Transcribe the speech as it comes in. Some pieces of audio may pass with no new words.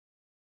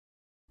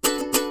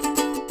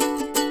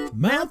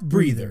mouth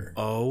breather.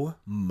 Oh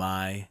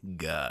my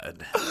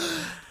God.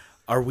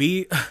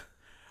 We've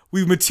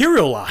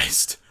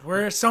materialized.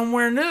 We're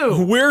somewhere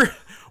new.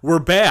 We're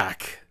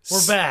back.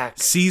 We're back.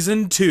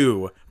 Season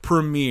 2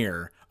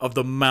 premiere of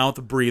the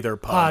Mouth Breather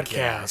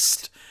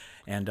podcast.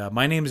 And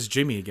my name is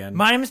Jimmy again.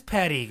 My name is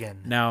Pat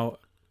Egan. Now,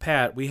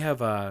 Pat, we have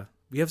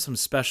some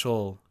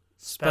special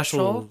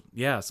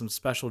some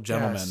special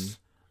gentlemen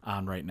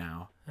on right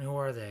now. And who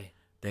are they?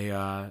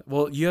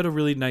 You had a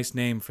really nice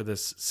name for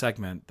this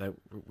segment that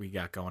we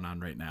got going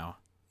on right now.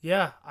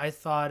 Yeah, I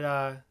thought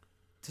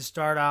to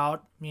start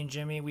out, me and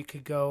Jimmy, we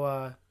could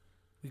go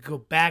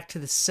back to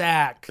the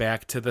sack.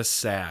 Back to the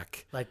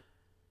sack. Like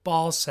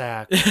ball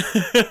sack.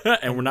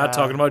 and we're not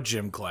talking about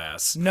gym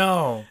class.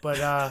 No,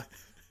 but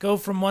go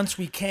from whence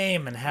we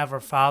came and have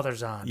our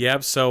fathers on.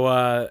 Yep,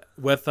 so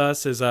with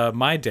us is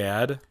my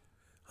dad.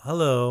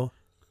 Hello.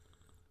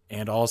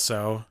 And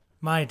also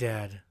my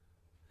dad.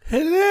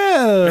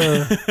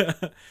 Hello.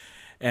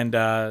 And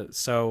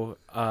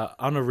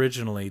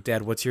unoriginally,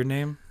 Dad, what's your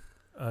name?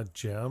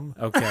 Jim.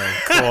 Okay,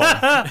 cool.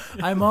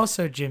 I'm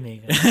also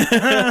Jimmy.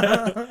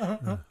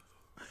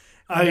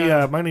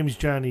 My name is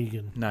John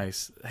Egan.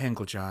 Nice. Hey,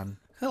 Uncle John.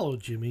 Hello,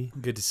 Jimmy.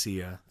 Good to see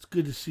you. It's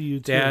good to see you,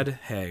 too. Dad,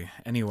 hey.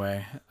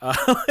 Anyway.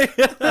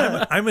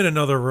 I'm in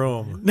another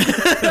room.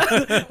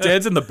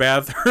 Dad's in the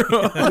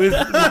bathroom.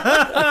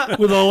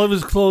 with all of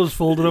his clothes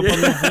folded up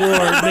on the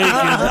floor,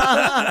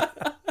 naked.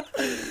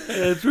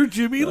 That's where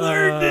Jimmy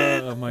learned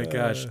it. Oh, my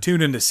gosh.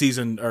 Tune into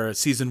season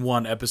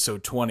 1,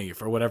 episode 20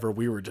 for whatever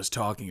we were just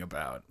talking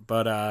about.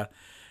 But,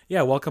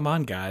 welcome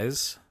on,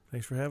 guys.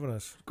 Thanks for having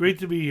us. Great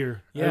to be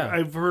here. Yeah.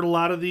 I've heard a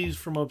lot of these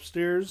from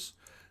upstairs.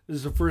 This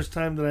is the first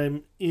time that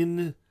I'm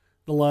in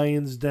the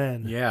lion's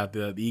den. Yeah,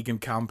 the Egan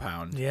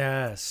compound.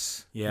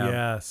 Yes. Yeah.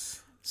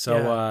 Yes.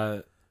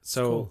 So,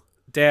 cool.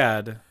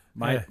 Dad,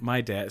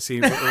 my dad. See,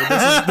 this is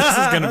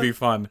gonna be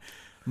fun.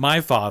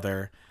 My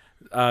father,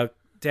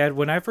 Dad.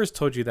 When I first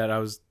told you that I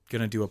was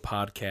gonna do a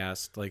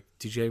podcast, like,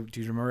 do you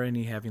remember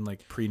having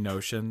like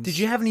pre-notions? Did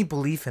you have any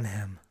belief in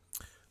him?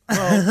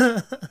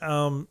 Well,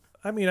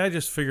 I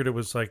just figured it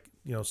was like,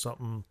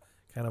 something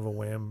kind of a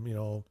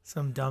whim,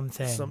 some dumb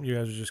thing. Something you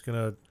guys are just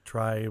gonna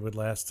try. It would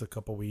last a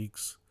couple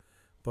weeks,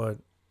 but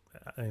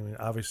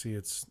obviously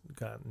it's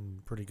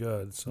gotten pretty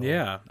good. So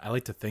yeah, I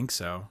like to think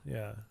so.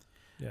 Yeah,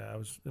 I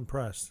was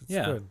impressed. It's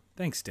yeah, good.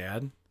 Thanks,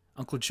 Dad.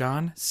 Uncle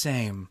John,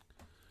 same.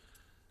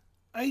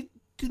 I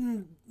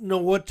didn't know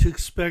what to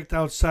expect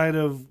outside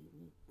of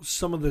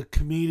some of the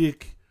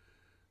comedic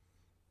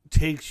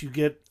takes you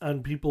get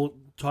on people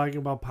talking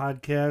about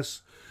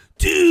podcasts.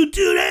 Dude,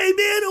 hey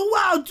man, oh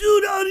wow,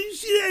 dude, you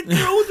see that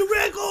girl with the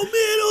rack?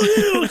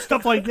 Oh man,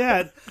 stuff like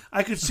that.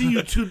 I could see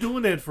you two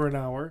doing that for an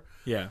hour.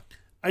 Yeah.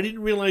 I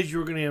didn't realize you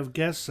were going to have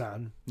guests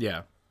on.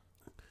 Yeah.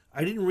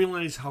 I didn't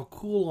realize how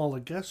cool all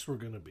the guests were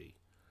going to be.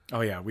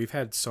 Oh yeah, we've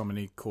had so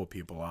many cool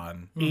people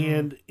on.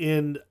 Mm-hmm.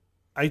 And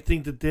I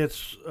think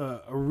that's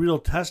a real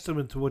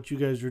testament to what you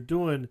guys are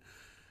doing.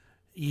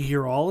 You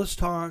hear all this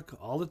talk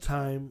all the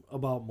time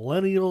about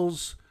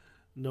millennials.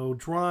 No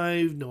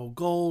drive, no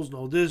goals,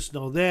 no this,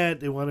 no that.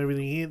 They want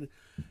everything in.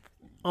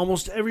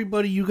 Almost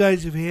everybody you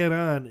guys have had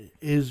on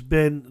has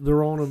been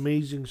their own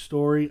amazing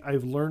story.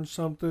 I've learned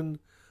something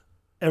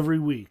every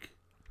week.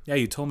 Yeah,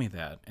 you told me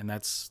that, and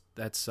that's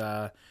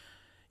I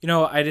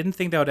didn't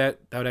think that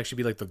would actually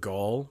be like the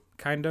goal,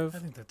 kind of. I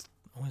think that's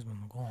always been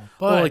the goal.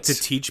 But like to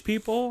teach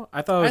people,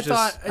 I thought it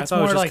was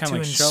more just like kind to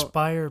of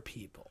inspire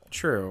people.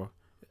 True,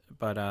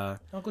 but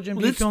Uncle Jim,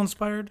 do you feel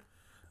inspired?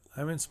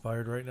 I'm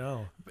inspired right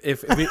now.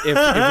 If we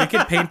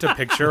could paint a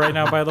picture right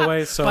now, by the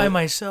way, so by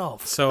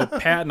myself. So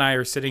Pat and I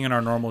are sitting in our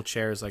normal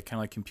chairs, like kind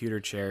of like computer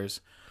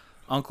chairs.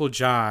 Uncle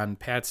John,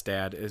 Pat's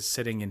dad, is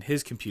sitting in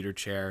his computer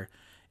chair,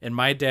 and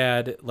my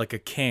dad, like a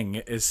king,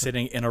 is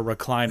sitting in a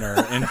recliner.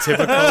 In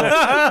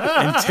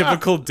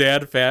typical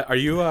dad fat. Are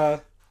you?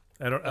 I'm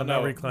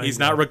not reclined. He's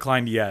not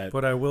reclined yet,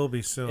 but I will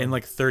be soon. In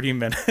like 30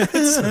 minutes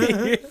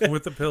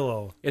with the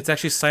pillow. It's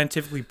actually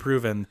scientifically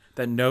proven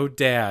that no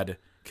dad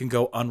can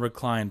go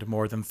unreclined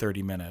more than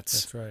 30 minutes.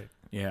 That's right.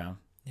 Yeah.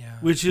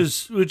 Which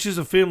is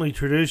a family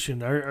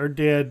tradition. Our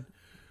dad,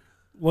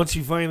 once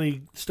he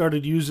finally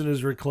started using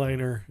his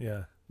recliner,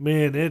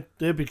 man,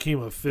 that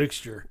became a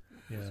fixture.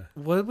 Yeah.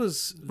 What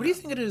do you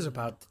think it is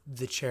about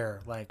the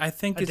chair? Like, I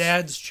think a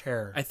dad's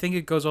chair. I think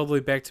it goes all the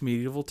way back to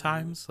medieval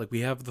times. Like,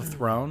 we have the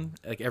throne.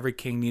 Like, every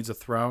king needs a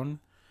throne.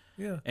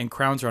 Yeah. And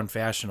crowns are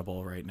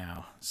unfashionable right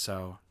now.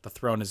 So the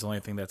throne is the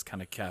only thing that's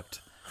kind of kept.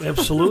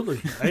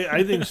 Absolutely.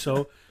 I think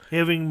so.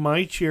 Having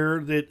my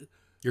chair that...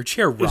 Your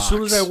chair rocks. As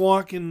soon as I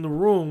walk in the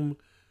room,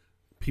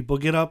 people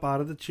get up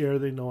out of the chair.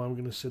 They know I'm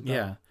going to sit down.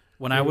 Yeah.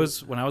 When I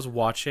was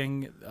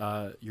watching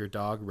your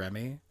dog,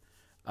 Remy,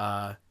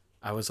 I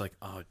was like,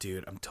 oh,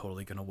 dude, I'm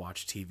totally going to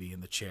watch TV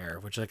in the chair,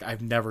 which like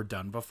I've never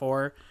done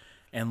before.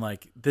 And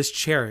like this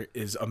chair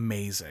is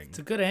amazing. It's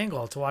a good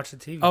angle to watch the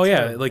TV. Oh,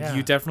 yeah. Like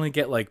you definitely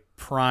get like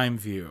prime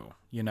view,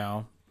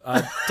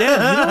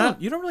 Dad,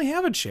 you don't really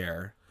have a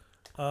chair.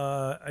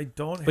 I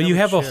don't have But you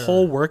have a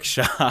whole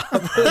workshop.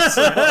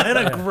 in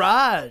a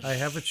garage. I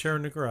have a chair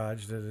in the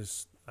garage that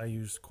is I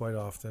use quite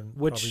often,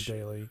 Which-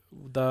 probably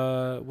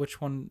daily.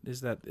 Which one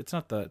is that? It's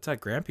not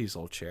Grampy's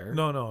old chair.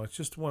 No, it's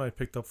just one I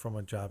picked up from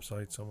a job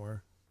site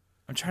somewhere.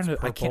 I'm trying to.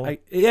 purple.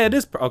 Yeah, it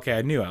is. Okay,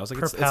 I knew. I was like,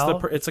 Propel?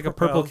 it's like a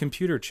purple Propel.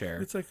 computer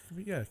chair. It's like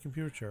a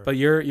computer chair. But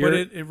you're but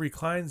it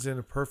reclines in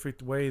a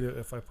perfect way that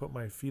if I put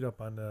my feet up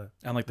on the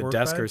on like the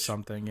desk or workbench,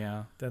 something.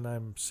 Yeah. then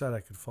I'm set. I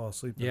could fall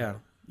asleep. in Yeah. it.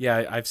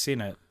 Yeah, I've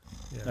seen it.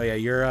 Yeah. Oh yeah,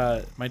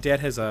 you're. My dad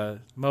has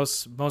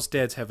most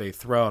dads have a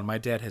throne. My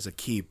dad has a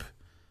keep,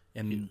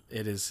 and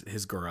it is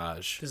his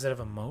garage. Does it have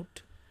a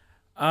moat?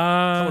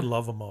 I would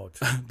love a moat.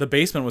 The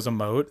basement was a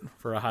moat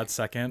for a hot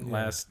second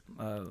Yeah.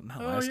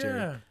 last year.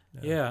 yeah.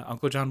 Yeah,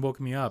 Uncle John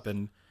woke me up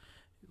and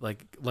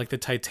like the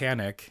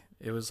Titanic,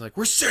 it was like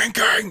we're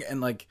sinking,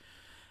 and like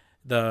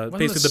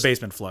basically the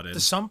basement flooded. The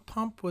sump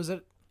pump, was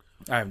it?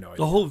 I have no idea.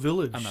 The whole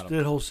village, I'm not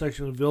that whole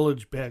section of the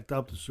village backed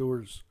up the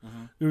sewers.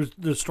 There was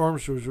the storm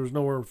sewers. There was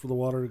nowhere for the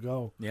water to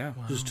go. Yeah,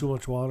 Just too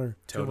much water.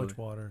 Totally. Too much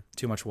water.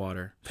 too much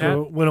water.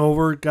 So went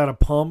over, got a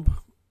pump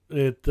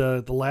at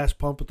the last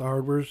pump at the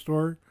hardware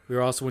store, We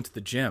also went to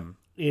the gym.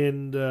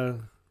 and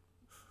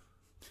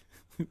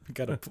We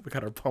got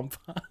our pump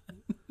on.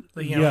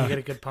 Like, you Yeah. get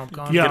a good pump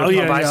going. Yeah, Get a oh,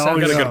 yeah, bicep. yeah, oh,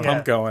 Got a yeah. good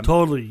pump going.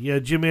 totally, yeah.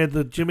 Jim had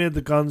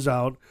the guns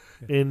out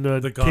and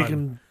The gun.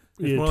 taking.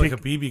 It's Yeah, more take- like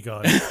a BB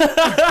gun.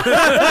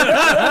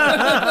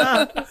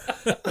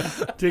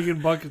 taking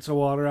buckets of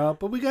water out,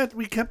 but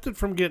we kept it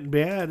from getting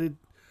bad. It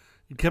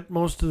kept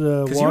most of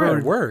the Because you water. were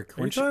at work. Are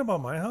you weren't you? talking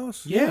about my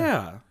house?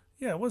 Yeah.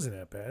 Yeah, it wasn't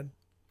that bad.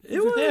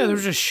 It was. Yeah, there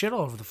was just shit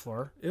all over the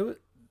floor. It was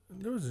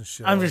There wasn't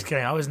shit. I'm on just it.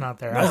 kidding. I was not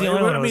there. No, I was the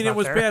only one. I mean, it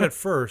was there. bad at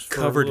first,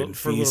 Covered in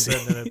for a little bit,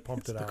 feces. and then it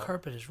pumped it The out.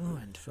 carpet is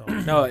ruined. So.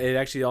 no. It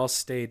actually all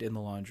stayed in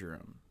the laundry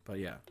room. But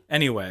yeah.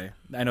 Anyway,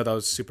 I know that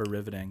was super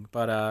riveting.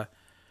 But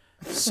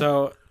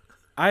so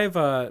I've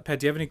Pat.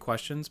 Do you have any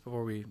questions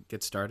before we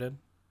get started?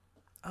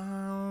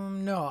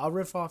 No, I'll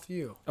riff off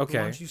you. Okay.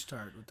 Why don't you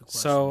start with the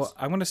questions? So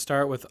I'm going to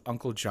start with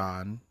Uncle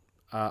John.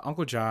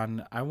 Uncle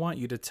John, I want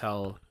you to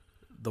tell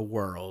the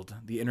world,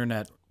 the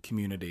internet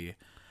community,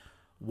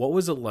 what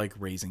was it like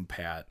raising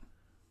Pat?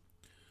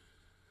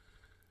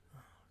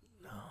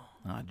 No.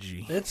 Ah,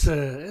 gee. That's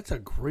a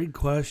great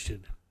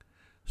question.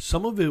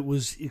 Some of it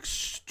was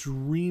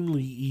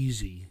extremely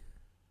easy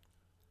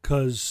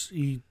because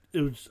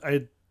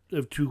I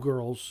have two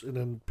girls and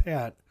then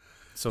Pat.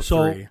 So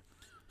So- 3.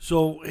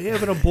 So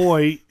having a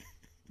boy,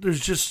 there's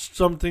just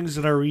some things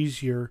that are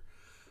easier,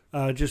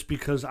 just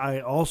because I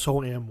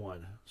also am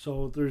one.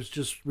 So there's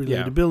just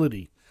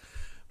relatability.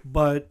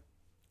 But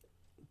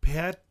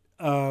Pat,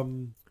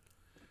 some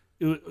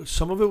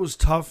of it was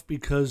tough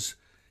because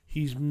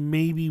he's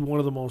maybe one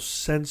of the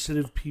most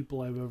sensitive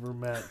people I've ever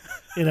met,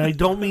 and I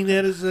don't mean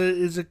that as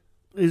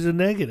a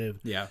negative.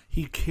 Yeah.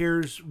 He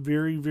cares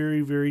very,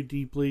 very, very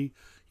deeply.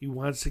 He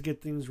wants to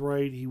get things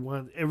right.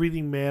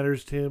 Everything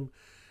matters to him,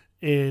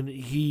 and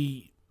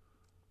he's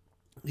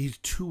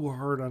too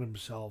hard on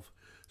himself.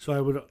 So I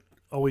would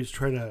always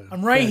try to.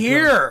 I'm right back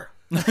here.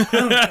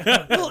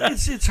 up. Well,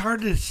 it's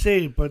hard to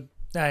say, but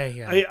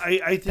Yeah. I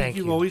think Thank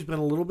you've you. always been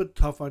a little bit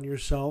tough on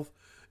yourself.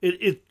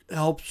 It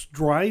helps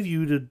drive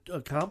you to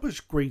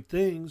accomplish great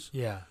things,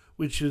 Yeah.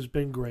 which has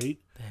been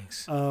great.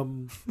 Thanks. But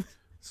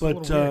a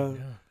little weird,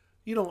 yeah.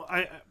 you know,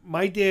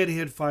 my dad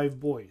had 5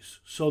 boys,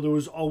 so there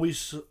was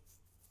always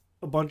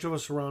a bunch of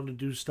us around to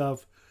do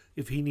stuff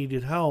if he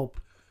needed help.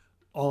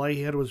 All I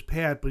had was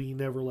Pat, but he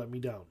never let me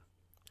down.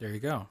 There you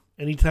go.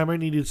 Anytime I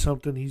needed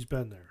something, he's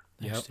been there.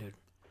 Thanks, Yep. dude.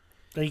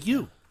 Thank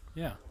you.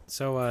 Yeah.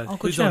 So Uncle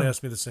Please Jim. don't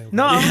ask me the same.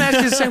 No, question. I'm gonna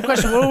ask you the same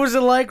question. What was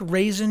it like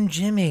raising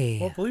Jimmy?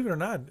 Well, believe it or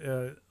not,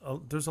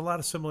 there's a lot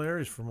of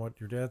similarities from what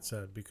your dad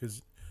said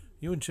because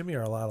you and Jimmy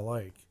are a lot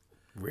alike.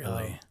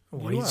 really,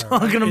 What are You you are.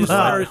 talking As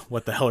far about? as-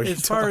 what the hell are you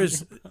As far talking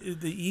as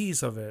the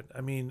ease of it, I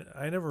mean,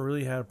 I never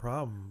really had a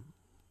problem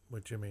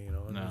with Jimmy. You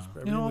know, No.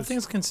 You know, all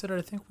things considered,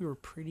 I think we were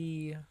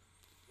pretty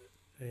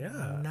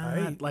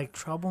not like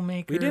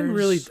troublemakers. We didn't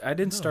really. I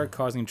didn't start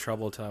causing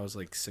trouble till I was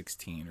like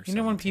 16 or. You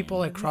know when 17. people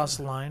like cross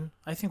the line?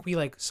 I think we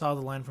like saw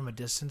the line from a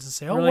distance and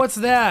say, "Oh, We're like- what's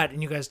that?"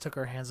 And you guys took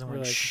our hands and We're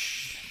went, like,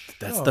 "Shh."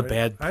 That's the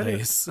bad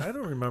place. I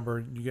don't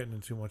remember you getting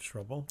in too much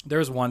trouble. There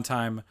was one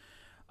time,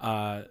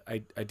 I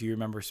do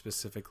remember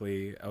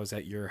specifically. I was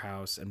at your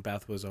house and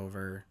Beth was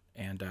over,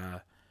 and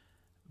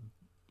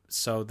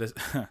so this,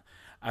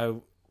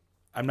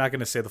 I'm not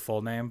gonna say the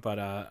full name,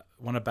 but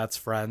one of Beth's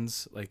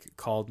friends like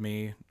called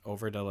me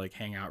over to like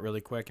hang out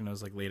really quick, and it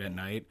was like late at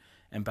night,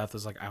 and Beth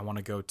was like, "I want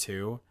to go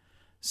too,"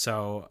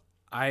 so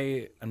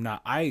I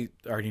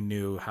already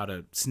knew how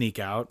to sneak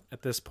out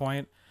at this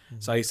point,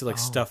 so I used to like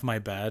stuff my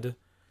bed,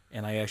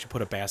 and I actually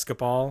put a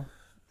basketball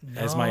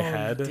as my No,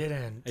 head. You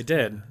didn't. I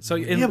did. So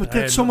Yeah, but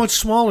that's so much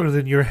smaller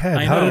than your head.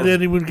 I How know. did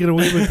anyone get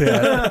away with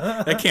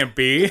that? that can't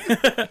be.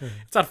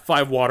 It's not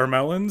 5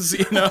 watermelons,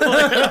 you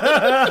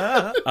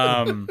know.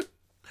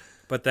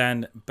 But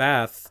then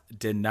Beth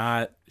did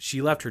not.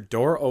 She left her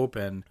door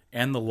open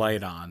and the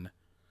light on,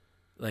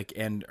 like,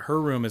 and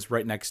her room is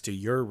right next to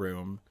your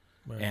room,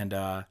 and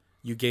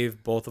you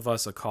gave both of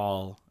us a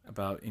call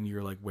and you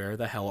were like, "Where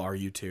the hell are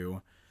you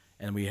two?"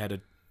 And we had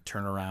to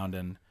turn around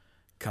and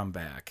come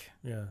back.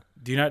 Yeah.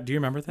 Do you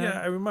remember that? Yeah,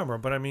 I remember,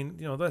 but I mean,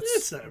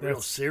 it's not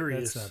real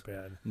serious. Uh, That's not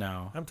bad.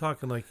 No. I'm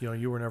talking like,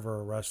 you were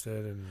never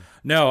arrested and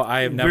No,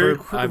 I've never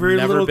very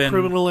never little been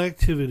criminal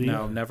activity.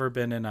 No, never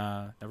been in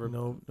never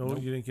No,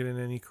 nope. you didn't get in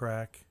any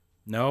crack.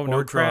 No, or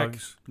no crack.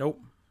 drugs. Nope.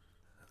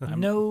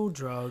 No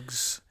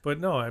drugs. But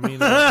no, I mean,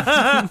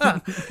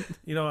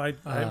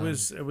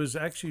 it was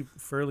actually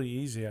fairly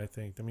easy, I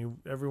think. I mean,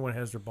 everyone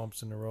has their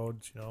bumps in the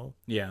roads,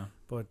 Yeah.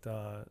 but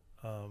for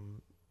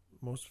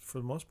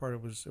the most part,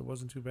 it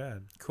wasn't too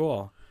bad.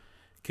 Cool.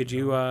 Could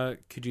you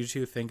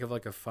two think of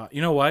like a fun?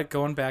 You know what?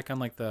 Going back on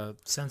like the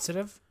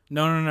Sensitive?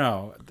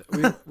 No.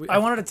 I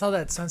wanted to tell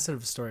that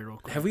sensitive story real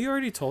quick. Have we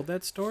already told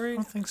that I story?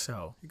 don't think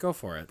so. Go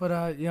for it. But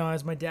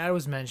as my dad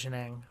was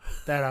mentioning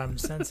that I'm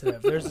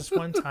sensitive, there's this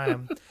one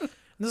time, and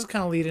this is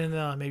kind of leading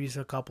into maybe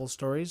a couple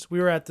stories.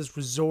 We were at this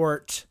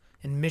resort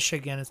in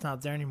Michigan. It's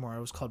not there anymore.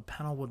 It was called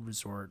Pennellwood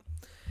Resort,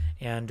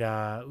 and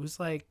it was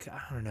like,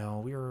 I don't know,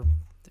 we were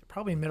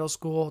probably middle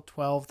school,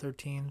 12,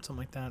 13, something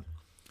like that.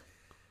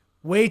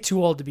 Way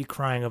too old to be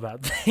crying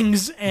about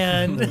things.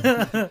 And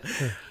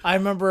I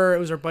remember it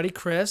was our buddy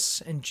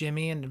Chris and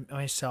Jimmy and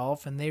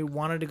myself, and they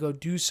wanted to go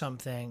do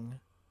something,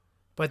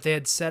 but they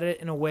had said it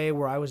in a way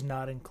where I was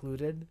not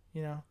included,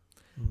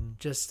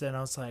 Mm-hmm. And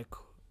I was like,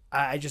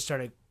 I just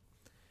started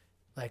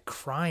like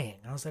crying.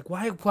 I was like,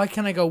 why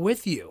can't I go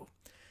with you?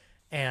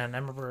 And I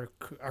remember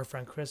our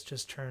friend Chris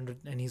just turned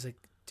and he's like,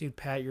 dude,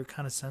 Pat, you're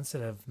kind of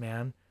sensitive,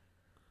 man.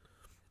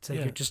 It's like,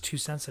 you're just too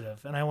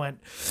sensitive. And I went,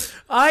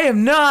 I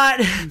am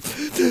not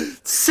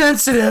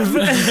sensitive.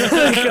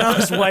 I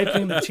was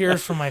wiping the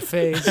tears from my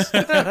face.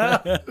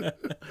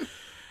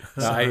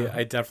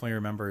 I definitely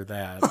remember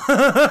that.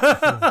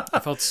 I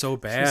felt so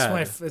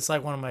bad. It's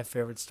like one of my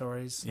favorite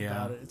stories Yeah.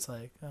 about it. It's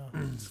like,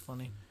 it's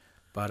funny.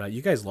 But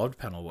you guys loved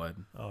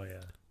Pennellwood. Oh,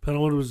 yeah.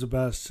 Pennellwood was the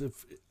best.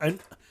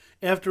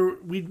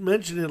 After we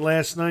mentioned it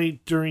last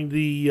night during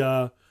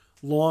the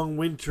long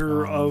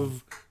winter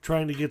of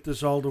trying to get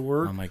this all to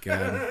work. Oh my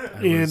god!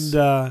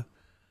 That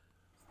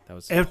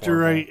was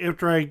after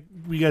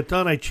we got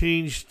done, I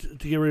changed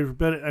to get ready for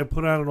bed. I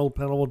put on an old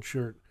Pennellwood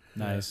shirt.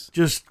 Nice.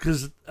 Just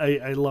because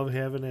I love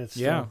having that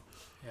stuff.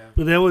 Yeah.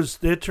 But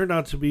that turned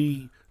out to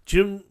be,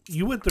 Jim,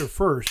 you went there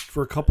first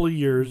for a couple of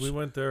years. We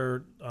went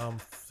there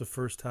the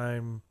first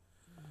time.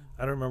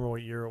 I don't remember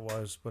what year it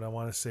was, but I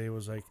want to say it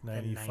was like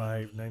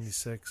 95,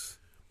 96.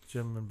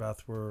 Jim and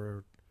Beth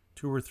were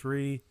 2 or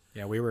 3.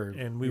 Yeah, we were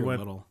went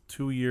little.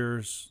 2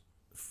 years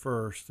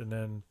first, and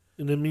then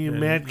me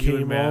and Matt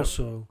came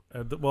also.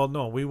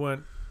 No, we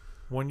went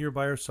 1 year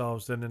by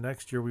ourselves. Then the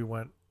next year we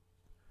went.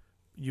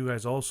 You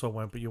guys also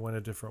went, but you went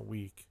a different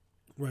week,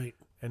 right?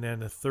 And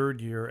then the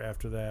third year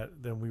after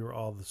that, then we were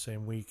all the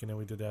same week, and then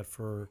we did that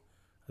for,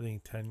 I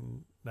think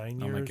 9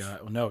 years. Oh my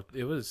god! Well, no,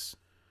 it was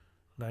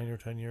 9 or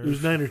 10 years. It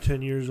was 9 or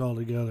 10 years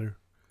altogether,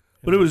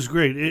 but it was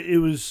great. It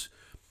was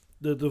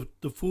the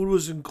food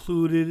was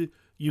included.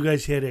 You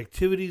guys had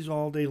activities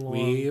all day long.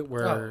 We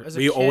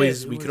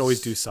could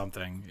always do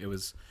something. It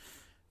was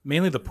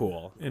mainly the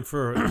pool. And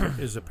for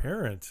as a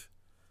parent,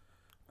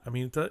 I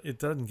mean, it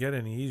doesn't get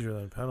any easier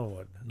than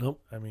Pennellwood.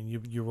 Nope. I mean,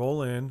 you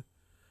roll in,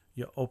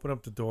 you open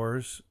up the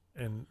doors,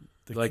 and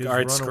the kids all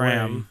right, run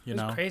scram. away. It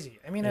was crazy.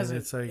 I mean,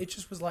 it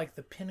just was like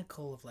the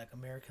pinnacle of like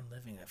American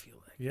living. I feel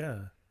like. Yeah,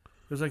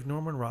 it was like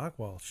Norman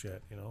Rockwell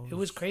shit. It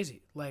was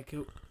crazy. Like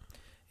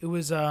it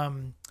was. I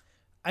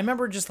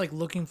remember just like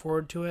looking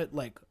forward to it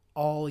like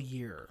all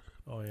year.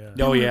 Oh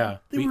yeah.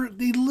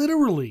 They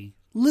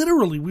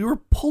literally we were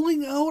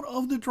pulling out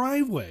of the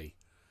driveway.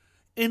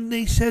 And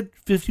they said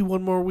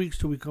 51 more weeks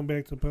till we come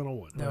back to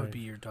Pennellwood. That would be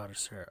your daughter,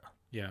 Sarah.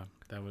 Yeah,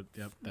 that would.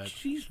 Yep,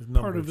 she's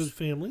part of his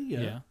family.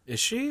 Yeah.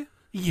 Is she?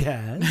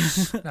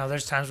 Yes. Now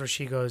there's times where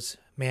she goes,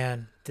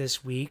 "Man,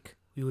 this week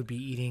we would be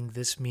eating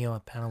this meal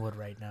at Pennellwood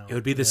right now." It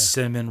would be the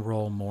cinnamon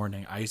roll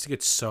morning. I used to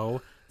get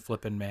so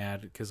flippin'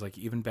 mad because like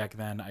even back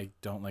then I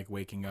don't like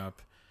waking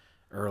up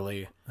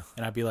early,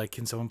 and I'd be like,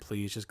 "Can someone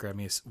please just grab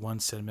me one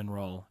cinnamon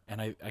roll?"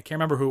 And I can't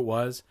remember who it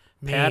was.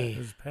 Pat. It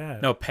was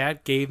Pat. No,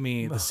 Pat gave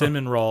me the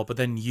cinnamon roll, but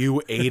then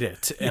you ate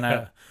it,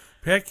 and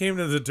Pat came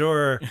to the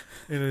door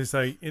and it's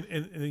like,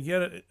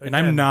 and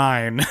I'm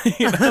 9.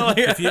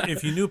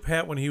 If you knew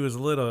Pat when he was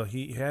little,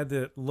 he had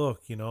that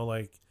look,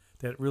 like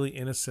that really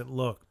innocent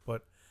look.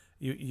 But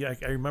I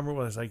remember it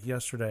was like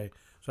yesterday.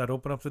 So I'd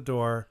open up the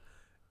door,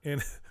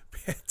 and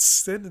Pat's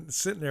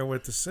sitting there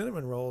with the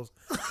cinnamon rolls,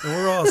 and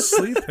we're all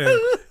sleeping.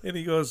 And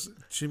he goes,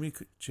 Jimmy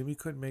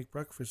couldn't make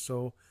breakfast,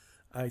 so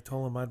I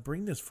told him I'd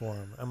bring this for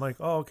him. I'm like,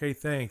 oh, okay,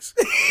 thanks.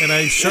 And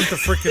I shut the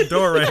freaking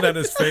door right on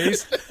his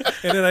face.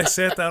 And then I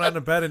sat down on the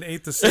bed and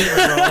ate the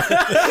cinnamon roll.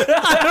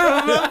 I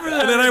don't remember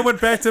that. And then I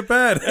went back to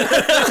bed.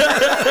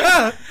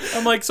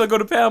 I'm like, so I go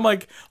to Pat. I'm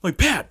like,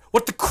 Pat,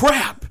 what the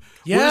crap?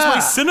 Yeah. Where's my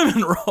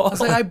cinnamon roll? I was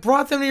like, I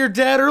brought them to your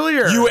dad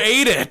earlier. You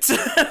ate it.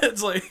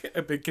 It's like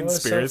a big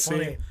conspiracy. So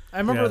funny. I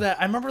remember that.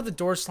 I remember the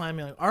door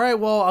slamming. Like, all right,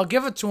 well, I'll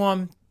give it to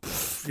him.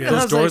 Yeah,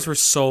 those doors were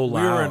so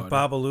loud. We were in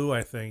Babalu,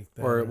 I think.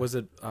 Or was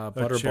it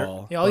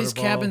Butterball? Yeah, all these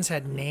cabins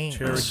had names.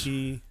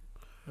 Cherokee.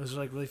 It was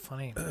like really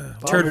funny.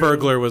 Turd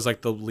Burglar was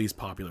like the least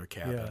popular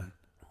cabin. Yeah.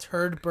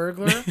 Turd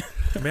burglar.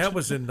 Matt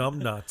was in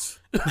Numbnuts.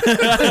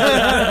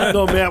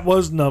 No, Matt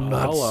was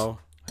Numbnuts. Hello.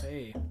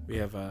 Hey. We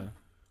have a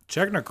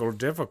technical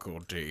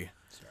difficulty.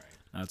 Sorry.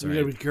 That's We all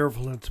gotta right. be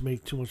careful not to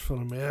make too much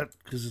fun of Matt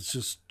because it's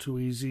just too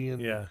easy.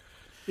 And Yeah.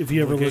 if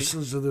he ever We'll get-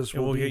 listens to this,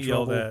 And we'll, we'll be get in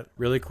yelled trouble. at.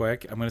 Really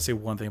quick, I'm going to say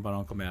one thing about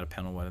Uncle Matt at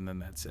Pennellwood, and then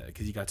that's it,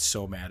 because he got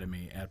so mad at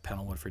me at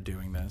Pennellwood for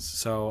doing this.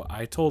 So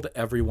I told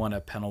everyone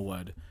at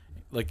Pennellwood,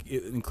 like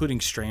including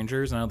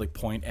strangers, and I'd like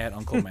point at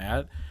Uncle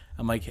Matt.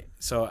 I'm like,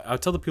 so I'll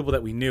tell the people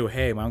that we knew,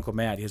 hey, my Uncle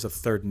Matt, he has a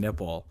third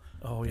nipple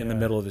in the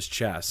middle of his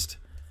chest.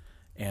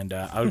 And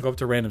I would go up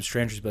to random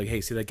strangers and be like,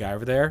 hey, see that guy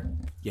over there?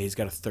 Yeah, he's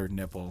got a third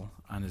nipple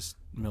on his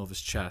middle of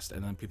his chest.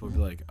 And then people would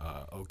be like,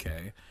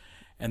 okay.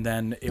 And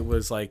then it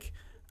was like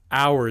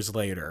hours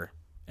later.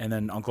 And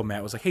then Uncle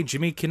Matt was like, hey,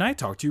 Jimmy, can I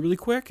talk to you really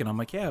quick? And I'm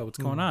like, yeah, what's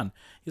going on?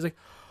 He's like,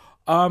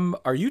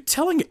 are you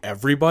telling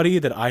everybody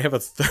that I have a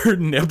third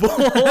nipple?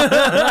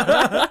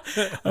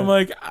 I'm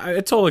like,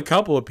 I told a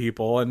couple of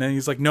people. And then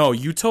he's like, no,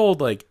 you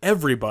told like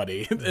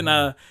everybody.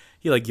 And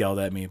he like yelled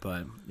at me,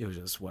 but it was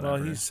just whatever.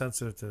 Well, he's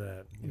sensitive to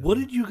that. What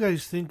did you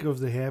guys think of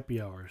the happy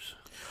hours?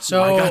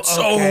 So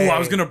I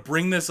was gonna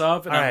bring this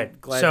up, and All I'm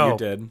right, glad so- you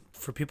did.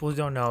 For people who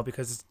don't know,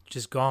 because it's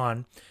just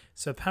gone.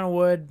 So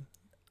Pennellwood,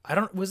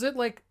 was it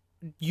like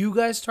you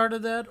guys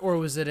started that, or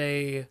was it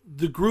a?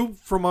 The group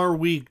from our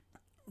week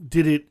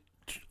did it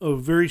a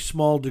very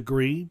small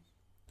degree.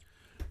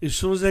 As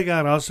soon as they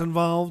got us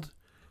involved,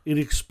 it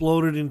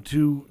exploded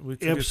into We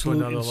took it to absolute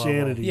another level.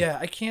 insanity. Yeah,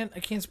 I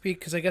can't speak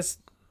because I guess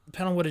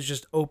Pennellwood is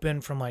just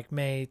open from like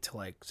May to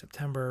like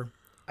September.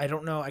 I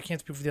don't know. I can't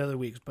speak for the other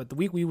weeks, but the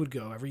week we would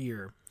go every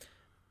year,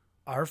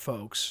 our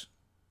folks,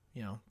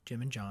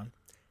 Jim and John,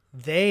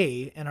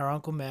 they and our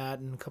Uncle Matt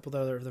and a couple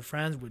of other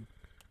friends would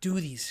do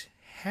these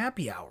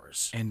happy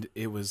hours. And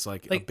it was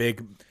like a Like-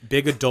 big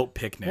adult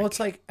picnic. Well, it's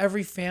like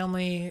every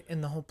family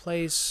in the whole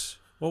place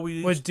Well,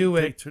 we would used do to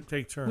it.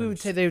 take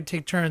turns. They would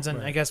take turns, and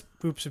Right. I guess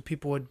groups of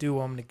people would do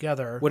them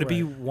together. would it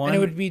be right. one? And it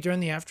would be during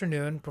the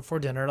afternoon before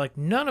dinner. Like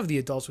none of the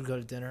adults would go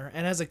to dinner.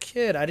 And as a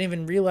kid, I didn't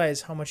even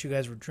realize how much you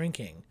guys were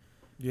drinking.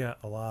 Yeah,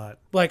 a lot.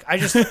 Like I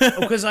just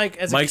because like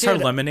as Mike's a kid,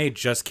 Hard Lemonade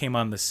just came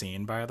on the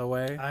scene, by the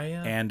way.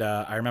 And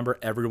I remember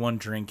everyone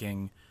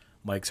drinking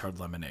Mike's Hard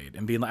Lemonade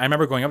and being like, I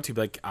remember going up to you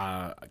be like,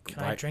 can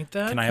I drink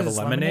that? Can I have a 'Cause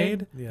it's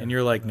lemonade? Yeah. And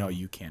you're like, no,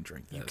 you can't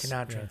drink this. You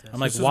cannot drink this. I'm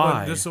like, This is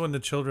why? This is when the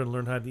children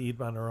learned how to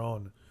eat on their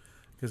own,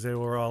 because they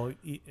were all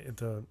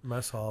into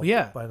mess hall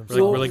Yeah. by Like,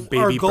 themselves. we're like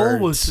our baby goal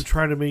was birds. to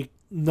try to make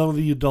none of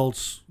the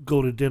adults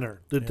go to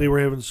dinner. That they Yeah. were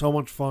having so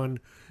much fun.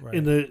 Right.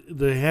 And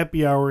the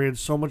happy hour had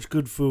so much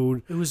good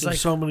food. It was and like-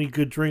 so many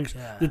good drinks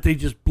Yeah. that they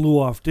just blew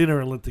off dinner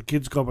and let the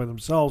kids go by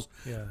themselves.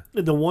 Yeah,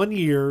 And the one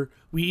year,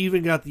 we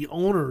even got the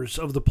owners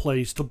of the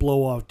place to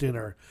blow off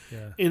dinner.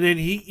 yeah, And then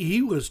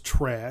he was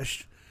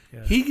trashed.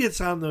 yeah. He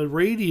gets on the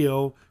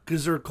radio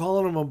because they're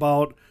calling him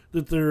about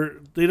that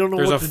they don't know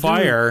There's what a to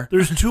fire. do.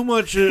 There's too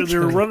much.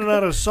 They're running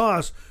out of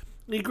sauce.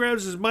 And he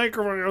grabs his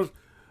microphone and goes,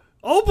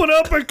 "Open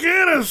up a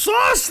can of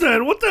sauce,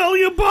 then. What the hell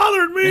you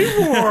bothered me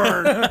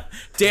for?"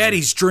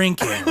 Daddy's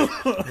drinking.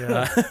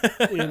 yeah.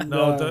 And,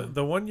 No,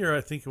 the 1 year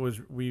I think it was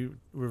we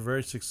were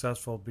very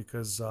successful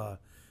because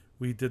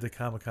we did the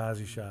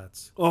kamikaze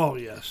shots. oh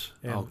yes,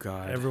 And Oh,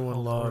 God. everyone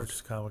Oh,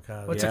 loves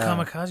kamikaze. What's Yeah.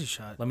 a kamikaze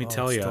shot? Let me Oh,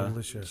 tell it's you.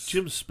 delicious.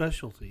 Jim's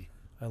specialty.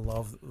 I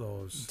love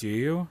those. Do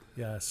you?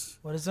 Yes,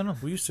 What is in them?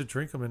 we used to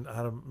drink them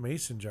out of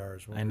mason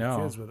jars when I we know.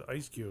 were kids with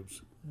ice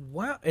cubes.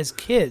 Wow, as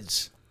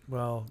kids,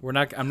 Well,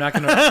 I'm not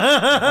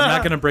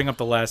gonna bring up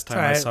the last time It's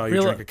all I right. saw you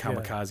Reel drink a it-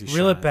 kamikaze shot.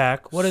 reel it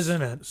back. What is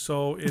in it?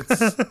 so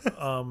it's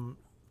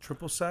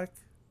triple sec,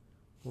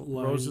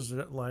 Lime. roses,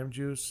 lime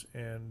juice,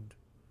 and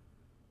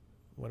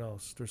what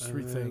else? There's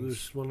three things.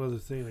 There's one other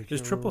thing. I can't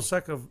There's triple remember.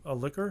 sec of a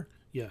liquor.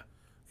 Yeah,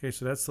 Okay,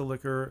 so that's the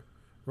liquor,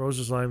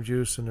 roses, lime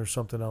juice, and there's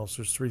something else.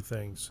 There's three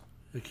things,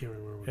 I can't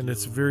remember. What and the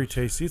it's other one very was.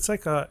 tasty. It's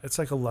like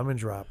a lemon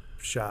drop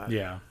shot.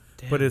 Yeah.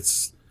 but Damn.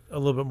 it's a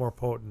little bit more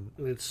potent.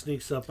 And it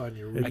sneaks up on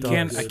you. It really I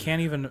does.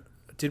 can't even.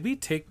 Did we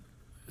take?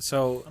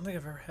 So I don't think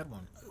I've ever had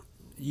one.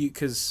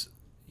 because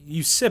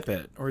you sip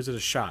it, or is it a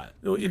shot?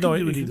 You can know,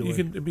 do it you either can, way.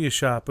 you can be a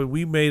shot, but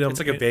we made them. It's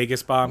like a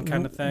Vegas bomb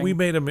kind of thing. We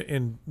made them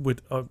in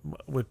with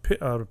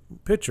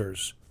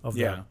pitchers of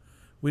Yeah. them.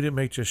 We didn't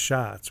make just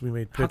shots. We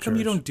made How pitchers. come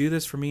you don't do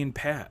this for me and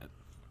Pat?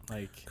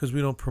 Like, Because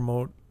we don't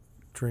promote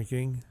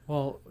drinking.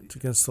 well, It's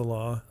against the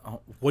law.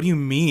 oh, what do you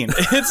mean?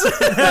 It's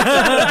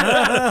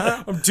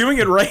I'm doing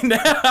it right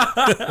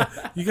now.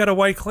 You got a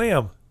white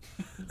clam.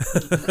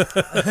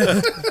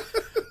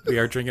 We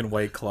are drinking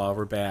White Claw.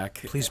 We're back.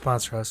 Please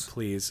sponsor us.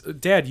 Please,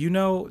 Dad.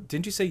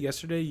 Didn't you say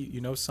yesterday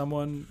you know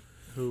someone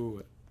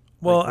who?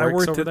 Well, like, I works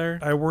worked over at there.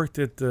 I worked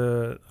at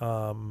the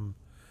I don't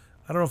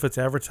know if it's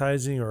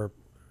advertising or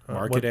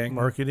Marketing.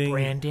 marketing.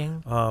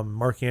 Branding.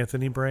 Mark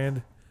Anthony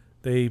brand.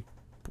 They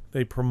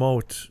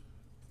promote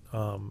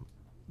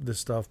this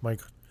stuff.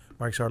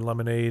 Mike's Hard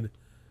Lemonade,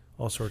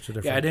 all sorts of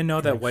different. Yeah, I didn't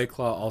know that drinks. White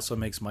Claw also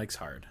makes Mike's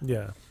Hard.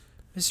 Yeah,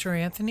 Mr.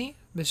 Anthony?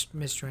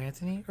 Mr.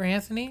 Anthony? Or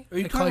Anthony? Are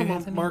you I call talking you about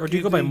Anthony? Mark Or do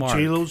you go by Mark?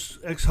 J-Lo's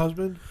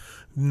ex-husband? Or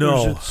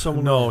No, is it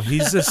someone no, else?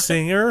 he's a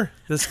singer.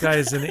 This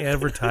guy's in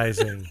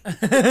advertising.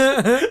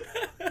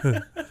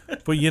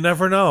 But you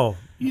never know.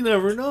 You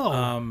never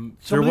know.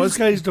 Some of these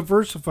guys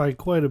diversified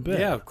quite a bit.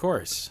 Yeah, of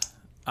course.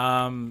 So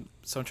I'm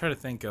trying to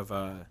think of.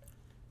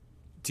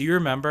 Do you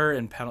remember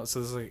in Pennell? So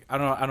this is like I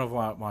don't know if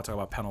I want to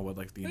talk about Pennellwood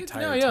like the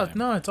entire time.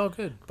 No, it's all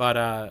good.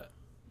 But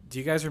do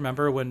you guys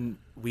remember when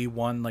we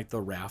won like the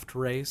raft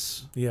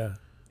race? Yeah.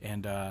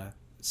 And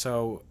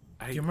so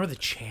Do you remember the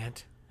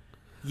chant?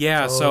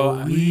 yeah, so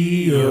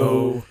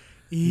Leo,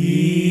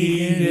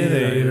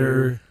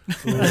 Eganator.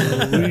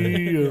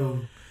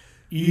 Leo,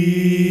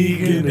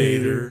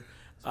 Eganator.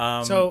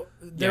 So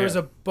there yeah. was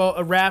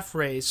a raft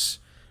race.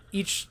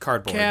 Each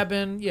Cardboard.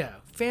 cabin,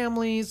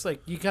 families,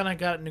 like you kind of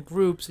got into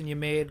groups and you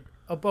made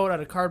a boat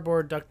out of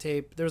cardboard, duct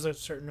tape. There was a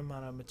certain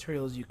amount of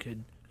materials you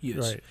could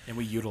use. Right. and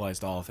we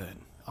utilized all of it.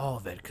 All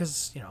of it,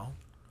 because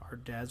our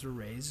dads were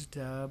raised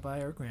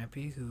by our grandpa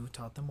who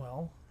taught them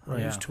well how to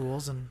Yeah. use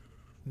tools and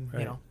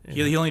Right.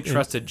 He only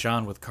trusted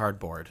John with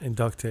cardboard. And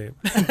duct tape.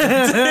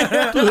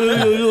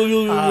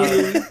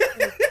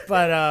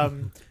 But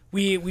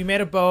we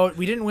made a boat.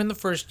 We didn't win the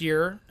first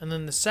year, and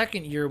then the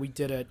second year we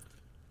did it.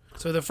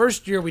 So the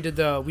first year we did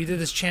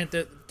this chant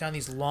down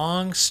these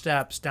long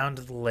steps down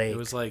to the lake. It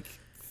was like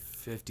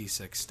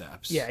 56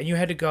 steps. Yeah, and you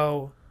had to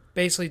go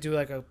basically do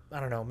like I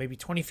don't know, maybe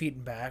 20 feet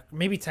and back,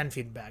 maybe 10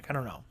 feet and back. I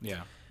don't know.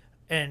 Yeah.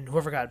 And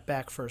whoever got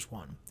back first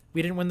won.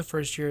 We didn't win the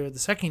first year. The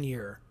second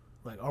year,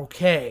 like,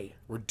 okay,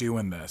 We're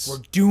doing this.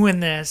 we're doing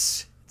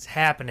this. It's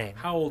happening.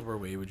 How old were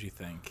we, would you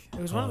think? It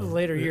was one of the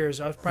later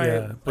years. I was probably,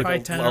 yeah, probably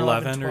like 10 or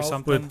 11 or 12.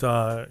 something?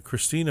 With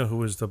Christina, who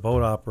was the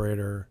boat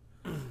operator,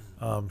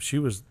 she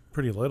was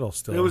pretty little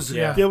still. That was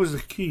Yeah. that was the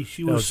key.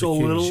 She was was so the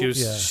key. little. She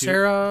was Yeah.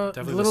 Sarah,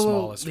 definitely little,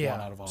 the smallest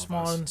one out of all of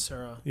smaller us. than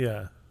Sarah,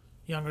 yeah.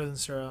 younger than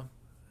Sarah,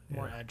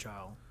 more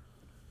agile.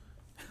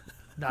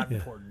 Not Yeah.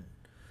 important.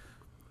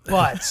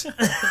 But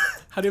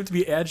How do you have to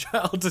be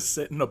agile to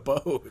sit in a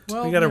boat?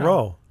 well, You got to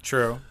row.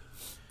 True.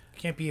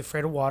 Can't be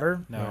afraid of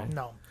water. No.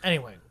 No.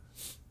 Anyway,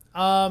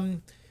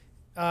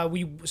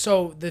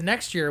 so the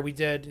next year we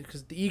did,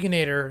 because the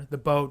Eganator, the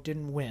boat,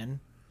 didn't win,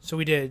 so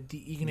we did the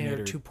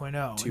Eganator Eganator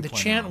 2.0. And the 2.0.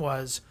 chant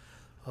was,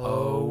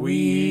 Oh,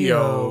 we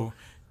oh.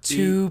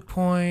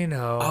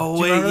 2.0. Oh, Do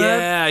you wait, remember that?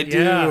 yeah, I do.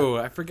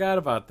 Yeah. I forgot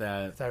about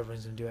I that. thought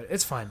everyone's gonna do it.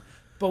 It's fine,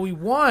 but we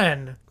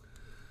won,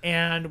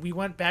 and we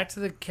went back to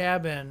the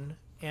cabin,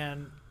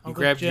 and You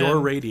Uncle grabbed Jim, your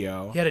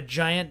radio. He had a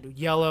giant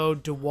yellow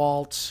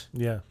DeWalt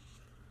Yeah.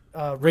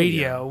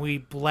 radio. We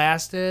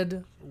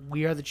blasted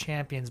 "We Are the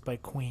Champions" by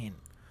Queen.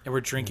 And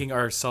we're drinking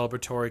our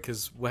celebratory,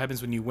 because what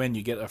happens when you win?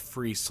 You get a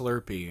free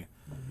Slurpee.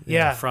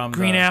 Yeah, From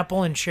green the-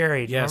 apple and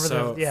cherry. Do you Yeah, remember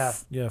so yeah.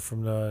 Yeah,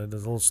 from the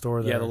little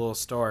store there. Yeah, the little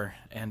store.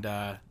 And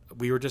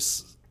we were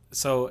just...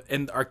 So,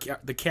 in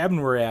the cabin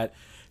we're at,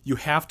 you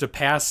have to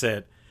pass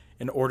it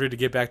in order to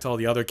get back to all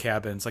the other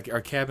cabins. Like,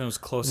 our cabin was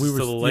closest to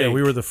the lake. Yeah,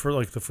 we were the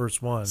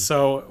first one.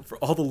 So, for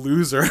all the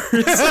losers...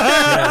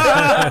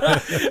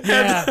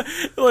 Yeah.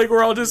 like,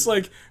 we're all just,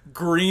 like,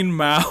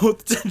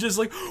 green-mouthed and just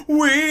like,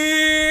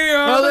 we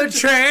are the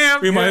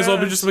champ. We might as well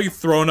be just, like,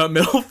 throwing up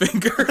middle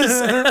fingers.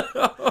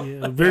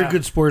 Yeah, very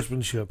good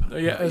sportsmanship.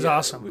 Yeah, It was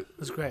awesome. It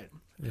was great.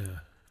 Yeah.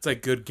 It's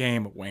like, good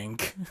game,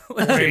 wink.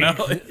 Like, you know?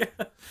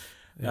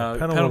 Yeah,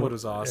 Pennellwood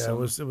was awesome.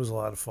 Yeah, it was a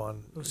lot of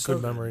fun. Good so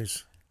good.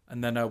 memories.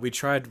 And then we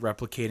tried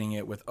replicating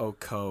it with Oak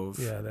Cove.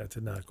 Yeah, that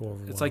did not go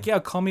over It's well. like, yeah,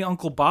 call me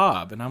Uncle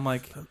Bob. And I'm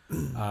like,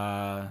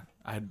 I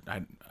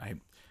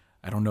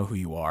don't know who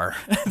you are.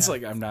 It's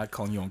like, I'm not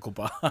calling you Uncle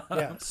Bob.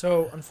 Yeah.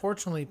 So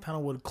unfortunately,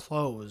 Pennellwood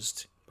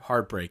closed.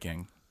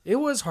 Heartbreaking. It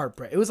was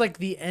heartbreak. It was like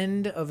the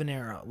end of an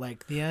era.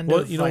 Like the end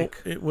well, of you know, like.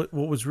 what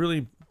was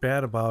really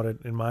bad about it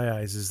in my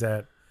eyes is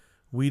that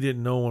we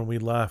didn't know when we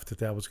left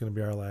that was going to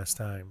be our last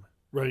time.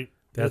 Right.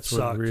 That's That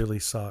what sucked. really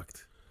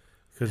sucked,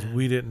 because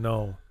we didn't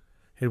know.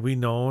 Had we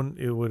known,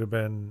 it would have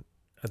been.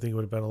 I think it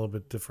would have been a little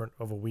bit different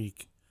of a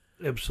week.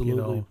 Absolutely.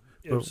 You know,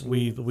 but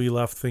Absolutely. we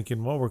left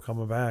thinking, well, we're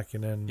coming back,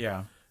 and then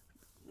Yeah.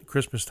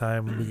 Christmas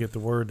time we get the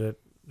word that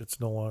it's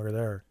no longer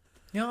there.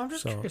 I'm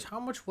just so- curious. How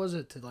much was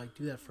it to like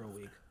do that for a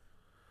week?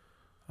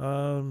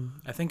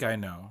 I think I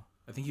know.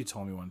 I think you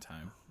told me one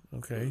time.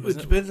 Okay. It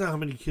depends on how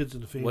many kids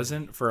in the family.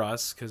 Wasn't for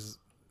us, because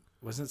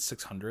wasn't it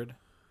 600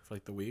 for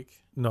like the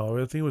week? No, I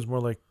think it was more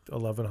like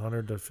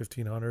 1,100 to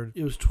 1,500.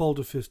 It was 12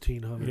 to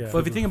 1,500. Yeah. But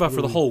if you think about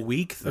for the whole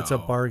week, though. It's a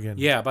bargain.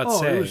 Yeah, about to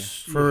Oh, say. it was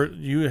For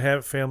you have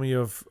a family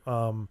of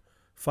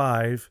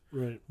 5.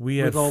 right. We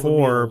had With all the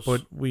 4, meals.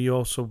 but we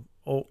also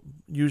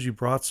usually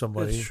brought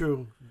somebody. That's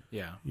true.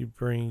 Yeah. You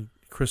bring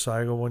Chris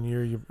Igo one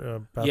year. You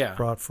Beth Yeah.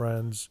 brought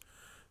friends.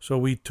 So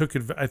we took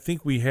it. I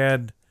think we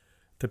had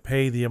to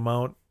pay the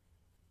amount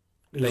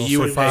That know, you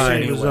for would five.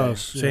 pay Same as anyway.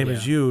 us. same Yeah.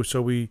 as you.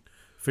 So we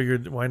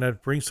figured, why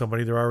not bring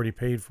somebody? They're already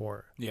paid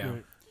for. Yeah.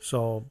 Right.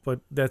 So, but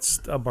that's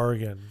a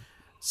bargain.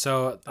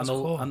 So That's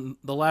cool. on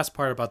the last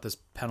part about this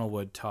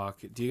Pennellwood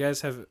talk, do you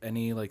guys have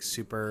any like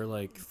super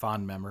like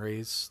fond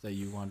memories that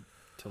you want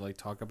to like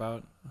talk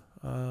about?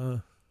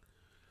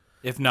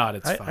 If not,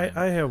 it's fine.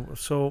 I have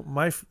so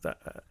my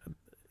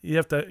you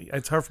have to.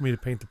 It's hard for me to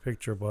paint the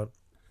picture, but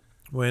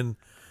when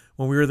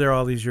we were there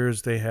all these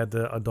years, they had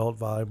the adult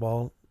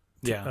volleyball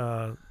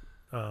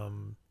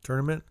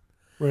tournament,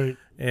 Right.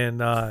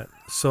 and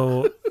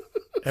so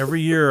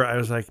every year I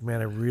was like,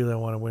 man, I really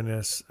want to win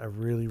this. I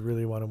really,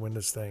 really want to win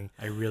this thing.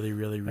 I really,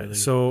 really, really.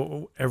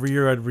 So every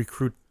year I'd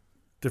recruit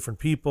different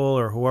people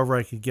or whoever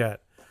I could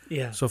get.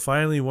 Yeah. So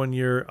finally one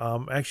year,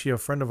 actually a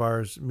friend of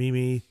ours,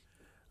 Mimi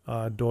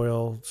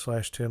Doyle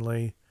 /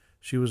 Tinley,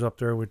 she was up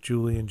there with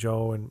Julie and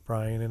Joe and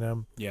Brian and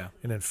them. Yeah.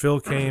 And then Phil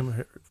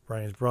came,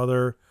 Brian's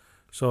brother.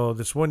 So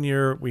this one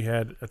year we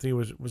had, I think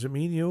it was it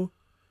me and you?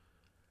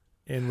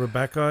 And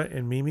Rebecca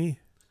and Mimi?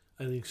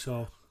 I think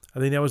so. I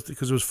think that was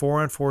because it was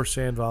 4-on-4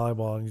 sand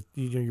volleyball, and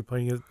you're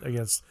playing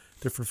against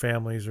different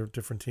families or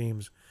different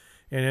teams.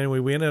 And anyway,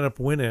 we ended up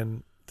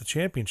winning the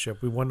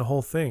championship. We won the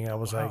whole thing. I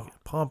was like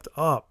pumped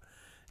up.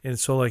 And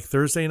so like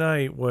Thursday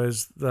night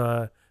was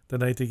the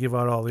night they give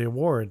out all the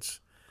awards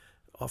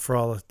for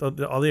all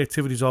the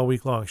activities all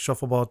week long,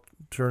 shuffleball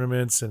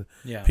tournaments and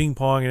ping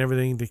pong and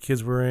everything the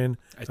kids were in.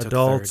 I took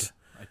adults. Third.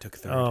 I took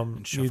third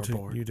in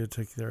shuffleboard. You did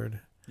take third.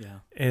 Yeah.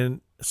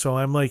 And so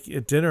I'm like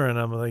at dinner, and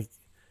I'm like,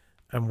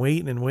 I'm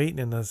waiting,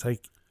 and it's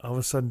like all of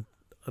a sudden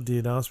the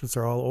announcements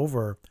are all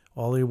over.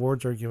 All the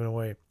awards are given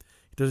away.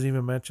 He doesn't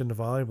even mention the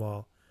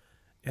volleyball.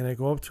 And I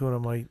go up to him,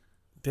 I'm like,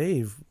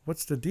 Dave,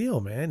 what's the deal,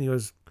 man? He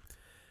goes,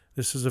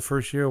 this is the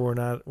first year we're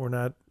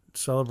not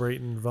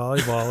celebrating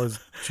volleyball as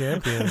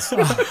champions.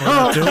 We're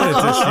not doing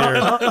it this year.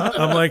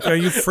 I'm like, are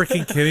you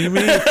freaking kidding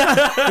me?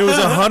 It was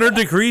 100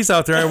 degrees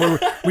out there, and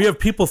we have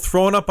people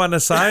throwing up on the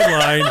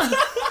sideline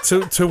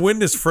to win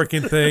this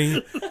freaking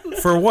thing.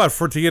 For what?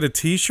 To get a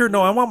T-shirt?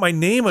 No, I want my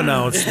name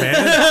announced, man.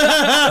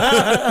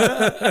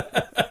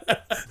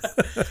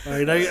 All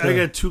right, I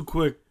got two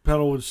quick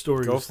Pedalwood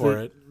stories. Go for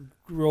it.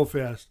 Real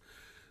fast.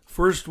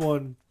 First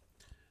one,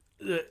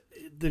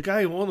 the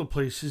guy who owned the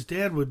place, his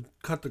dad would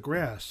cut the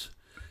grass.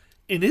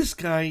 And this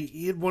guy,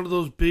 he had one of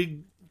those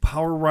big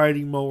power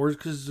riding mowers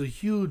because it's a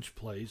huge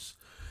place.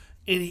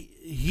 And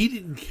he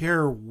didn't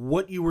care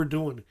what you were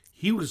doing.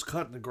 He was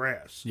cutting the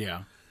grass.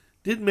 Yeah.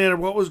 Didn't matter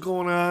what was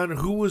going on,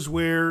 who was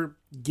where.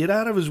 Get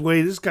out of his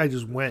way. This guy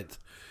just went.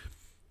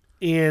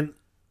 And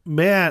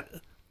Matt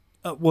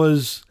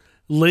was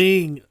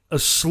laying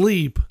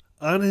asleep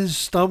on his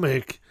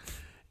stomach,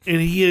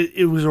 and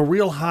it was a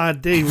real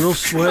hot day, real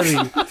sweaty.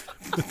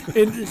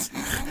 And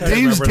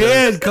Dave's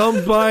dad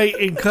comes by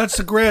and cuts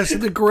the grass,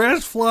 and the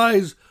grass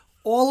flies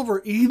all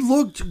over. He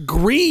looked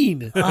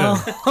green.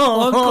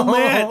 Uncle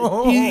Matt,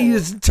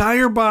 his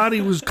entire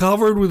body was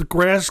covered with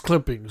grass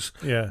clippings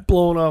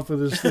blown off of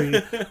this thing.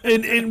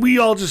 And we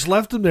all just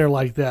left him there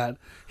like that.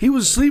 He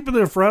was sleeping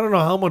there for I don't know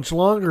how much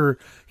longer.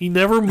 He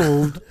never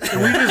moved.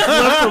 And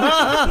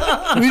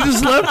we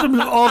just left him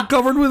all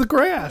covered with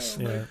grass.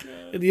 Yeah.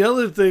 And the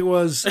other thing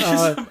was...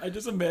 I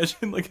just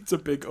imagine like it's a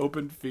big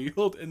open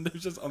field and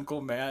there's just Uncle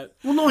Matt.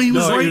 Well, no, he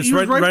was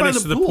right by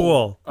next to the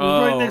pool. He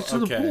was right next to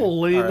the pool,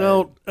 laying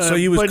out. So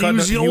he was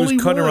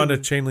cutting around a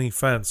chain link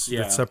fence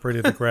Yeah. that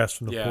separated the grass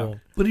from the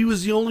pool. But he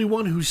was the only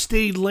one who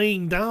stayed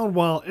laying down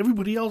while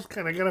everybody else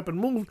kind of got up and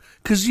moved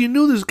because you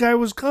knew this guy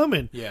was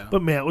coming. Yeah.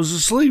 But Matt was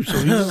asleep, so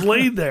he just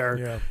laid there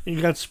Yeah.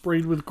 and got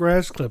sprayed with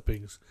grass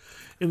clippings.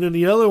 And then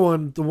the other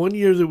one, the one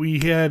year that we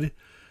had,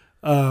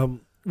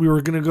 we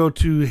were going to go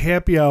to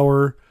happy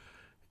hour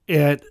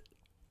at,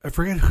 I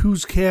forget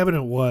whose cabin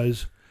it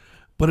was,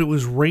 but it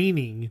was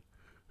raining.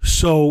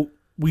 So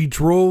we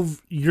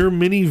drove your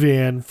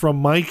minivan from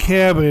my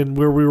cabin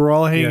where we were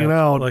all hanging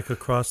out. Like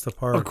across the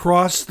park.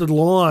 Across the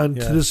lawn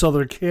to this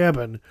other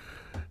cabin.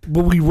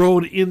 But we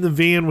rode in the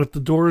van with the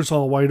doors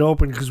all wide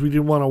open because we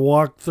didn't want to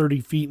walk 30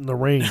 feet in the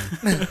rain.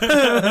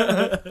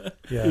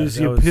 It was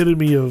the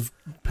epitome of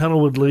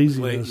Pendlewood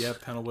laziness.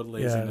 Pendlewood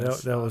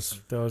laziness. Yeah,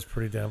 that was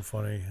pretty damn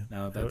funny.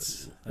 No, it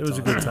was awesome.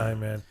 a good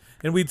time, man.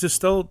 And we just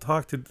still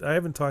I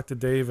haven't talked to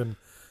Dave in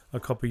a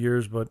couple of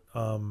years, but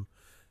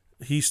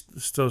he's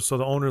still, so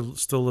the owner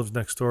still lives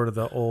next door to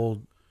the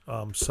old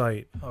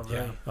site. Oh,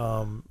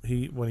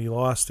 really? When he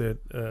lost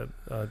it,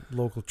 a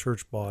local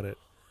church bought it.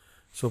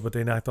 So, but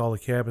they knocked all the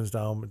cabins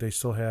down, but they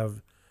still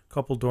have a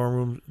couple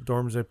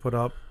dorms they put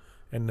up,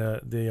 and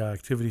the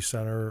activity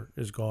center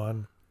is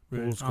gone.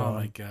 Pool's gone. Oh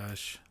my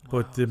gosh!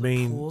 But the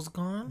pool's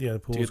gone. Yeah, the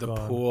pool's gone.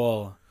 The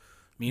pool.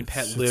 Me and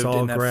Pat It's lived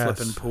all in that grass.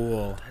 flipping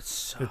pool. That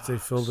sucks. They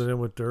filled it in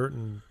with dirt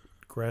and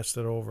grassed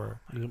it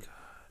over. Yep.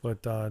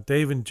 But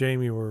Dave and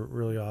Jamie were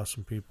really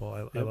awesome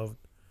people.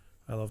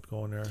 I loved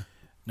going there.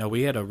 No,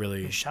 we had a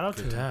really Shout out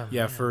to them.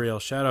 Yeah, for real.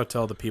 Shout out to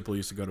all the people who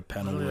used to go to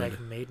Really, Pendlewood.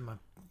 like made my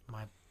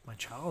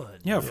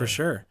childhood. Yeah, for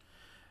sure.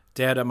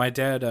 My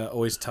dad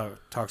always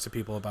talks to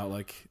people about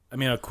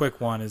a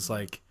quick one is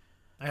like.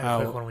 I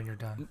have a quick one when you're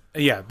done.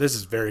 Yeah, this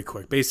is very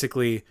quick.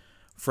 Basically,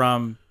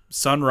 from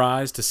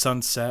sunrise to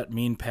sunset,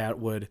 me and Pat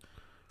would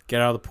get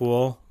out of the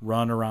pool,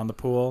 run around the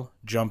pool,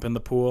 jump in the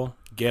pool,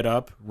 get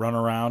up, run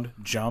around,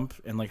 jump.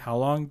 And how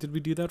long did we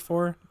do that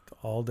for?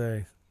 All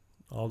day.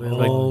 All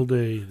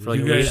day. For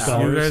You 8 guys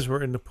hours.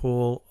 were in the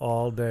pool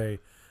all day.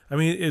 I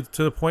mean,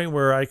 to the point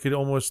where I could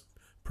almost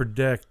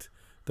predict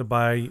that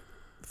by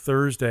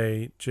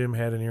Thursday, Jim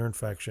had an ear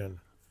infection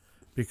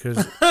because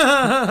it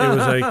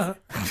was like,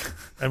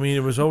 I mean,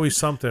 it was always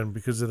something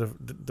because of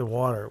the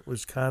water. It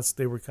was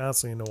they were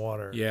constantly in the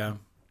water. Yeah.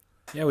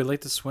 Yeah, we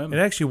like to swim.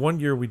 And actually, one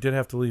year we did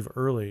have to leave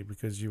early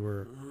because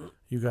you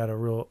got a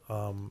real.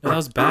 That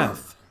was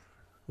Beth.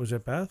 Was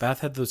it Beth?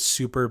 Beth had the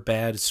super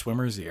bad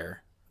swimmer's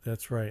ear.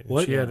 That's right. And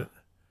What? She had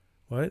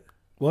what?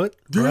 What?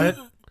 What?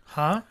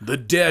 Huh? The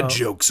dad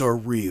jokes are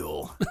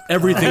real.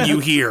 Everything you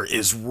hear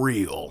is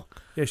real.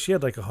 Yeah, she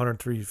had like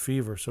 103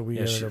 fever, so we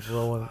ended up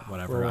rolling.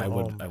 Whatever. rolling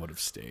home. I would have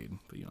stayed,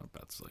 but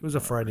Beth's like. It was a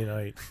Friday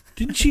night.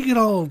 Didn't she get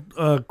all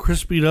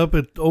crispied up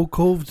at Oak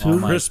Cove too? Oh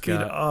my Crispied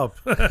God. up.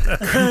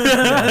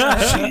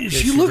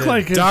 she looked did.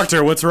 like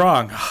Doctor, what's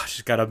wrong? Oh,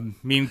 she's got a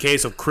mean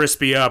case of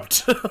crispy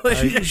upped.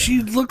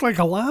 she looked like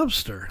a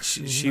lobster.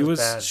 she was was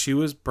bad. she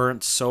was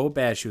burnt so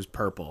bad she was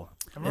purple.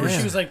 I remember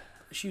Yeah.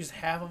 she was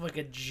half of like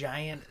a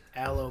giant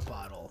aloe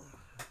bottle.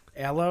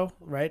 Aloe,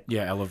 right?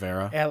 Yeah, aloe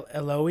vera.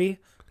 Aloe.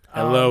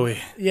 Aloe.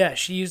 Yeah,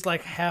 she used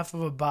like half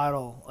of a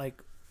bottle,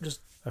 like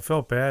just. I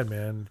felt bad,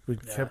 man. We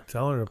kept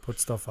telling her to put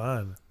stuff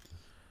on.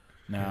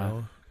 Nah. You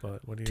know?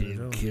 But what are you Damn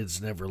going to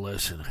kids never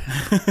listen. do?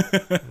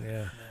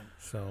 Yeah.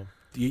 So,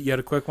 You had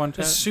a quick one,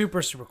 Ted? Just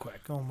super, super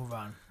quick. We'll move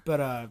on.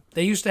 But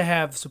they used to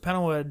have, so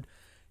Penelwood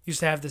used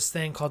to have this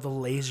thing called the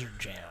Laser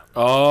Jam.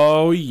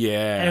 Oh,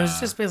 yeah. And it was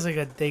just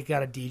basically they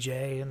got a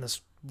DJ in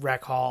this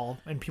rec hall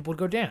and people would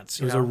go dance.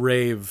 It was a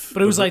rave.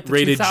 But it was like the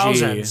rated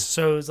 2000s. G.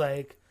 So it was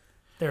like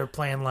they were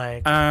playing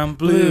like. I'm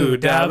blue,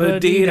 da ba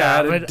dee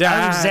da da da.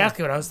 That's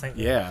exactly what I was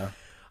thinking. Yeah.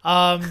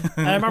 And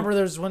I remember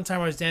there was one time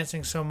I was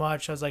dancing so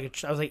much. I was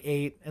like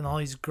 8, and all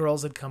these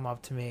girls had come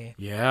up to me.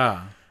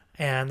 Yeah.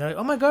 And they're like,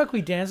 "Oh my God, can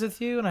we dance with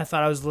you?" And I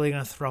thought I was literally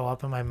gonna throw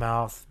up in my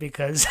mouth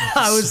because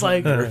I was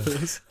like, like,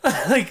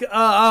 like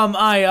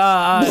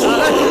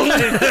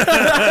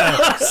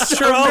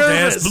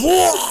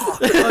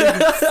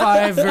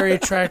 5 very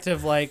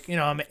attractive, like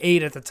I'm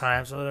 8 at the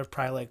time, so they're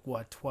probably like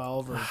what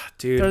 12 or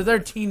Dude. they're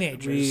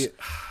teenagers.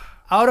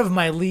 Out of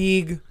my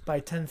league by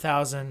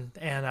 10,000,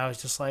 and I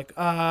was just like,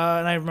 and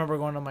I remember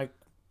going to like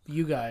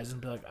you guys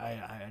and be like,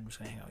 I'm just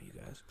gonna hang out with you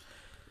guys.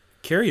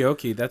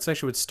 Karaoke, that's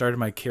actually what started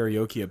my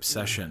karaoke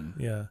obsession.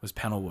 Yeah. Was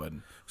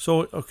Penelwood.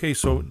 so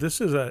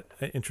this is an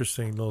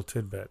interesting little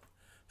tidbit.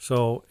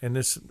 So, and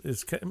this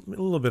is a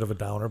little bit of a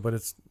downer, but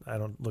I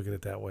don't look at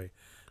it that way.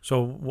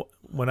 So,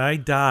 when I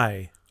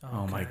die,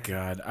 Oh my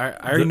God. I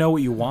already know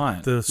what you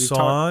want. the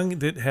song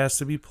that has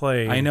to be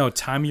played. I know,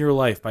 Time of Your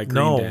Life by Green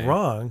No, Day.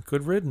 wrong.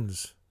 Good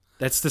riddance.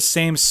 That's the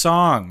same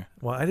song.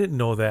 Well, I didn't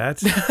know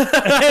that.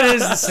 It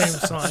is the same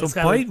song. So It's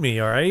gotta bite me,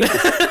 all right?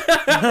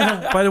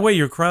 By the way,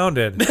 you're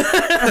grounded.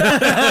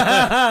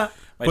 But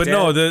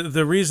no,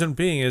 the reason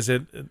being is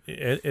that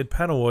at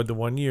Penelwood, the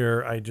one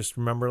year, I just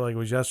remember like it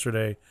was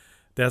yesterday,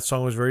 that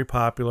song was very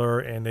popular,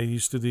 and they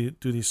used to do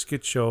these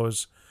skit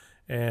shows,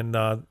 and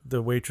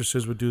the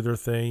waitresses would do their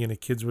thing, and the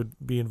kids would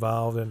be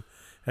involved, and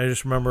I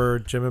just remember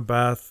Jim and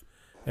Beth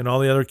and all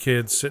the other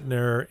kids sitting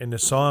there, and the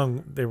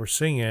song they were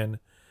singing,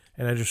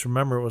 and I just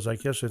remember it was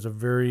like yesterday. It's a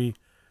very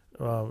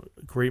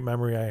great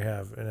memory I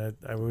have, and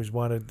I always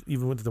wanted,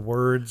 even with the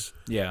words,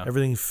 Yeah.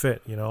 everything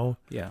fit,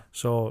 Yeah.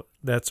 So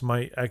that's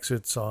my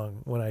exit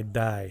song when I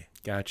die.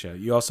 Gotcha.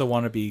 You also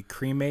want to be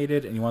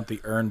cremated, and you want the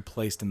urn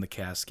placed in the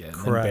casket and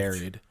then Correct.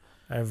 buried.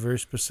 I have very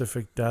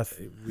specific death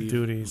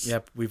duties.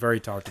 Yep, we've already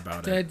talked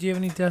about it. Dad, do you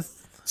have any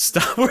death?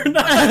 Stop. We're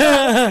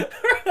not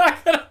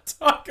gonna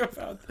talk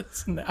about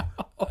this now.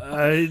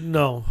 I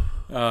no.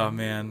 Oh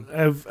man.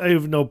 I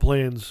have no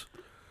plans.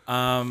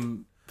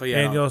 But yeah.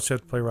 And you also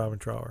have to play Robin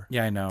Trower.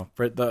 Yeah, I know.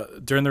 But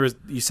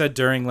you said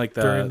during like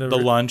the During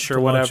lunch or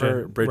the lunch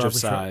whatever, and Bridge of Robin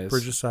Sighs.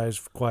 Bridge of Sighs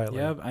quietly.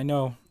 Yeah, I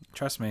know.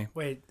 Trust me.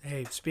 Wait,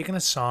 hey, speaking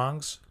of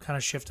songs, kind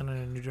of shifting in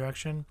a new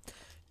direction.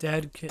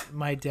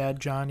 My dad,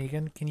 John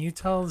Egan, can you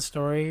tell the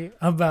story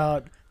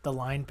about the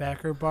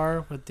Linebacker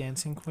Bar with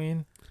Dancing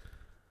Queen?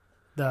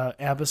 The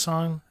ABBA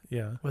song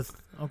Yeah. with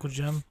Uncle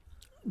Jim?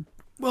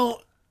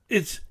 Well,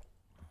 it's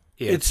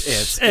a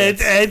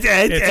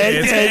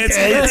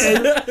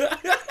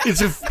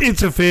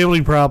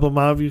family problem.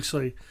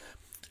 Obviously,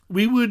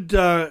 we would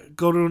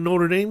go to a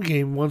Notre Dame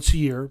game once a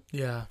year.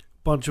 Yeah.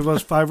 Bunch of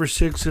us, 5 or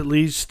 6 at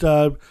least,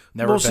 Never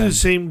mostly been. the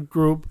same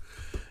group,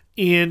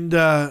 and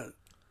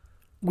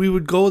we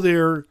would go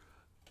there,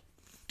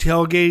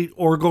 tailgate,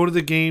 or go to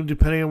the game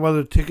depending on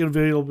whether ticket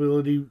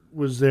availability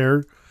was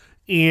there,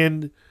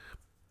 and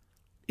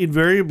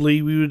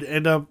invariably we would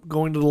end up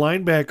going to the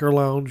Linebacker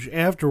Lounge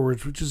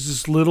afterwards, which is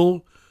this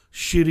little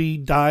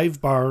shitty dive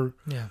bar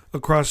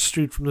across the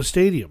street from the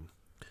stadium.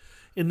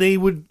 And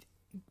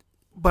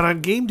but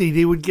on game day,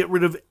 they would get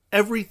rid of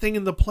everything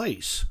in the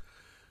place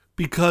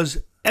because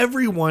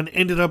everyone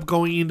ended up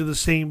going into the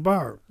same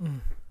bar.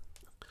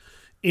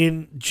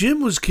 And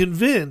Jim was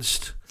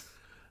convinced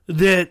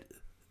that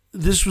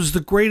this was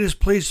the greatest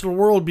place in the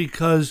world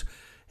because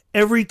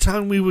every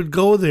time we would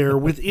go there,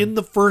 within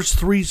the first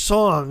 3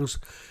 songs,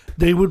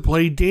 they would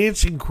play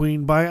Dancing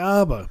Queen by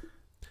ABBA.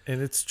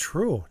 And it's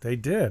true. They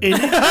did. And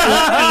it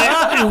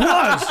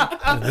was.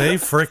 They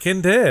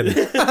freaking did.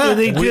 And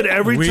they did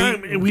every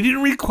time. And we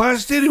didn't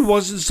request it. It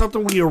wasn't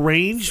something we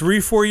arranged.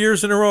 3-4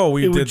 years in a row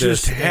we It did would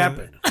just this.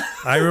 happen. And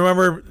I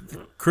remember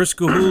Chris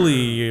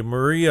Gahuli,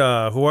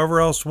 Maria, whoever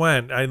else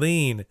went,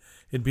 Eileen.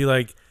 It'd be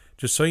like,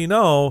 just so you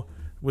know,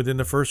 within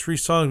the first 3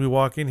 songs we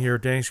walk in here,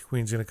 Dancing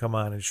Queen's going to come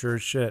on. And sure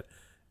as shit,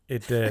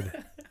 it did.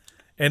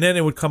 And then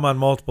it would come on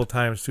multiple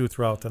times, too,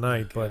 throughout the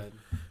night. But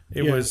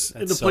it was...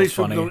 And the so place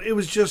funny. it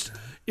was just...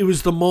 It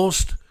was the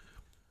most...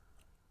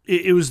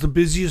 It was the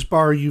busiest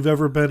bar you've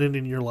ever been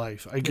in your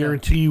life. I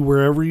guarantee you,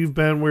 wherever you've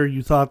been, where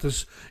you thought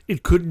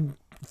it couldn't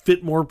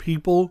fit more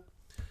people,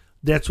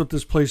 that's what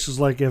this place is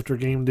like after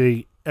game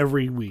day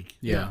every week.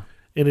 Yeah.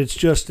 And it's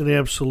just an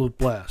absolute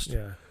blast.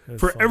 Yeah. it was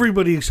For fun.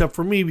 everybody except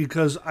for me,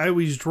 because I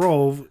always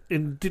drove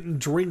and didn't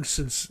drink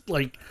since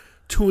like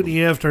 2 in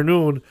the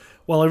afternoon,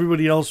 while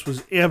everybody else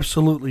was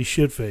absolutely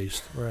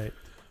shit-faced. Right.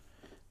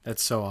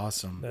 That's so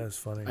awesome. That's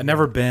funny. I've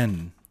never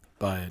been,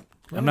 but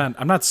I'm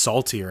not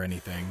salty or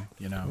anything,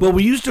 you know. Well,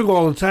 we used to go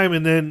all the time,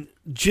 and then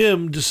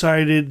Jim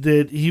decided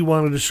that he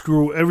wanted to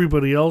screw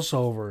everybody else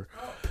over.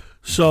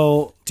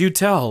 So, Do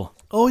tell.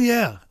 oh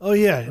yeah,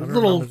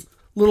 little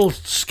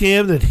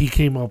scam that he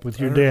came up with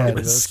your I don't dad. remember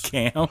A this.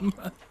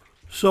 scam.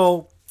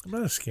 So, I'm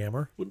not a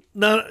scammer.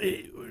 not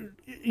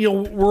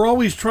we're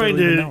always trying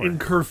Don't even to know her.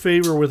 incur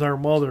favor with our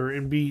mother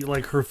and be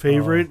like her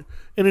favorite,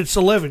 and it's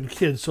 11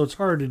 kids, so it's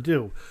hard to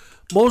do.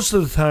 Most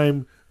of the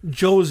time,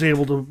 Joe is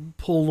able to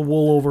pull the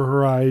wool over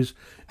her eyes,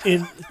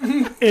 and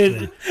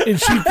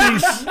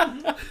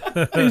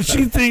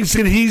she thinks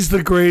that he's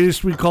the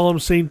greatest. We call him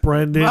Saint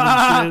Brendan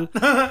and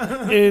shit.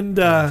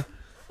 And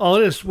all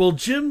this. Well,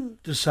 Jim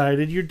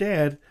decided, your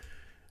dad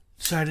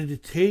decided to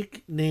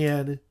take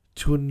Nan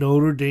to a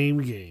Notre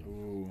Dame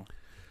game,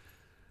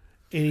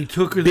 and he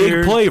took her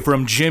there. Big play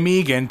from Jim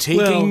Egan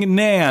taking Well-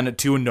 Nan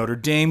to a Notre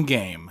Dame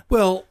game.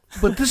 Well,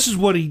 but this is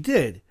what he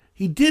did.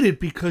 He did it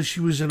because she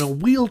was in a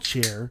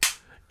wheelchair,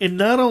 and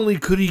not only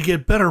could he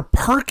get better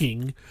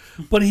parking,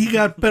 but he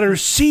got better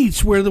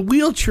seats where the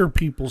wheelchair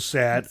people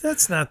sat.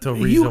 That's not the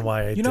reason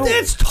why I did it.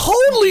 That's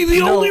totally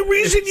the only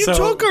reason you so-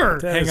 took her.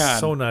 That Hang is on.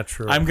 so not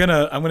true. I'm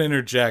gonna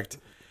interject.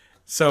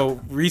 So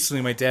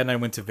recently, my dad and I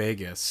went to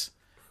Vegas,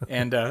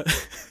 and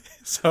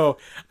so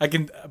I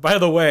can. By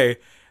the way,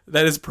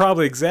 that is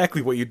probably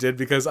exactly what you did,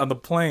 because on the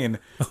plane.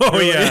 Oh,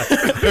 yeah.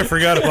 I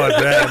forgot about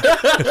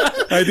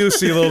that. I do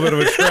see a little bit of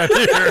a trend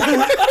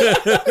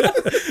here.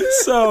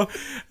 So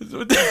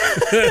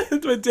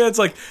my dad's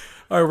like,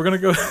 "All right, we're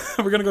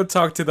gonna go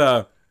talk to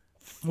the,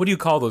 what do you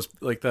call those?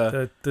 Like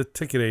the The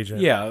ticket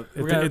agent. yeah,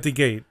 At the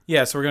gate.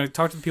 yeah. So we're gonna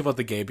talk to the people at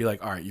the gate. Be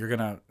like, all right,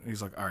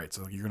 He's like, all right,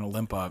 so you're gonna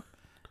limp up,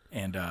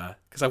 and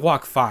because I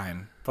walk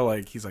fine, but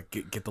like he's like,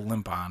 get the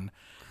limp on,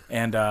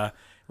 and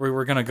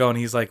we're gonna go, and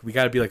he's like, we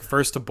got to be like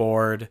first to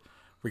board.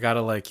 We got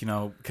to like,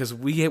 because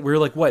we were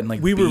like what in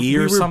like B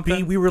or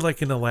something. We were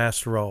like in the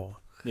last row.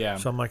 Yeah,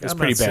 So I'm like, it's I'm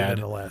pretty not sitting bad. in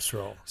the last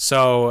row.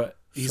 So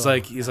he's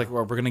like,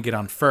 well, we're gonna get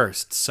on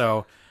first.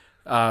 So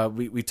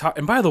we talk.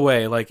 And by the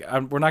way, like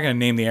we're not gonna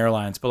name the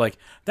airlines, but like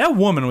that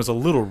woman was a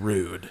little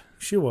rude.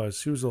 She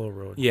was a little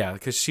rude. Yeah,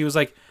 because she was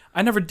like,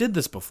 I never did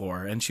this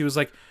before, and she was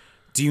like,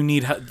 do you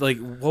need like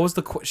what was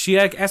the? She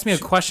asked me a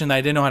question that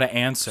I didn't know how to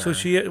answer.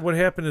 So what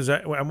happened is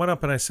I went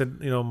up and I said,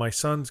 my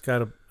son's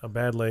got a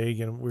bad leg,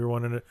 and we were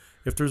wondering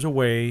if there's a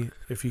way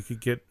if you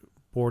could get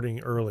boarding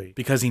early.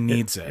 because he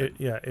needs it.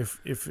 Yeah,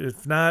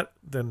 if not,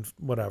 then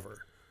whatever.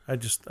 I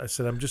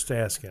said, I'm just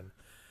asking.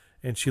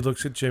 And she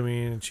looks at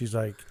Jimmy and she's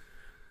like,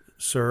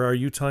 sir, are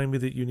you telling me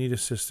that you need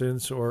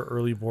assistance or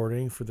early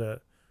boarding for the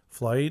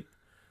flight?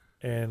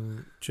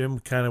 And Jim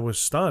kind of was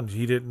stunned.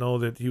 He didn't know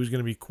that he was going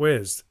to be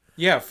quizzed.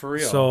 Yeah, for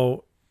real.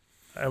 So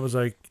I was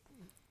like,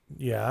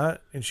 yeah.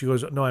 And she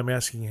goes, no, I'm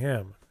asking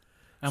him.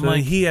 I'm So then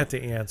like, he had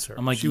to answer.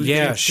 I'm like, She was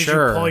yeah, Did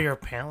sure. you pull your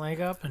pant leg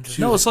up and just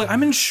No, it's like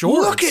I'm in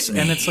shorts, Look at me.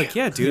 and it's like,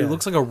 yeah, dude, Yeah. it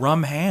looks like a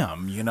rum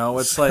ham.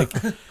 It's like,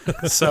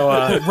 so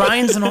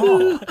rinds and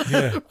all?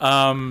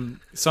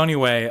 So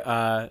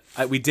anyway,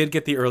 we did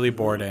get the early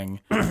boarding,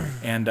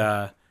 and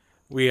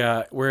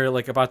we're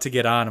like about to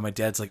get on, and my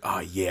dad's like, "Oh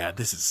yeah,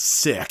 this is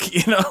sick,"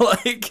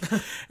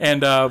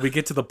 and we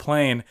get to the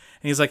plane, and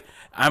he's like,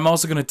 "I'm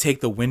also gonna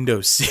take the window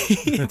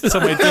seat." So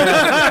my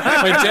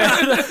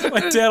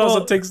dad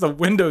also takes the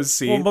window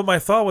seat. Well, but my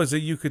thought was that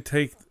you could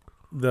take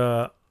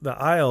the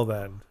aisle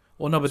then.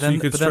 Well, no, but so then you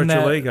could but then stretch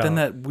your that leg then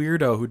out. that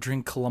weirdo who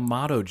drink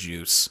Clamato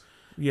juice.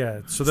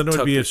 Yeah, so then it would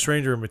Tuck be a it.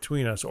 stranger in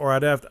between us, or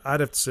I'd have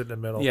to sit in the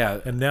middle.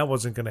 Yeah. and that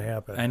wasn't going to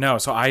happen. I know,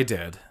 so I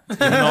did, even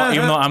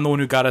though I'm the one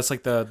who got us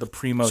like the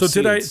primo. So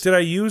seats. did I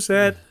use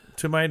that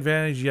to my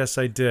advantage? Yes,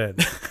 I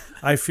did.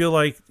 I feel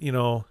like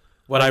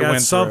What I got went through.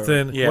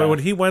 something. Yeah. What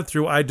he went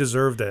through, I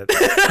deserved it.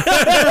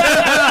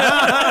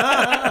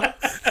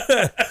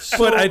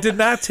 But I did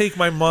not take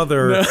my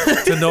mother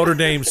to Notre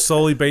Dame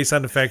solely based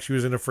on the fact she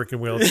was in a freaking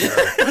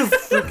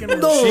wheelchair.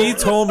 No, She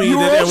told me you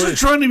were that it also was.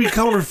 trying to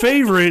become her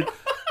favorite,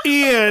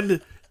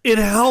 and It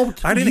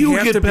helped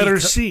you get better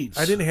seats.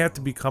 I didn't have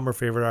to become her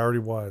favorite. I already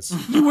was.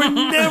 You were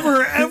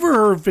never, ever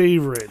her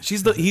favorite.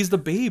 He's the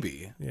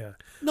baby. Yeah.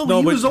 No,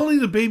 he was only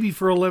the baby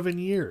for 11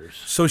 years.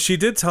 So she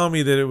did tell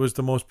me that it was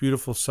the most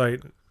beautiful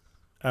sight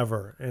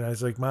ever. And I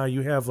was like, Ma,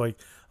 you have like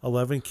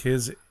 11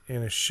 kids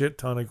and a shit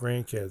ton of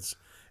grandkids.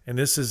 And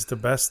this is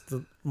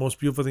the most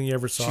beautiful thing you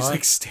ever saw. She's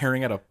like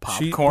staring at a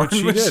popcorn.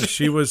 She did.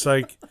 She was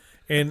like,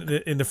 and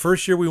in the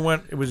first year we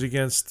went, it was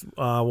against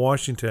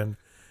Washington.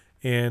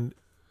 And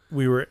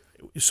we were,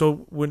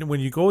 so when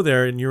you go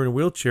there and you're in a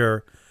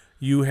wheelchair,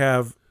 you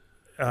have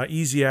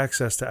easy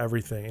access to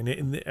everything.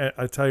 And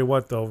I tell you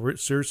what, though,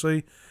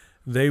 seriously,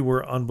 they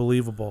were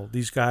unbelievable.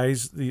 These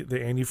guys,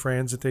 the Andy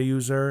Frans that they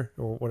use there,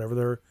 or whatever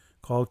they're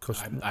called.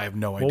 I have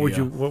no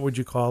idea. What would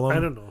you call them? I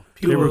don't know.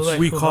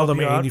 We call them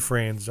Andy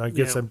Frans. I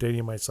guess I'm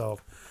dating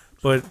myself.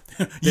 But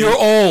you're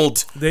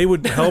old. They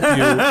would help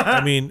you.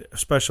 I mean,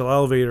 special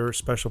elevator,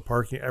 special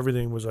parking,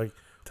 everything was like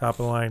top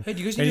of the line. Hey, do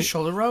you guys need a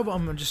shoulder rub?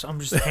 I'm just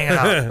hanging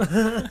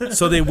out.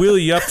 So they wheel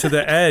you up to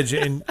the edge,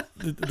 and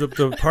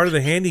the part of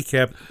the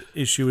handicap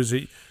issue is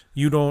that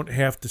you don't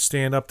have to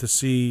stand up to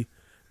see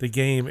the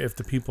game if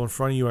the people in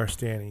front of you are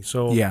standing.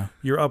 So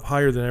you're up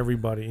higher than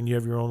everybody, and you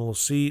have your own little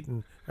seat,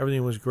 and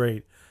everything was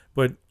great.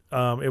 But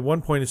at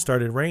one point it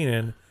started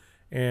raining,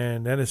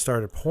 and then it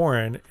started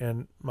pouring,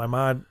 and my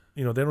mom,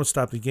 they don't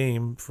stop the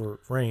game for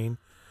rain,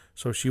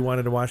 so she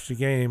wanted to watch the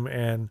game,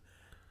 and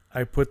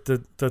I put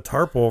the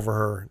tarp over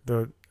her.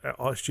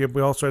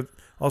 We also had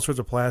all sorts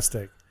of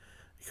plastic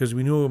because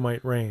we knew it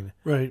might rain.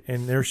 Right.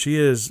 And there she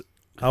is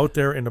out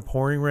there in the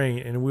pouring rain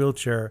in a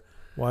wheelchair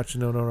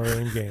watching the Notre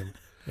Dame game.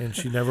 And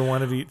she never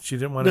wanted to. She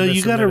didn't want to. No,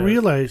 you got to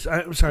realize.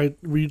 I'm sorry.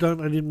 Were you done?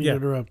 I didn't mean to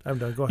interrupt. I'm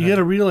done. Go ahead. You got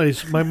to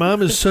realize my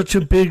mom is such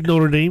a big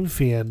Notre Dame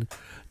fan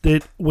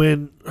that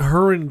when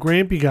her and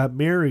Grampy got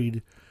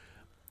married,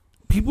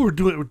 people were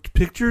doing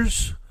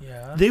pictures.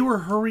 Yeah. They were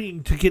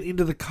hurrying to get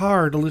into the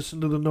car to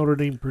listen to the Notre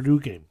Dame Purdue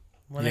game.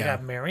 When they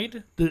got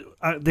married?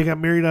 They got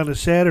married on a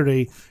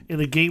Saturday, and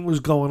the game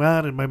was going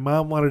on, and my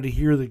mom wanted to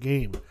hear the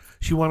game.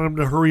 She wanted them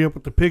to hurry up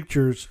with the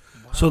pictures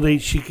so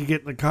she could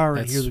get in the car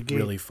and hear the game.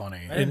 That's really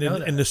funny. And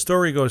the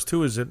story goes,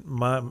 too, is that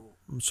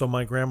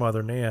my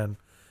grandmother, Nan,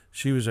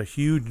 she was a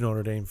huge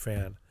Notre Dame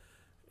fan.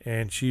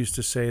 And she used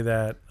to say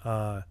that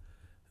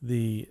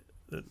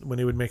when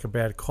they would make a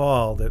bad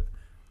call, that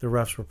the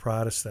refs were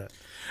Protestant.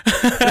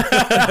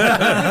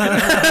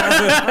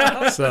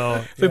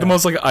 So it's like the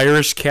most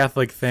Irish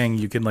Catholic thing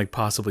you can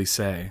possibly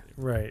say.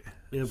 Right.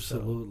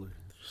 Absolutely.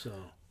 So.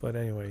 But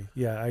anyway,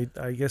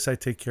 I guess I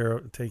take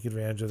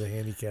advantage of the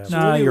handicap. So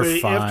anyway,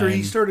 you're fine. After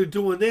he started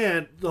doing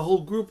that, the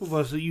whole group of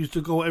us that used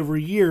to go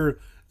every year,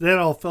 that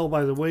all fell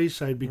by the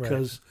wayside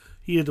because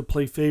he had to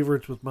play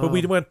favorites with Mom. But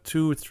we went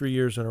 2 or 3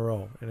 years in a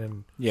row, and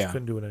then just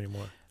couldn't do it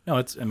anymore. No,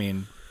 I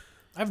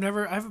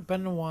haven't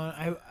been to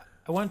one.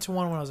 I went to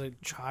one when I was a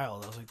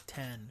child. I was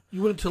 10.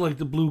 You went to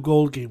the blue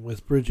gold game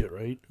with Bridget,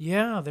 right?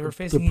 Yeah, they were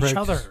facing each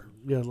other.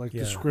 Yeah,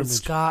 the scrimmage. With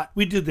Scott.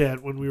 We did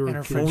that when we were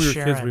kids. When we were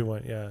kids, we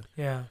went. Yeah.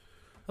 Yeah.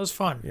 That was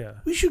fun. Yeah.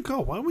 We should go.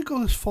 Why don't we go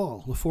this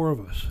fall, the 4 of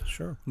us?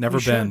 Sure. Never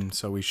been,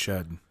 so we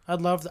should. I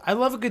love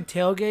a good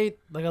tailgate.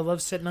 I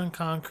love sitting on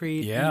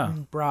concrete,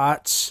 eating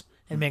brats,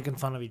 and making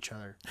fun of each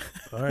other.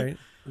 All right.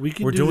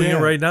 We're doing it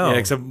right now. Yeah,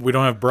 except we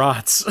don't have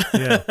brats.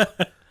 Yeah.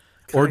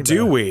 Or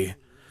do we?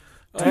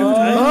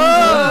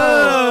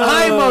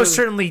 I most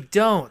certainly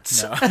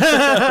don't. No.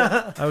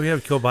 We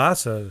have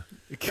kielbasa.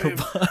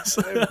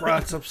 I have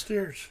brats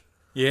upstairs.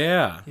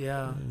 Yeah.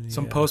 Yeah.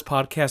 Some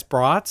post-podcast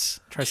brats.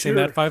 Try saying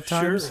that 5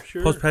 times.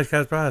 Sure.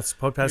 Post-podcast brats.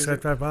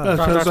 Post-podcast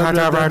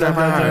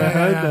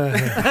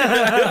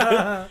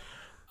brats.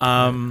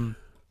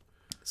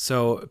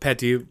 So, Pat,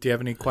 do you have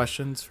any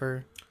questions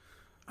for?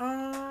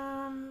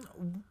 I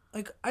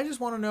just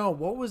want to know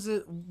what was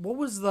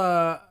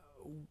the.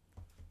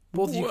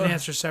 Both of you can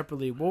answer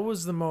separately. What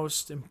was the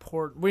most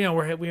important? We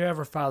have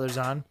our fathers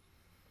on.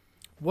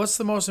 What's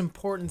the most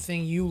important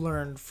thing you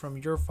learned from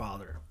your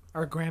father,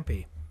 our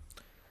Grampy?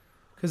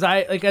 Because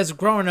as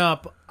growing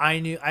up, I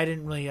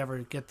didn't really ever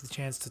get the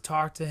chance to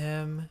talk to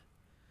him,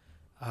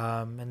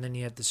 and then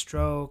he had the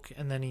stroke,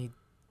 and then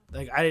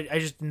I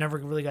just never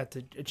really got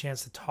a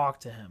chance to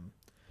talk to him.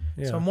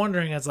 Yeah. So I'm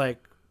wondering,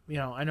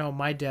 I know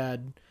my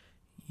dad.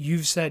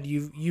 You've said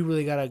you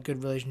really got a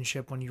good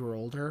relationship when you were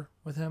older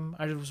with him.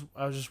 I was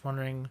just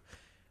wondering,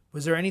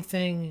 was there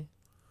anything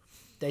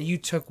that you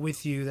took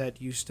with you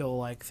that you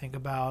still think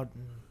about?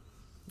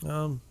 I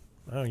don't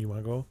know. You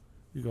want to go?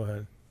 You go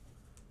ahead.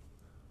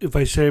 If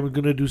I say I'm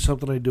going to do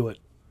something, I do it.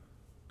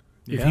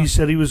 Yeah. If he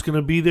said he was going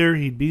to be there,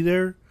 he'd be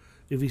there.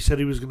 If he said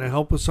he was going to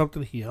help with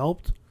something, he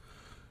helped.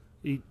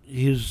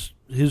 His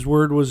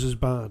word was his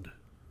bond.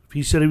 If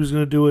he said he was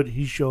going to do it,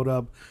 he showed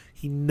up.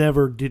 He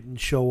never didn't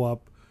show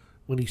up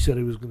when he said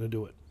he was going to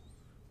do it.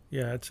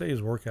 Yeah, I'd say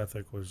his work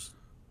ethic was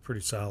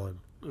pretty solid.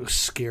 It was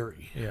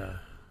scary. Yeah.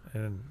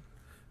 And,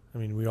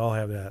 we all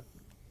have that,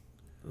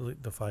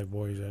 the 5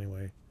 boys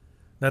anyway.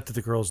 Not that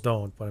the girls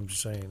don't, but I'm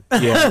just saying.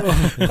 Yeah.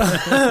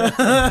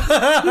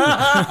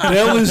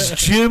 That was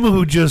Jim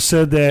who just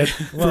said that.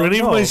 Well, For any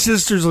of no. my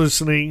sisters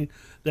listening,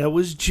 that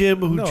was Jim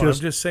who No, I'm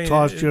just saying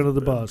tossed you under the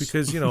bus.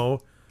 because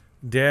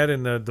Dad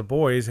and the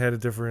boys had a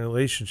different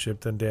relationship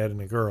than Dad and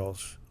the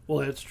girls. Well,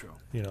 that's true.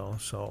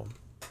 So.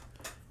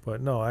 But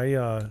no, I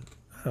don't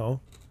know.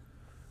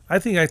 I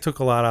think I took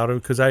a lot out of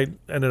it because I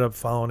ended up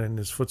following in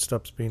his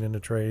footsteps, being in the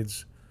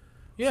trades.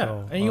 Yeah,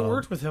 So, and you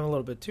worked with him a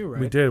little bit too, right?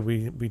 We did.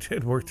 We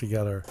did work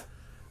together,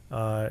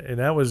 and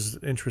that was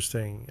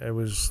interesting. It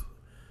was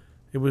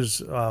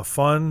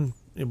fun.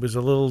 It was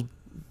a little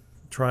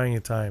trying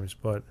at times,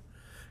 but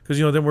because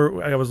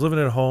then I was living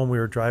at home. We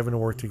were driving to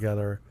work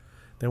together.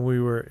 Then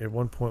at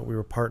one point we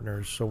were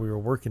partners, so we were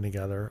working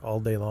together all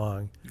day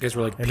long. You guys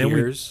were like And then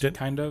peers,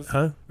 kind of?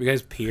 Huh? Were you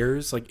guys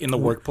peers, like in the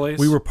workplace?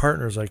 We were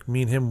partners. Like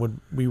me and him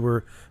we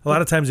were a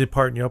lot of times they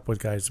partner you up with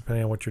guys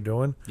depending on what you're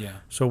doing. Yeah.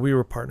 So we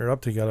were partnered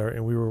up together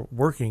and we were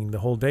working the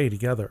whole day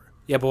together.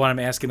 Yeah, but what I'm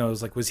asking though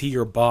is like, was he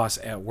your boss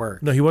at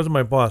work? No, he wasn't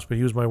my boss, but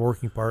he was my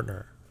working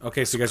partner.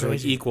 Okay, so you guys were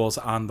like crazy. equals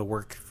on the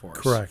workforce.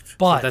 Correct.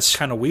 But That's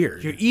kind of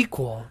weird. you're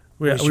equal.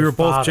 We was were your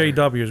both father.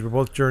 JWs. We were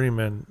both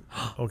journeymen.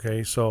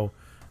 Okay, so,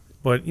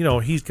 but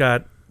he's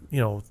got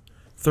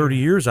 30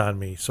 years on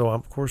me, so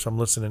of course I'm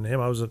listening to him.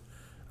 I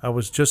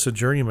was just a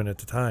journeyman at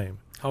the time.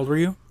 How old were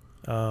you?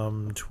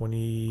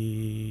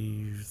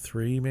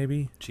 23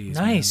 maybe. Jeez,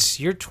 Nice.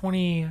 You're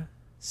 25.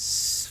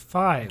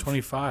 man.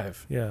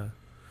 25. Yeah.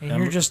 And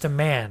you're just a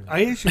man.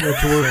 I actually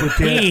got to work with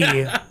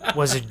Dad. He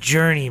was a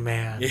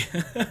journeyman.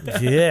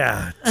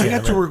 Yeah. I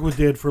got to work with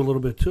Dad for a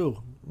little bit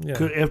too.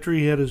 Yeah. After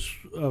he had his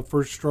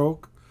first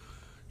stroke,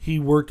 he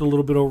worked a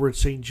little bit over at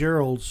St.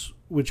 Gerald's,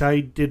 which I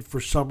did for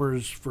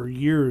summers for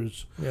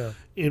years. Yeah.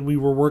 And we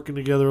were working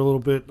together a little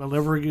bit. I'll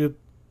never forget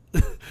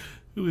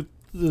with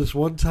this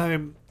one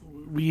time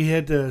we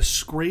had to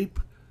scrape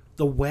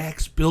the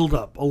wax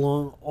buildup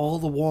along all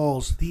the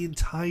walls, the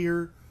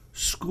entire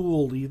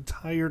school, the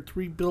entire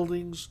 3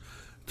 buildings,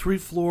 3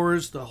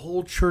 floors, the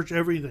whole church,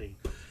 everything.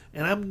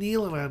 And I'm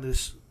kneeling on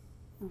this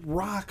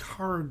rock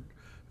hard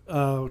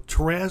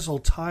terrazzo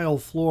tile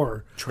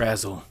floor.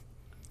 Trazzle.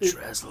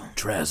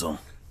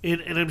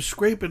 And I'm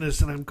scraping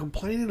this and I'm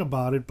complaining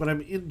about it, but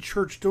I'm in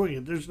church doing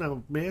it. There's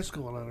no mask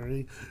going on or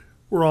anything.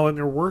 We're all in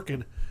there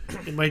working.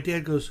 And my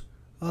dad goes,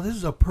 "Oh, this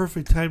is a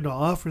perfect time to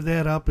offer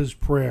that up as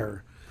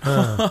prayer."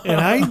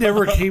 And I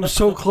never came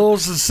so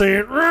close to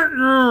saying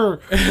right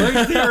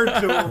there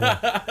to him.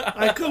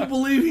 I couldn't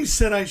believe he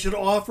said I should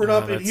offer it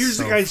up. And that's here's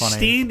so the guy funny.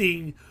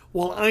 standing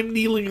while I'm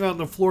kneeling on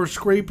the floor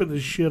scraping the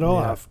shit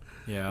off.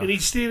 Yeah. And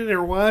he's standing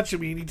there watching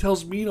me, and he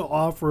tells me to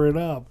offer it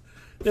up.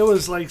 That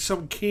was like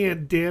some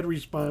canned dad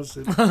response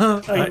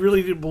that I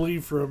really didn't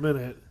believe for a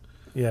minute.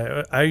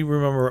 Yeah, I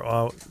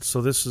remember.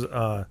 So this is,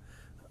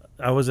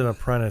 I was an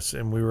apprentice,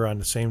 and we were on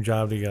the same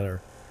job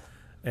together,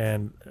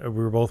 and we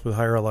were both with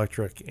Higher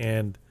Electric,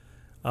 and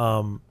I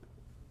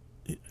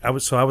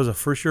was a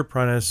first year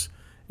apprentice,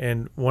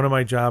 and one of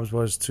my jobs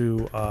was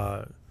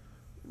to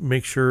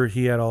make sure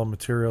he had all the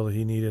material that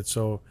he needed.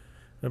 So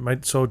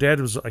Dad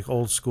was like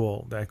old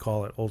school. I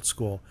call it old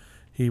school.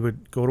 He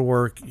would go to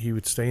work. He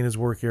would stay in his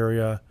work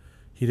area.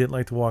 He didn't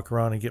like to walk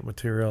around and get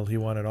material. He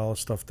wanted all the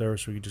stuff there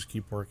so he could just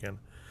keep working.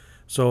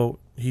 So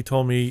he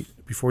told me,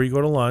 before you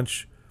go to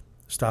lunch,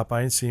 stop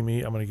by and see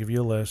me. I'm going to give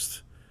you a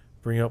list.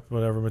 Bring up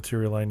whatever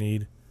material I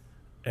need.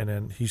 And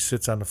then he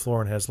sits on the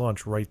floor and has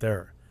lunch right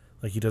there.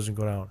 Like, he doesn't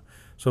go down.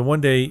 So one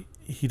day,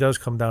 he does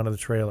come down to the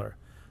trailer.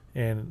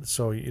 And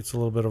so it's a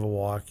little bit of a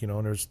walk,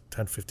 and there's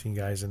 10, 15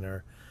 guys in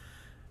there.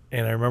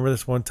 And I remember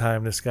this one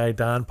time, this guy,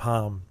 Don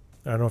Palm,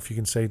 I don't know if you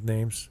can say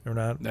names or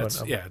not.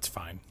 That's it's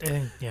fine. I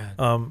think, yeah.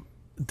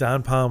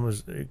 Don Palm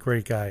was a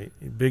great guy.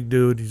 Big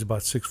dude. He's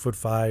about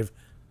 6'5",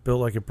 built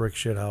like a brick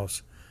shit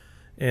house.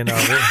 And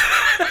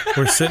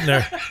we're sitting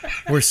there.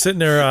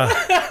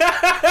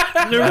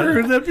 Never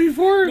heard that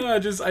before? No, I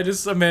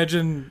just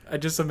imagine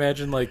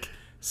like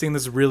seeing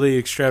this really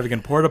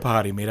extravagant porta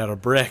potty made out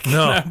of brick.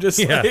 No, I'm just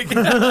like,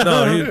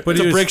 no, but it's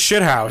he a was, brick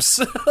shit house.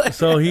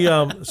 So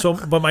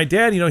but my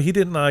dad, he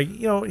didn't like,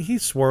 he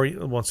swore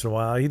once in a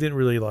while. He didn't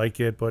really like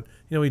it, but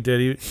he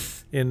did.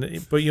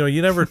 But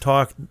you never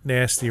talk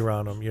nasty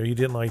around him. You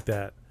didn't like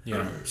that.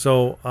 Yeah.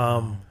 So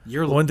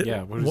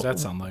What does that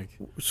sound like?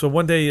 So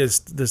one day is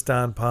this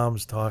Don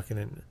Palm's talking,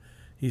 and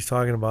he's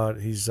talking about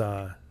he's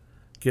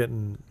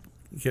getting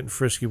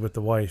frisky with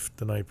the wife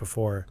the night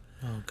before.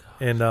 Oh, God.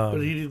 And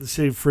But he didn't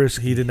say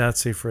frisky. he did not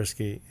say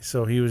frisky.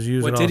 So he was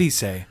using. What did he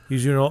say? He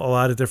was using a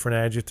lot of different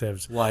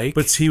adjectives. Like?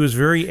 But he was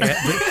very.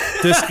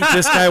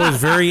 This guy was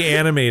very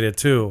animated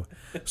too.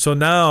 So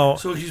now.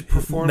 So he's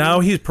performing.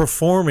 Now he's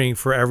performing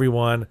for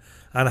everyone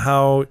on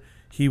how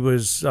he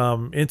was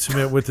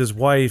intimate with his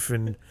wife,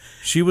 and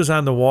she was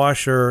on the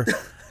washer,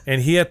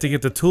 and he had to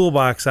get the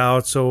toolbox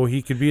out so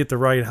he could be at the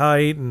right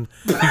height, and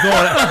he's going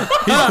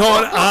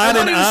on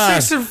and on. I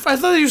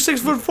thought he was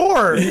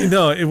 6'4".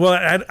 No, well,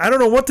 I don't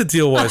know what the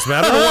deal was,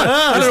 man.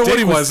 I don't know what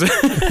he was.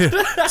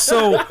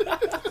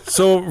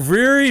 So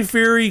very,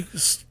 very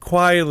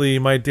quietly,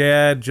 my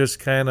dad just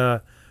kind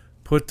of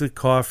put the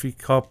coffee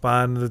cup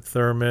on the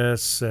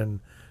thermos and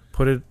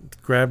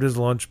grabbed his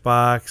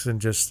lunchbox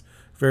and just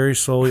very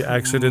slowly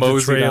exited the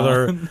Moseyed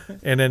trailer, on.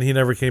 and then he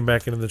never came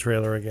back into the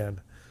trailer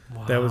again.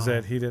 Wow. That was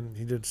it. He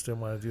just didn't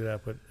want to do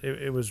that, but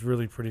it was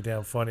really pretty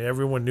damn funny.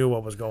 Everyone knew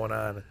what was going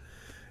on,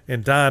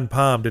 and Don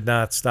Palm did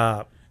not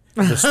stop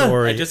the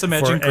story. I just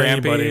imagine for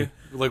anybody. Grampy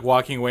like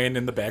walking away, and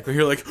in the back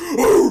you're like,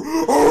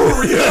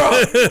 oh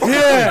yeah,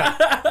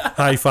 yeah,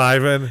 High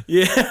fiving.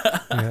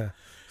 yeah.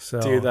 So,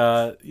 Dude,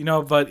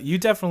 but you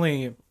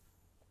definitely.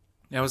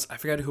 I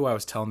forgot who I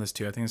was telling this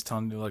to. I think I was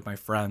telling to like my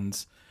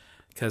friends,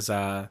 because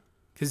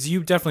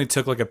you definitely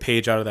took like a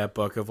page out of that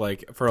book of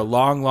like for a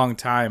long, long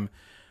time.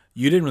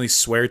 You didn't really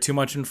swear too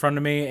much in front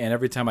of me, and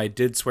every time I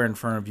did swear in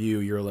front of you,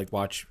 you were like,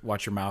 watch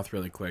your mouth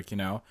really quick,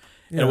 And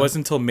it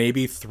wasn't until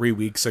maybe 3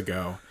 weeks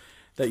ago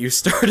that you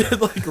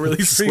started like really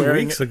 3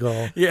 swearing. weeks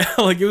ago. Yeah,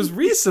 like it was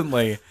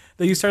recently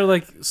that you started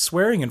like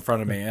swearing in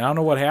front of me. And I don't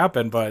know what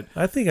happened, but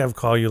I think I've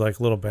called you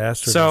like little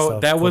bastard. so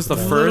that was the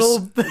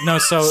first. No,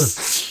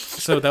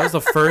 so that was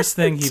the first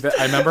thing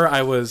I remember.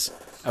 I was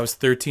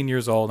 13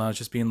 years old, and I was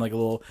just being like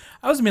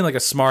I wasn't being like a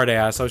smart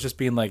ass. I was just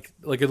being like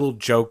a little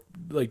joke,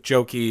 like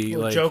jokey,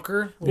 Little like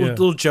joker.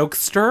 little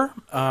jokester.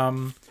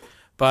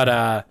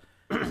 But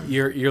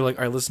you're like,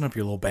 all right, listen up,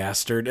 you little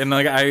bastard. And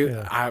like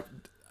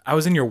I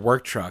was in your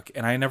work truck,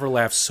 and I never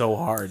laughed so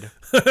hard.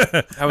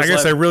 I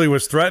guess I really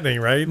was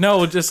threatening, right?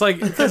 No, just like,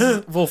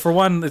 well, for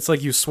one, it's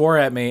like you swore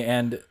at me,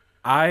 and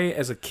I,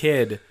 as a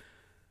kid,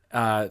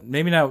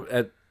 maybe not,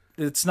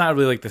 it's not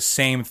really like the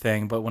same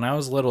thing, but when I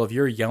was little, if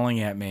you're yelling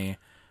at me,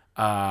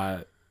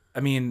 I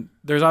mean,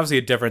 there's obviously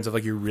a difference of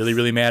like you're really,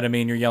 really mad at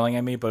me and you're yelling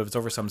at me, but if it's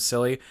over something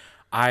silly,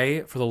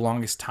 I, for the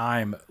longest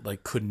time,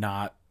 like could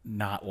not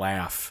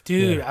laugh.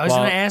 Dude, I was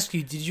going to ask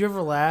you, did you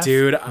ever laugh?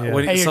 Dude,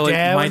 Hey, so your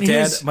dad, like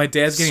my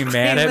dad's getting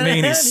mad at me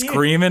and he's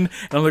screaming,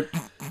 and I'm like,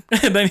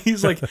 and then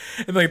he's like,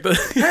 and like and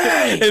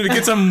it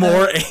gets him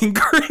more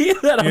angry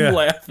that I'm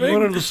laughing. You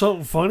want to know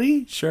something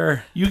funny?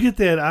 Sure. You get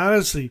that,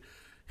 honestly.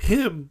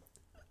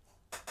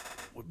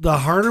 The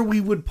harder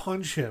we would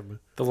punch him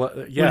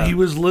when he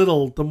was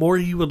little, the more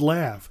he would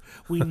laugh.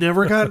 We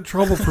never got in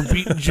trouble for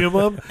beating Jim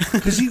up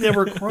because he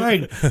never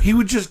cried. He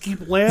would just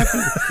keep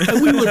laughing,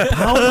 and we would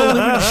pound the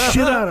living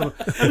shit out of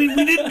him. I mean,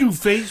 we didn't do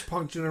face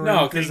punching or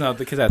anything.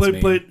 Because that's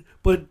me.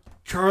 But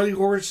Charlie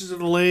horses in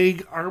the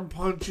leg, arm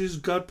punches,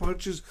 gut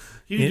punches.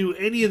 You didn't do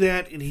any of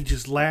that, and he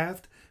just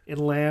laughed and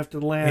laughed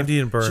and laughed.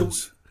 Indian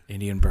burns.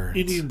 Indian burns.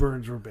 Indian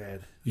burns were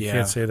bad. You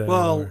can't say that.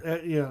 Well,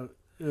 anymore.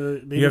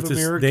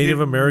 Native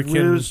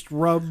American wrist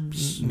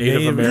rubs.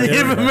 Native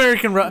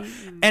American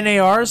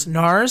NARs?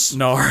 NARS?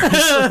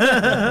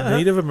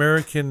 Native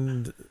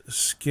American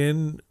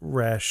skin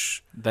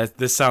rash.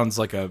 This sounds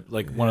like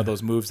one of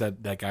those moves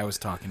that guy was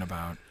talking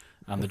about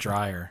on the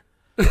dryer.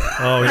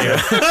 Oh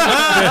yeah.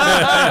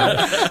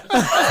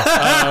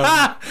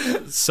 I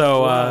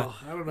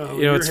don't know.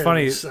 It's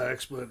funny.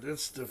 Sex, but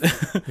it's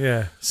different.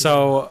 Yeah.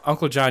 So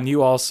Uncle John,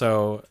 you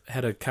also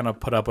had to kind of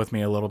put up with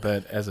me a little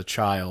bit as a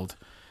child.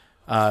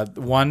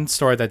 One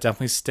story that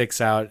definitely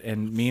sticks out,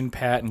 and me and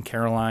Pat and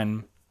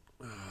Caroline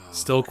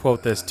still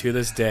quote this to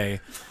this day,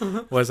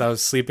 was I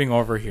was sleeping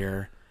over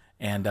here,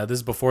 and this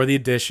is before the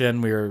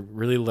addition. We were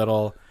really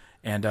little,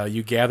 and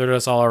you gathered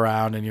us all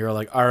around, and you were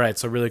like, "All right,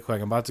 so really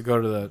quick, I'm about to go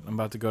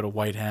to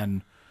White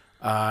Hen.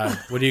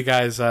 What do you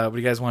guys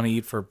want to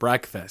eat for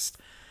breakfast?"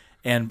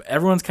 And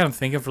everyone's kind of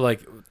thinking for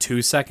like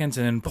 2 seconds,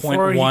 and then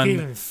Before you can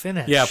even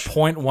finish.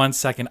 0.1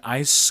 second,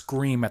 I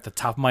scream at the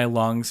top of my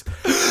lungs,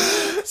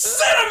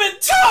 "Cinnamon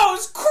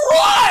Toast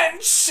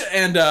Crunch!"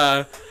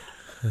 And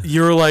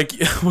you were like,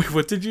 "Wait,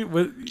 what did you?"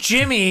 What?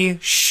 Jimmy,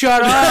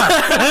 shut up!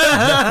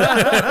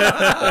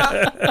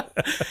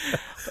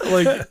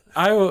 Like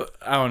I don't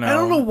know. I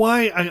don't know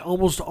why I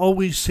almost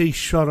always say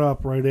 "shut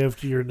up" right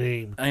after your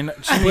name, I know,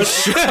 Jimmy,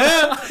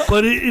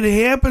 but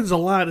it happens a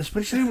lot,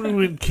 especially when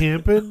we went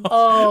camping.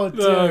 Oh,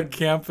 dude.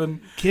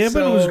 camping.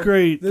 Camping was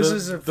great. This the,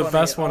 is the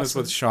best one is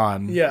with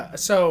Sean. Yeah,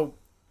 so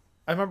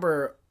I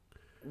remember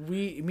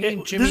me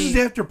and Jimmy. This is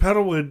after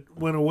Pedalwood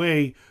went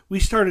away. We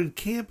started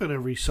camping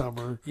every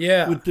summer.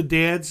 Yeah. With the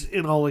dads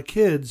and all the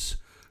kids.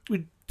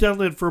 We've done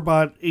that for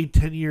about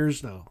 8-10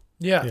 years now.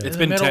 Yeah, It's in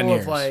been the 10 middle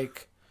years. of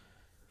like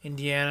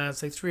Indiana.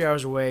 It's like 3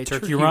 hours away.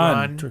 Turkey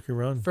Run. Turkey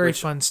Run. Very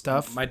fun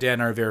stuff. My dad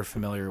and I are very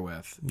familiar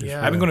with.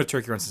 Yeah. I've been going to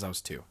Turkey Run since I was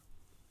 2.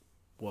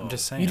 Whoa. I'm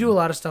just saying. You do a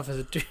lot of stuff as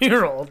a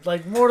 2-year-old,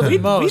 like more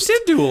than most. We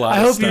did do a lot. I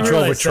of hope stuff. you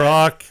Drove a realize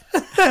truck.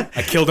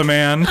 I killed a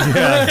man.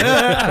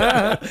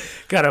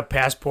 Got a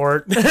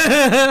passport.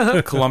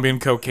 Colombian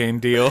cocaine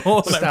deal.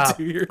 when I'm Stop.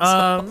 2 years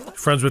old.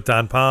 Friends with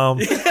Don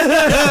Palm. Sitting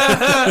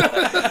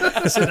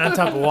on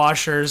top of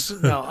washers.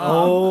 No.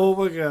 Oh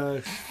my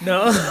gosh.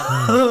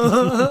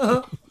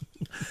 No.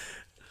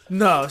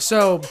 No,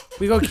 so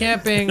we go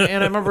camping,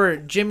 and I remember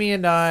Jimmy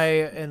and I,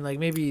 and like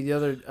maybe the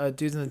other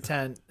dudes in the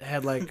tent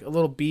had like a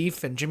little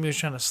beef, and Jimmy was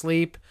trying to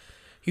sleep.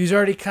 He was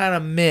already kind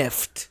of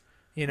miffed,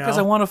 you know. Because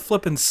I want to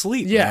flip and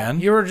sleep, Yeah, man.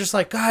 you were just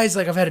like, guys,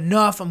 like I've had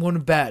enough. I'm going to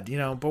bed, you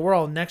know. But we're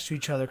all next to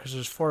each other because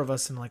there's 4 of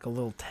us in like a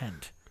little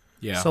tent.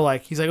 Yeah. So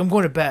like he's like, I'm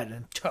going to bed,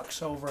 and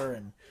tucks over,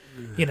 and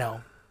you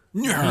know,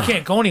 he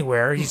can't go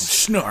anywhere. He's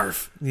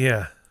snarf.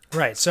 Yeah.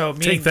 right. So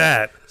Take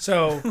that.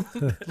 So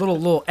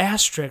little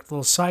asterisk,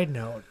 little side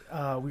note.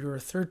 We were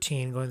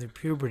 13, going through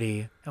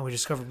puberty, and we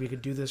discovered we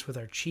could do this with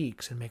our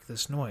cheeks and make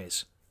this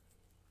noise.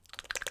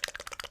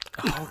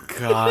 Oh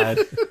God.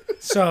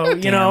 So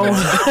you know,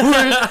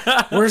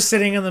 we're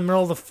sitting in the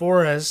middle of the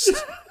forest.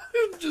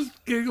 Just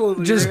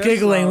giggling.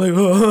 Like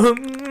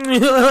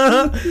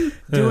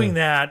doing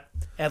that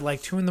at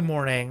like 2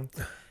 a.m.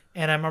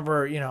 And I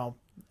remember, you know,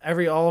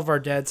 all of our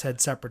dads had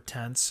separate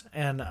tents,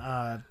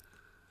 and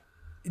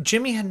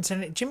Jimmy hadn't said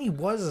anything. Jimmy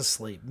was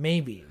asleep,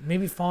 maybe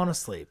fallen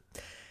asleep.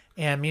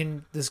 And me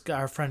and this guy,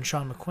 our friend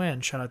Sean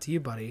McQuinn, shout out to you,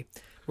 buddy,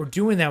 we're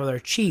doing that with our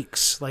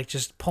cheeks, like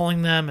just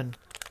pulling them and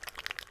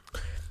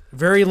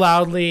very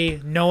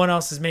loudly. No one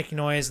else is making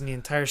noise in the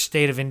entire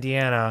state of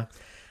Indiana.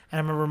 And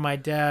I remember my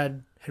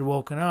dad had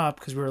woken up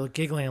because we were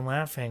giggling and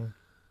laughing.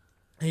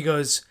 He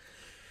goes,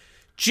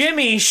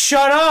 Jimmy,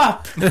 shut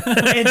up.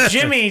 And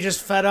Jimmy,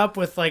 just fed up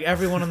with like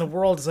everyone in the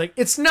world, is like,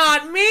 it's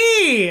not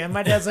me. And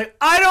my dad's like,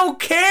 I don't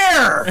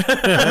care.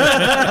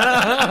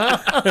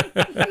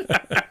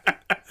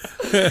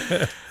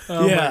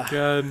 Oh my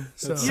God.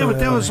 So, Yeah, but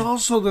that was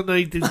also the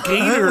night that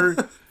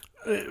Gator.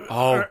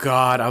 Oh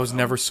God, I was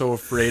never so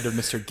afraid of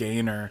Mr.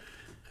 Gaynor.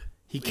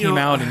 He came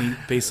out and he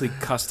basically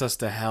cussed us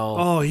to hell.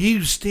 Oh, he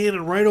was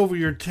standing right over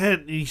your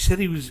tent, and he said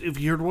if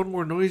you heard one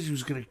more noise, he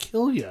was going to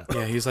kill you.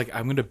 Yeah, he's like,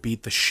 I'm gonna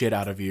beat the shit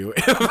out of you.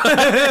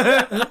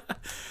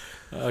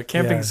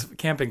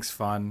 Camping's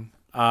fun.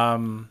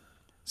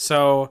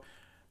 So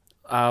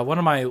one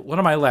of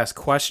my last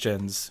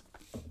questions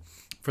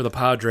for the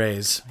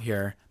Padres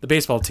here, the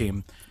baseball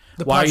team.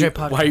 Why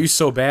are you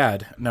so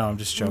bad? No, I'm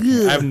just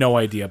joking. I have no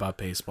idea about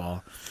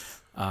baseball.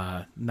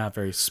 Not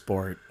very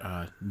sport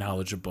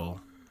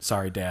knowledgeable.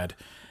 Sorry, Dad.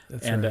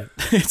 That's and right.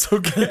 It's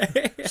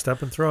okay.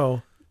 Step and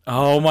throw.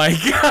 Oh my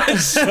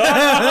gosh.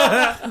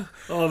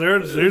 Oh,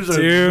 there's a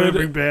Dude.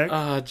 bring back.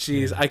 Oh,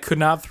 jeez. I could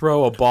not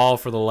throw a ball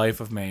for the life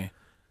of me.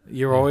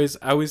 You always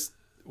like.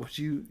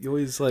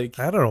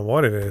 I don't know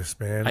what it is,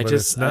 man. But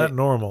it's not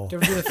normal. Do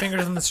you ever do the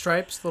fingers and the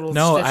stripes? Little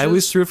No, stitches? I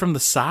always threw it from the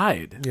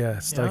side. Yeah,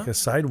 it's like a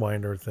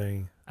sidewinder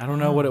thing. I don't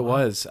know what it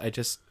was.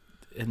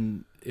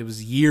 And it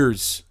was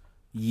years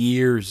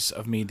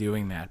of me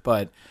doing that.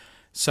 But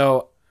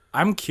so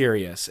I'm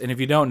curious, and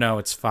if you don't know,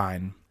 it's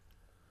fine.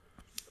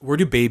 Where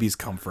do babies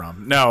come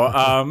from?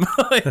 No.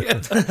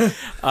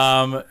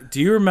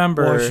 Do you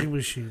remember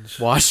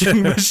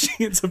Washing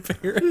machines,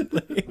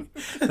 apparently.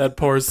 That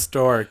poor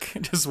stork,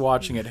 just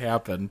watching it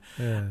happen.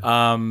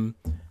 Yeah.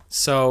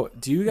 So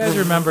do you guys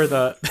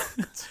remember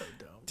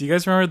Do you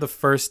guys remember the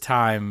first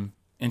time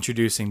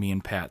introducing me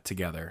and Pat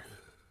together?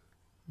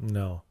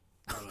 No.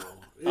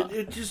 You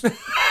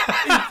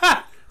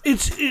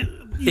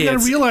gotta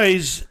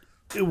realize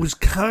it was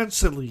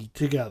constantly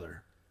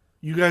together.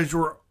 You guys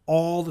were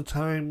all the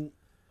time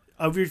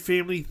of your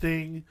family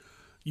thing.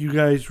 You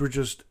guys were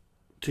just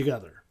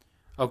together.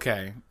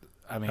 Okay.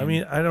 I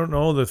mean, I don't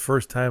know the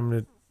first time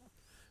that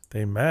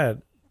they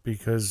met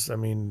because,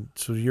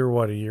 so you're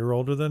what, a year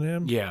older than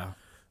him? Yeah.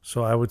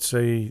 So I would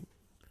say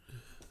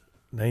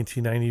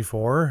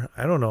 1994.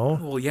 I don't know.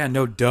 Well, yeah,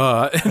 no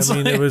duh.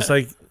 It was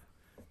like,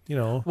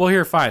 Well,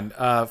 here, fine.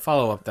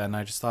 Follow up then.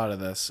 I just thought of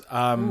this.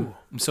 I'm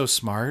so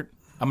smart.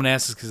 I'm going to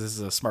ask this because this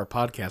is a smart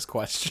podcast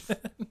question.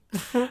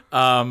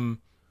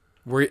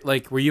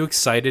 Were you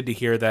excited to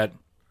hear that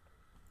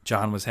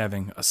John was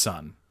having a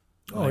son?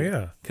 Oh,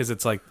 yeah. Because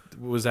it's like,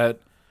 was that...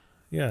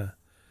 Yeah.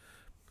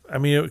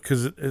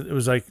 Because it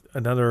was like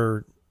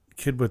another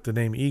kid with the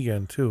name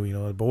Egan, too,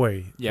 a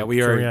boy. Yeah, we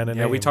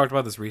talked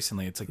about this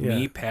recently. It's like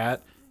me,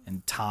 Pat,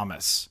 and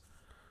Thomas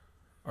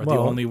are the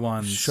only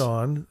ones.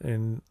 Sean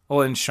and...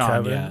 Well, and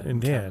Sean, Kevin and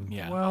Dan.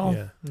 Yeah.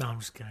 Well, no, I'm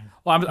just kidding.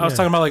 Well, I was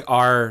talking about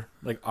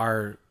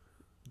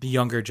the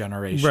younger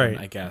generation, right.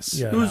 I guess.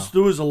 Yeah.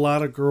 There was a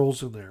lot of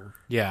girls in there.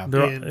 Yeah.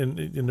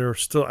 And there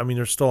still,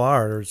 there still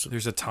are.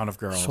 There's a ton of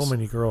girls. So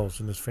many girls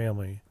in this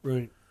family.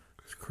 Right.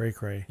 It's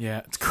cray-cray.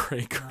 Yeah, it's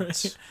cray-cray.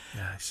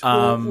 Yeah,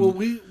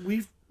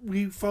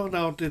 we found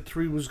out that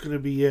 3 was going to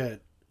be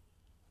it.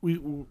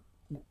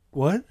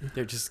 What?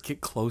 They just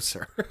get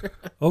closer.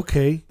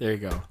 Okay. There you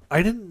go.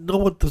 I didn't know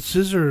what the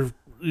scissor...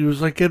 It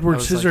was like Edward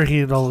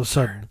Scissorhand all of a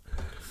sudden.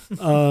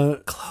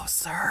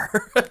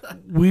 Closer.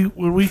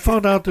 When we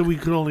found out that we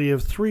could only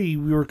have 3,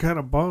 we were kind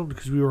of bummed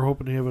because we were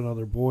hoping to have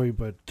another boy,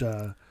 but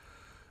oh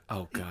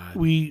God,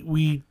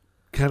 we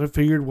kind of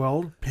figured,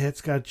 well,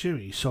 Pat's got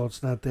Jimmy, so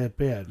it's not that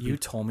bad. You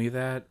told me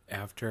that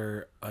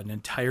after an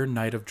entire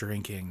night of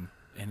drinking,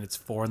 and it's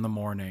 4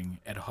 a.m.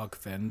 at Huck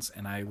Finn's,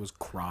 and I was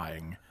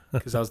crying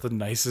because that was the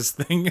nicest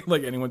thing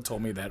anyone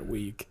told me that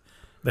week.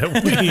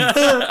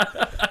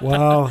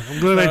 Wow, I'm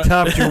glad I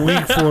topped your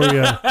week for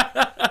you.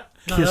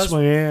 Kiss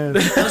my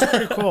ass. That was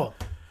pretty cool.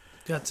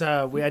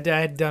 I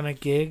had done a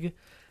gig,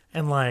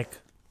 and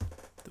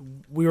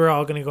we were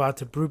all gonna go out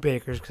to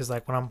Brewbaker's because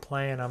when I'm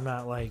playing, I'm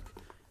not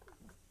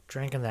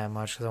drinking that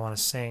much because I want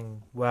to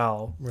sing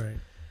well. Right.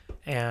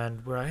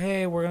 And we're like,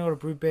 hey, we're gonna go to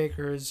Brew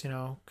Baker's.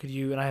 Could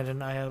you? And I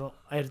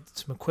had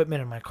some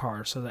equipment in my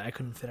car so that I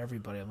couldn't fit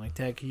everybody. I'm like,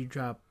 Dad, can you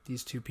drop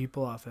these 2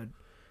 people off at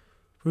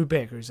Brew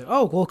Baker's? He's like,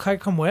 oh, well, can I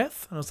come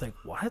with? And I was like,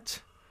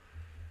 what?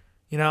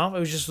 It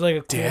was just like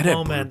a cool Dad at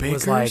moment. Brew It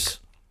was like,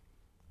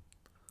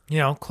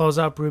 Baker's? Close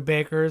out Brew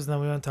Baker's, and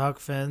then we went to Huck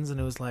Finn's, and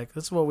it was like,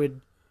 this is what we'd,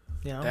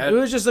 That- it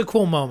was just a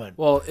cool moment.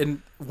 Well,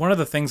 and one of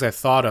the things I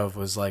thought of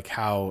was like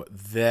how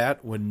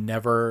that would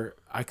never.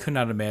 I could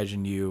not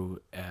imagine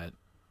you at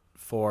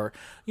 4.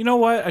 You know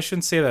what? I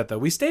shouldn't say that though.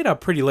 We stayed up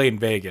pretty late in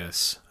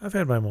Vegas. I've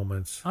had my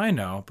moments. I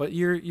know, but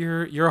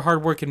you're a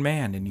hardworking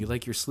man, and you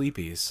like your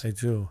sleepies. I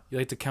do. You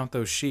like to count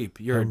those sheep.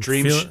 You're I'm a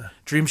dream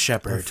I'm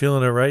shepherd.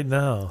 feeling it right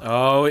now.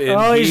 Oh, and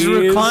Oh, he's he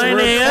is reclining.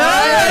 reclining.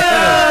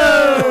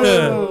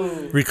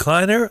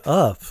 Recliner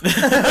up.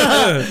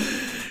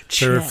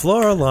 Third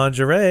floor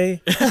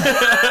lingerie.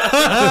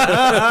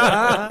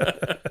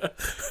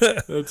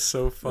 That's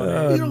so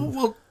funny.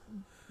 Well,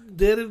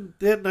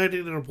 that night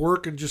ended up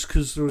working just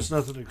because there was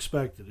nothing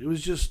expected. It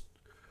was just,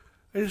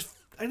 I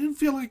didn't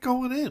feel like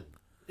going in.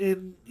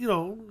 And,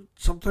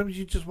 sometimes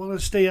you just want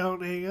to stay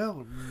out and hang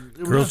out.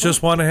 Girls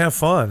just want to have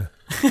fun.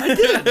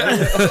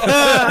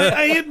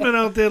 I hadn't been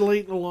out that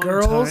late in a long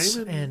Girls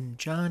time. and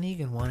John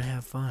Egan want to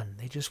have fun.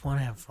 They just want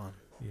to have fun.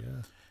 Yeah.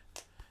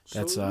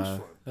 That's So it was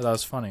fun. that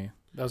was funny.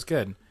 That was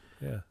good.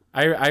 Yeah.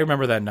 I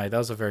remember that night. That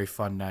was a very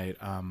fun night.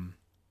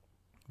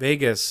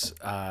 Vegas.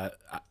 I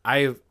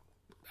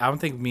don't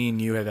think me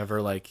and you have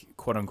ever like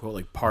quote unquote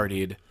like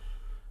partied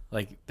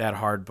like that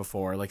hard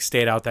before. Like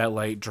stayed out that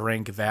late,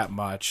 drank that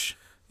much.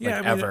 Yeah,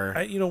 like, I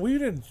mean,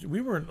 ever. we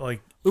weren't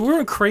like, We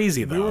weren't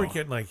crazy though. we weren't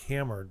getting like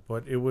hammered,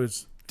 but it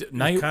was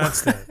night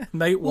constant.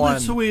 night Well, one.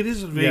 that's the way it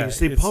is in Vegas.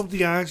 Yeah, they it's- pump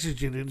the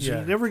oxygen in, so Yeah.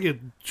 you never get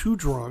too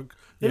drunk.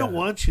 They don't Yeah.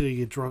 want you to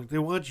get drunk. They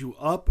want you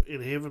up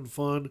and having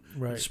fun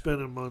Right. and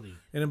spending money.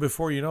 And then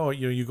before you know it,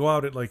 you go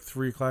out at like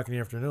 3:00 in the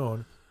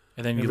afternoon,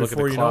 and then and you look at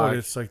before the you know clock. it,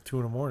 it's like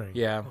 2 a.m.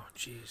 Yeah. Oh,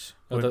 jeez.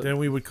 But The- then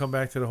we would come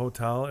back to the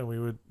hotel and we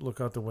would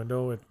look out the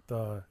window at.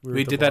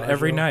 We did that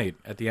every Bellagio. night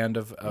at the end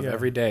of Yeah.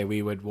 every day.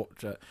 We would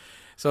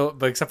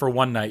but except for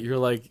one night, you're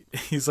like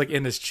he's like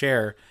in his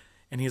chair,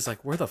 and he's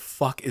like, "Where the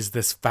fuck is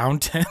this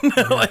fountain?"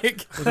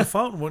 Like, But the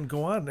fountain wouldn't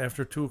go on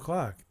after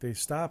 2:00. They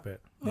stop it.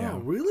 Yeah. Oh,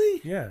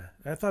 really? Yeah,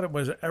 I thought it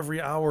was every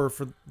hour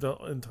for the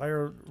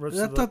entire rest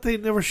I of, thought they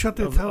never shut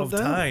that of, town of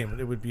down. time.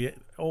 It would be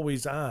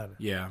always on.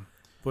 yeah,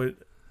 But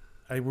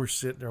we're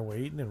sitting there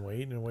waiting and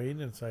waiting and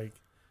waiting. And it's like,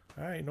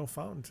 all right, no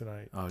fountain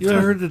tonight. oh, You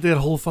ever dude, heard that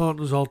whole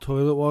fountain is all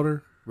toilet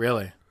water?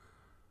 really?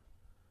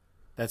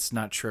 That's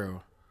not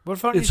true. What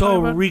fountain It's you all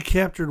talking about?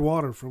 recaptured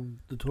water from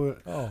the toilet.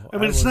 Oh, I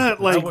mean, it's not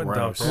I like wouldn't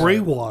doubt that. gray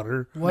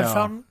water. What No.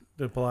 fountain?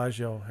 The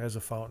Bellagio has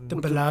a fountain. The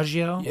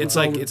Bellagio? It's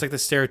Well, like the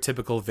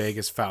stereotypical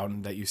Vegas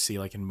fountain that you see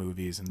like in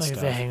movies and Like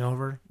stuff. The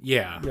Hangover?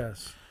 Yeah.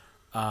 Yes.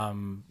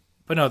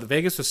 But no, the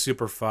Vegas was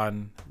super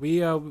fun. We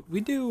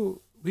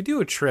do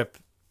a trip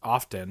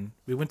often.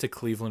 We went to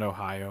Cleveland,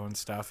 Ohio, and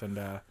stuff, and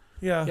Yeah.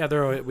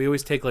 yeah, we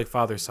always take like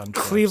father son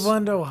trips.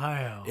 Cleveland,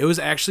 Ohio. It was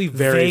actually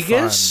very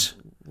Vegas? fun.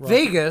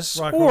 Vegas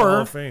Rock and Roll Hall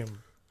or of Fame.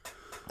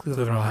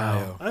 Cleveland,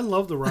 Ohio. I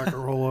love the Rock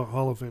and Roll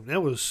Hall of Fame.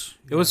 That was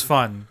It was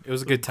fun. It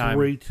was a good time.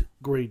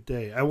 great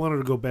day. I wanted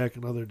to go back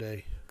another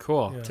day.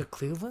 Cool. Yeah. To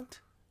Cleveland?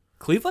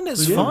 Cleveland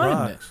is Cleveland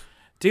fun, rocks.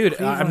 dude. I'm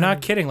Cleveland.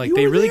 not kidding. Like You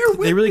they were really, there with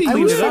they really me. cleaned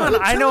It it was up.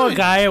 fun. I know a time.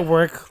 guy at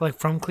work, like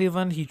from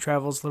Cleveland. He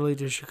travels literally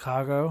to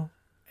Chicago,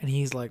 and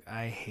he's like,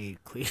 "I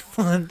hate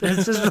Cleveland."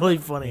 It's just really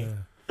funny.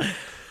 Yeah.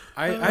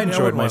 I mean, enjoyed wouldn't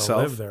wanna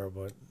myself. Live there,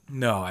 but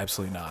No,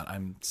 absolutely not.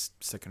 I'm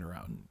sticking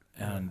around,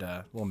 and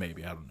well,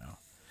 maybe I don't know.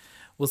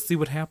 We'll see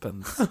what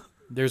happens.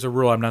 There's a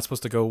rule. I'm not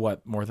supposed to go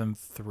more than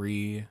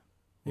 3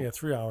 yeah,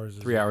 3 hours.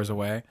 3 hours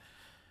away.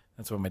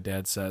 That's what my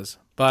dad says.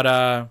 But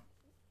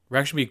we're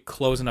actually be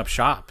closing up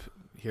shop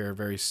here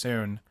very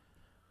soon.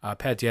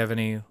 Pat, do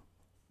you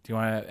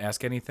want to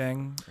ask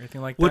anything or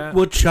anything like that?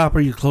 What shop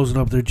are you closing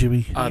up there,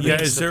 Jimmy? The- Yeah,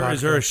 Thanks is to the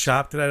there a podcast.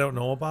 shop that I don't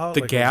know about?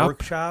 The like Gap? A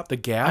workshop? the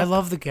Gap? I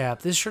love the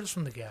Gap. This shirt's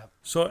from the Gap.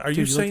 So are Dude,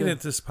 you you saying look at-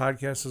 that this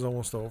podcast is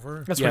almost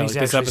over? That's yeah, what like he's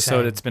this actually episode,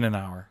 saying. it's been an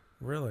hour.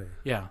 Really?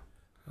 Yeah,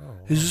 Oh.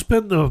 Has this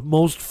been the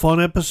most fun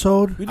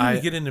episode? We need I-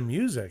 to get into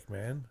music,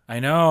 man. I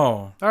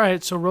know. All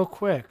right, so real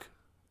quick.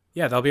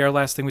 Yeah, that'll be our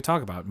last thing we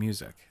talk about,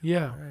 music.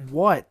 Yeah.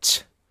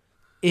 What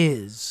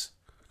is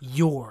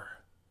your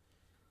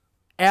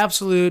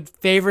absolute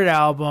favorite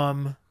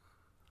album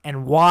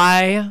and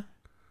why?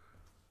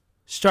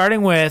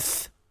 Starting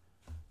with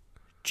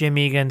Jim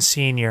Egan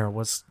Sr.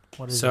 What is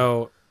it?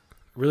 So,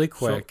 really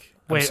quick.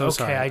 I'm wait, so okay,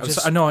 sorry. I I'm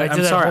just- so- no, I I'm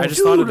did that sorry. I whole-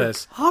 just thought of Dude,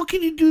 this. How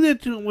can you do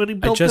that to him when he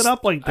built just- it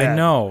up like that? I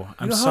know. You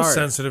I'm know how sorry.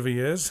 sensitive he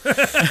is.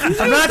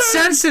 I'm not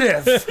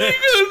sensitive.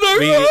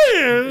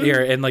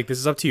 Here, and like this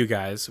is up to you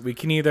guys. We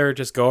can either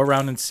just go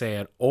around and say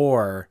it,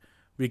 or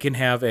we can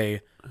have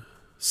a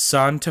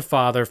son to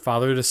father,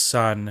 father to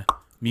son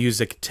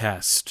music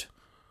test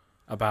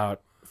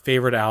about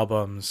favorite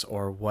albums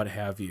or what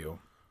have you,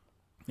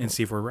 and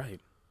see if we're right,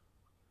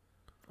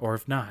 or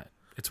if not,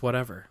 it's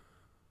whatever.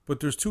 But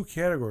there's two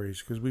categories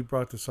because we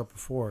brought this up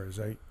before. Is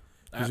like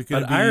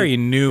But I already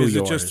knew Is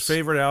yours. it just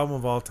favorite album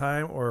of all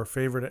time or a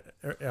favorite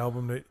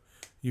album that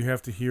you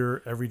have to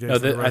hear every day? No, for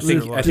the rest I think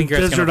of your life? I think you're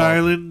asking Desert about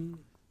Island,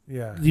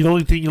 Yeah. the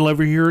only thing you'll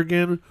ever hear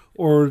again,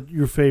 or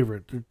your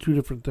favorite. They're two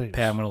different things.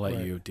 Pat, I'm going to let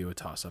Right. you do a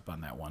toss-up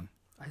on that one.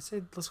 I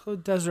said let's go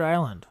to Desert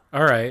Island.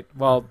 All right.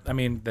 Well, I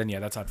mean, then, yeah,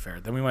 that's not fair.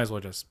 Then we might as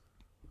well just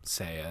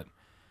say it.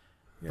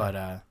 Yeah. But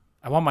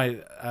I want my...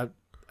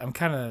 I'm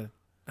kind of...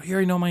 You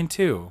already know mine,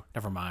 too.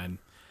 Never mind.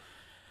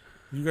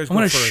 You guys I'm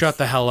going go to first. shut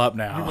the hell up You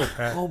now. go,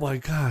 Pat. Oh my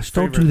gosh!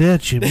 Don't do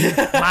that, Jimmy.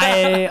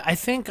 I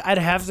think I'd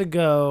have to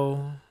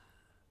go,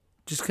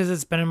 just because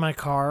it's been in my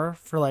car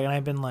for like, and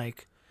I've been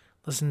like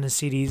listening to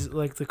CDs.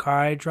 Like the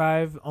car I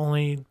drive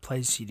only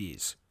plays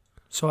CDs,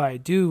 so I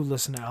do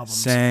listen to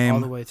albums Same. all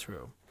the way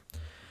through.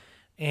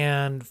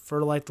 And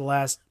for like the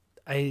last,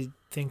 I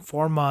think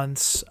 4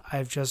 months,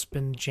 I've just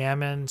been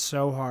jamming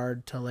so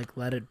hard to like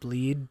 "Let It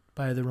Bleed"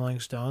 by the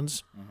Rolling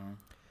Stones,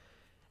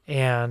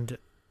 and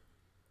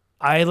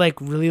I like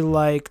really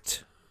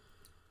liked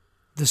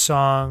the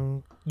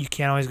song "You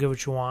Can't Always Get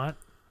What You Want"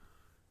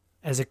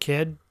 as a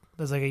kid,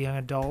 as like a young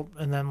adult,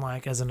 and then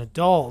like as an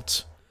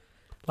adult,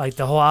 like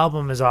the whole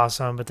album is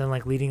awesome, but then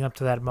like leading up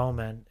to that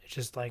moment, it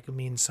just like it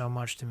means so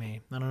much to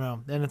me. I don't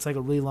know. And it's like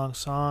a really long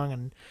song,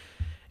 and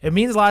it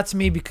means a lot to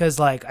me because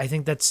like I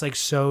think that's like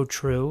so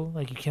true.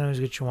 Like you can't always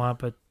get what you want,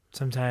 but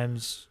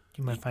sometimes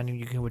you might find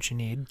you can get what you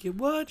need. Get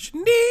what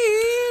you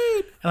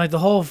need. And like the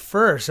whole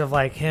verse of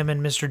like him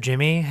and Mr.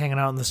 Jimmy hanging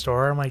out in the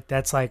store, I'm like,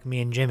 that's like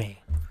me and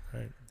Jimmy.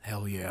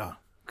 Hell yeah.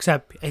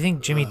 Except I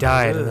think Jimmy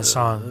died in the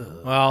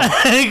song. Well,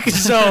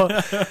 So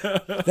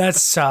that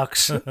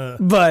sucks.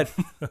 But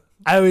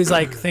I always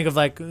like think of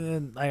like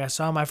I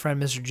saw my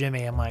friend Mr.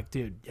 Jimmy. I'm like,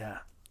 dude, yeah.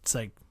 It's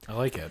like I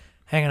like it.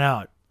 hanging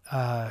out.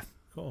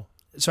 Cool.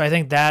 So I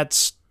think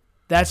that's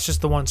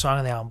just the one song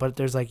on the album. But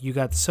there's like You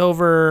Got the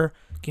Silver,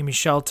 Give Me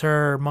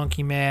Shelter,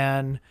 Monkey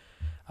Man.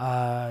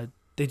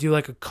 They do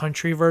like a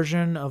country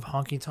version of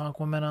Honky Tonk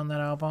Woman on that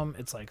album.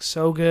 It's like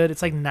so good.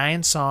 It's like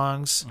 9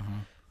 songs,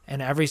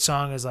 and every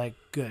song is like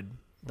good.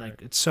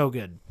 Like it's so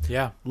good.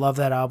 Yeah. Love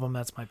that album.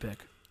 That's my pick.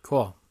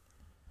 Cool.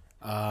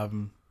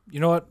 You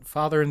know what?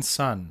 Father and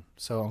son.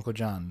 So, Uncle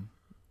John,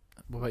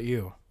 what about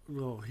you?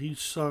 No, he's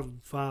son,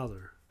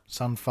 father.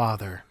 Son,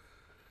 father.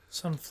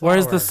 Sunflower.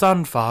 Where's the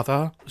son,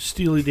 father?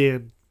 Steely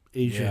Dan,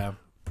 Asia.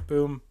 Yeah.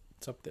 Boom.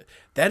 It's up there.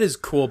 That is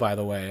cool, by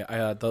the way.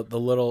 The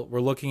little...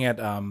 We're looking at...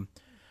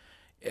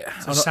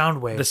 It's a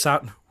sound wave. The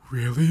sound...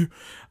 Really?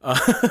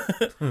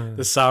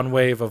 The sound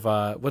wave of...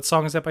 what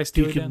song is that by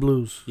Steely Deacon Dan?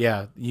 Blues.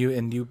 Yeah. You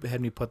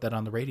had me put that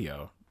on the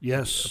radio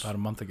Yes, about a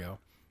month ago.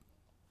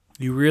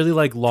 You really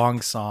like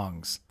long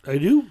songs. I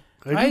do.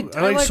 I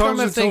like songs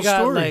them that tell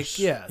stories. like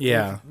yeah.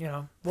 Yeah. You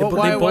know. They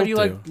Why both do you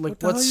do. like What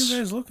the hell are what's you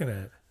guys looking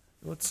at?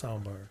 What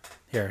soundbar?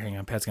 Here, hang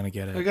on. Pat's going to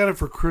get I it. got it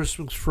for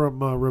Christmas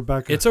from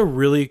Rebecca. It's a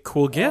really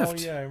cool gift. Oh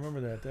yeah, I remember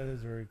that. That is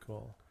very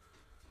cool.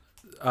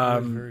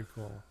 That is very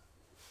cool.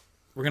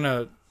 We're going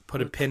to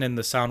put a pin in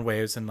the sound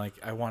waves and like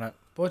I want to...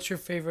 what's your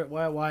favorite?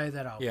 Why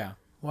that album? Yeah.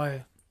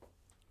 Why?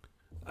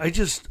 I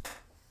just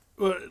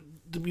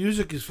the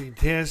music is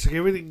fantastic.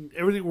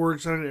 Everything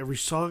works on it. Every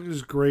song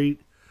is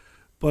great,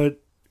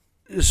 but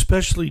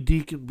especially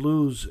Deacon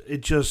Blues,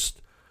 it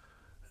just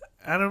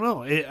I don't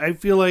know. I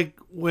feel like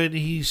when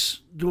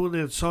he's doing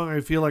that song,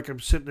 I feel like I'm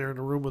sitting there in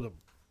a room with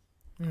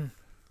him.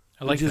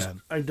 I like just that.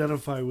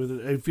 identify with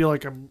it. I feel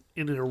like I'm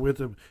in there with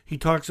him. He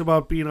talks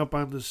about being up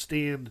on the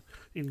stand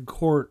in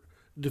court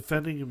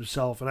defending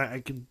himself, and I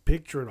can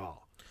picture it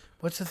all.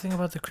 What's the thing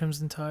about the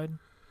Crimson Tide?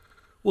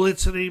 Well,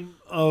 it's the name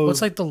of...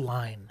 What's like the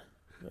line?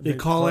 They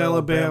call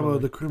Alabama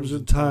the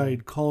Crimson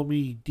Tide. Call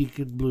me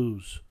Deacon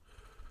Blues.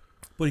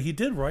 But he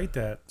did write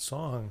that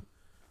song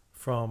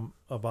from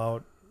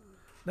about,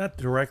 not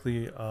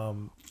directly,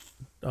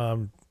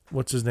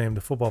 what's his name,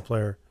 the football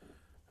player?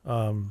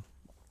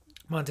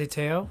 Monte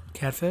Teo?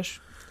 Catfish?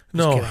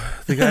 No, kidding.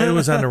 the guy who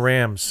was on the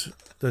Rams,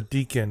 the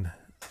Deacon,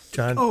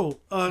 John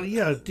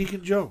Yeah,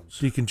 Deacon Jones.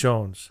 Deacon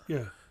Jones.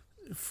 Yeah.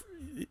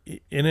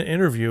 In an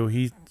interview,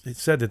 he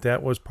said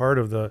that was part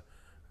of the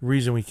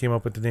reason we came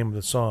up with the name of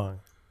the song.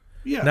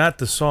 Yeah. Not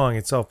the song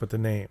itself, but the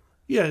name.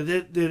 Yeah,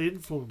 that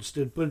influenced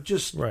it, but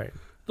just Right.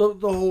 the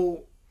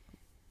whole...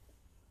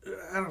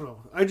 I don't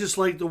know. I just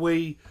like the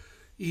way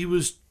he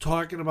was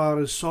talking about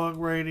his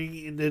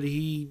songwriting and that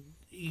he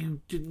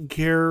didn't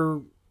care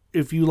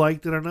if you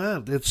liked it or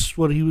not. That's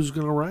what he was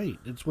going to write.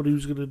 That's what he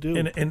was going to do.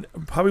 And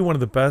probably one of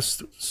the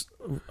best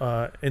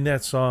in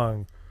that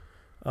song,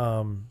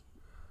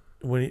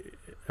 when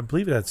I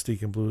believe that's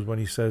Deacon Blues, when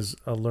he says,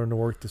 "I'll learn to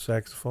work the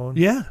saxophone."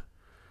 yeah.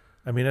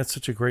 I mean, that's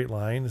such a great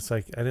line. It's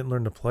like, I didn't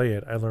learn to play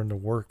it. I learned to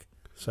work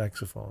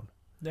saxophone.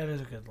 That is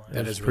a good line.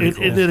 That is pretty really And,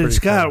 cool. and then Pretty it's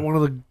got cool. one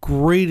of the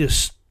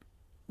greatest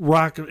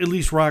rock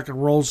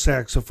and roll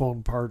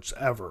saxophone parts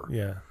ever.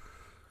 Yeah.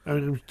 I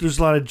mean, there's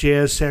a lot of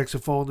jazz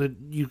saxophone that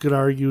you could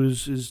argue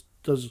is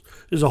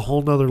a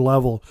whole nother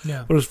level.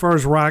 Yeah. But as far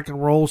as rock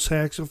and roll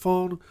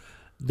saxophone,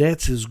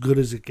 that's as good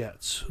as it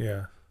gets.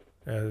 Yeah.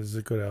 Yeah, it's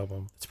a good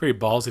album. It's pretty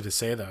ballsy to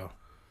say, though.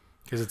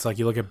 Because it's like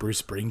you look at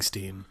Bruce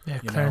Springsteen. Yeah,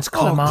 you know? Clarence Oh,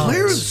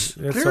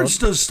 Clemons. Clarence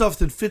does stuff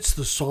that fits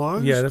the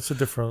songs. Yeah, that's a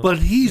different. But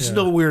he's yeah.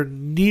 nowhere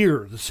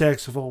near the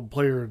saxophone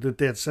player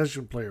that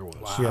session player was.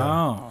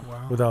 Wow.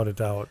 Wow. without a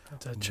doubt. Have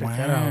to check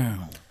that out.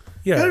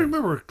 You Yeah, gotta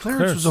remember,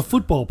 Clarence was a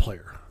football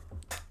player.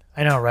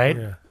 I know, right?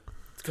 yeah,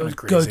 Go, Kinda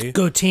crazy.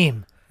 go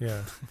team.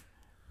 yeah.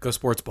 Go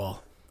sports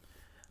ball.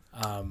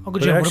 Uncle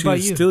But Jim, what actually,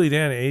 about you? Steely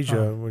Dan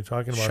Asia. We're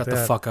talking about Shut that.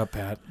 the fuck up,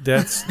 Pat.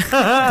 That's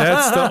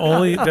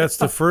that's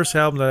the first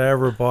album that I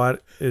ever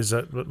bought. Is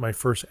my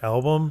first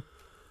album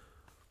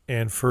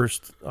and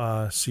first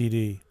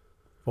CD,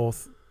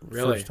 both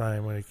Really? first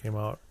time when it came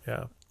out.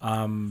 Yeah.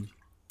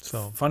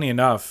 So Funny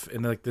enough,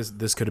 and like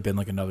this could have been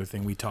like another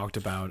thing we talked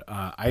about.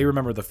 I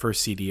remember the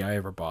first CD I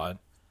ever bought,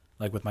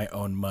 like with my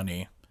own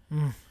money.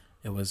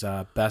 It was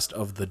Best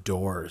of the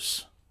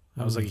Doors.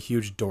 I was like a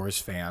huge Doors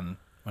fan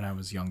when I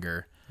was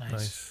younger.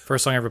 Nice.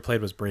 First song I ever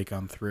played was Break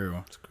On Through.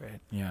 That's great.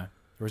 Yeah.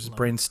 Yours is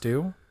Brain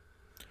Stew?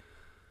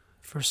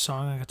 First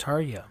song on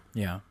guitar, yeah.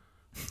 Yeah.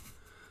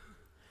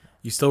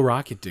 You still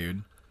rock it,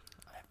 dude.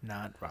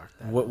 Not rock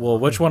that. Well,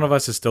 which one of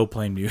us is still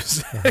playing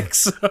music?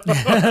 So.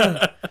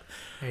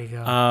 There you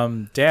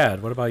go.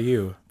 Dad, what about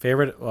you?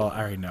 Favorite? Well, I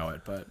already know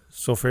it, but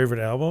favorite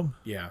album.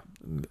 yeah.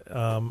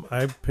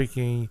 I'm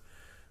picking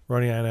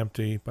 "Running on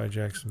Empty" by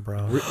Jackson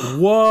Brown.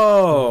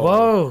 Whoa.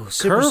 Whoa,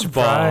 super curveball.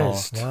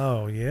 surprised.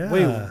 Wow. Yeah.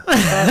 Wait,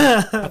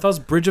 I thought it was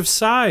Bridge of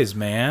Sighs,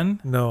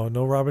 man. No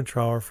Robin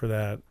Trower for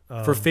that.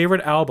 For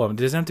favorite album,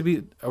 does it have to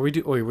be?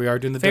 We are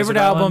doing the Favorite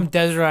Desert album, Island?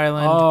 Desert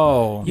Island.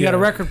 Oh, You got a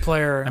yeah. record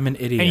player. I'm an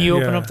idiot. And you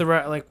open Yeah. up the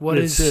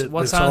what's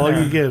That's on all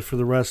there? you get for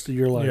the rest of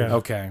your life. Yeah.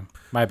 Okay,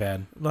 my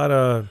bad.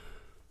 A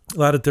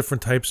lot of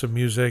different types of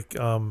music.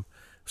 Some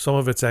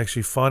of it's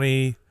actually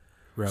funny.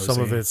 Rosie.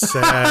 Some of it's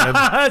sad.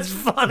 That's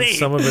funny.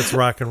 Some of it's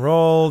rock and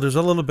roll. There's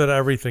a little bit of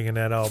everything in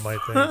that album, I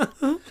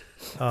think.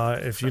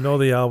 If you know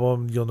the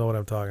album, you'll know what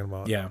I'm talking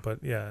about. Yeah. But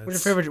yeah.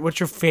 What's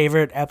your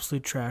favorite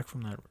absolute track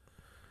from that?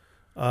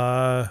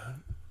 I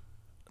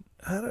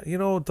don't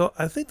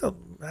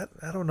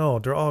know.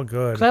 They're all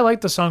good. 'Cause I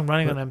like the song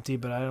 "Running on Empty,"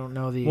 but I don't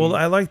know the. Well,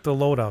 I like the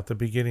loadout, the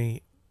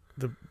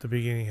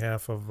beginning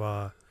half of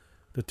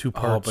the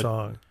two-part but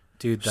song.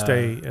 Dude,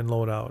 Stay and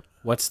loadout.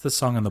 What's the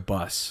song on the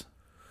bus?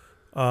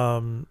 Now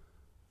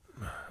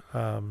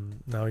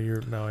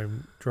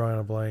I'm drawing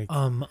a blank.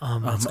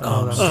 It's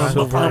called.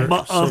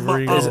 Silver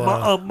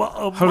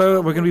Eagle.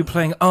 Hello, we're gonna be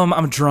playing.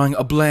 I'm drawing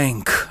a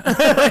blank.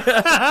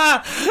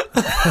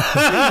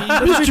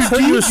 Mr.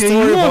 tell you a DJ,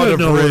 story you about want a to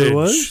know what it bridge.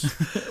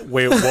 was?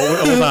 Wait,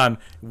 hold on.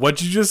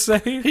 What'd you just say?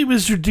 Hey,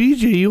 Mr.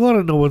 DJ, you want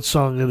to know what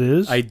song it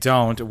is? I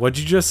don't. What'd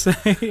you just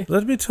say?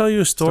 Let me tell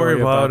you a story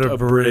about a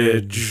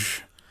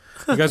bridge.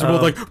 You guys are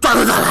both like.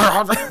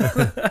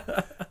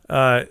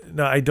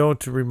 No, I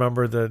don't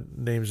remember the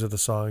names of the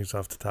songs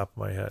off the top of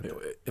my head.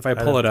 If I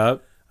pull it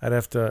up, I'd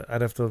have to.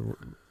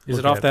 is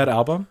it look off at that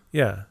album?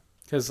 Yeah,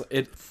 Because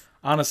it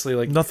honestly,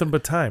 like, Nothing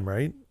But Time,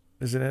 right?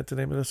 Isn't that the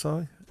name of the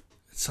song?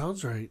 It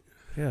sounds right.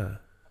 Yeah.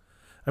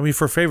 I mean,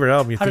 for favorite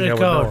album, you How think did I it would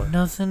go? know it.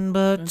 Nothing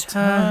but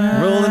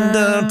time. Rolling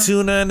down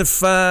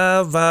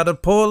 295 out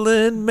of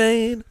Portland,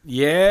 Maine.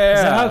 yeah.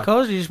 Is that how it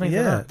goes? Or you just made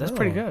that Yeah, up? That's no.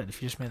 pretty good.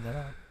 If you just made that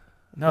up.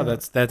 No,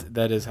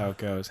 that is how it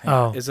goes. Hang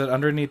Oh. on. Is it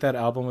underneath that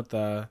album with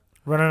the?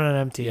 Running on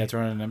Empty. Yeah, it's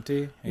running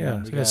empty. Hang Yeah.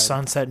 on, It's we got got,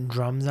 sunset and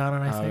drums on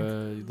it. I think.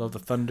 You Love the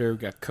Thunder. We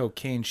got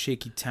Cocaine,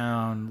 Shaky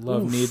Town.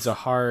 Love Needs a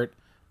Heart.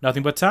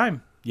 Nothing But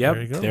Time. Yep.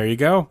 There you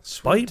go. go.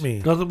 Bite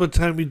me. Nothing but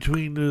time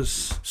between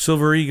this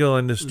Silver Eagle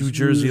and this New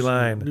Jersey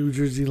line. New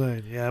Jersey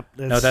line. Yep.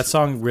 No, that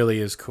song really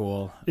is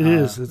cool. It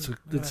is.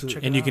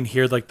 check And you it can out.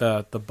 hear like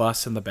the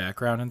bus in the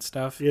background and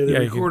stuff. Yeah, they Yeah,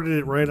 you can- recorded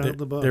it right on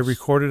the bus. They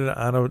recorded it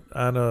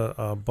on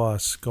a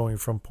bus going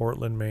from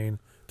Portland, Maine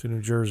to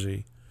New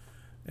Jersey,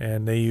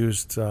 and they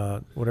used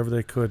whatever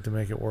they could to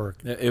make it work.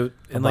 It, A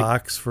and like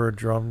box for a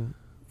drum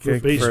For a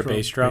gig, bass for a drum.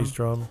 bass drum. bass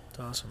drum. It's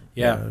awesome.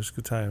 Yeah. It was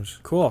good times.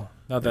 Cool.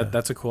 No, Yeah.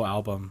 that's a cool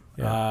album.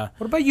 Yeah.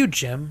 What about you,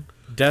 Jim?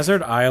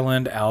 Desert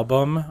Island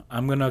album.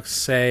 I'm gonna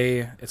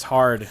say it's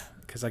hard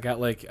because I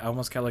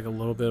almost got like a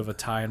little bit of a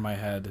tie in my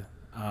head.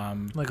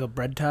 Like a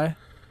bread tie?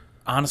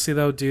 Honestly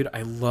though, dude,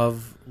 I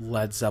love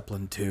Led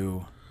Zeppelin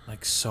 2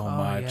 like so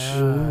much.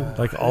 Yeah.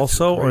 Like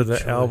also, or great the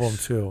choice. album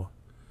too.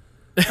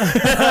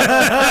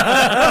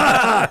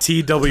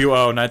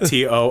 TWO, not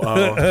TOO.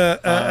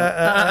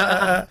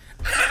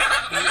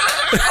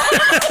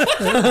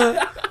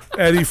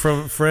 Eddie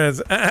from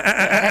Friends.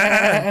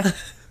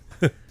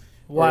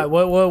 Why?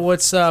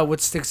 What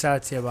sticks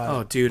out to you about Oh,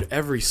 it? dude,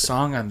 every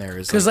song on there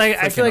is Because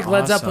I feel like freaking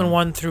Led Zeppelin awesome.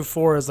 1 through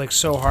 4 is like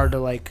so hard to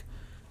like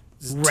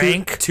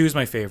rank. Two's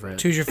my favorite.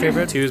 Two's your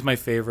favorite? Two's my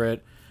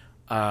favorite.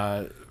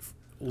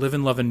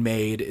 Livin' Lovin'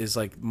 Made is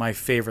like my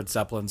favorite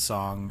Zeppelin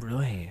song.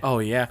 Really? Oh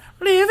yeah.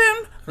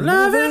 Living,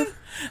 loving,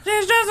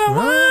 there's just a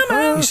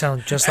woman. You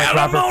sound just like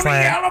Robert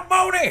Plant.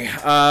 Alimony.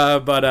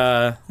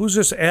 But Who's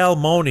this Al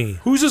Money?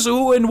 who's this?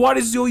 Who and what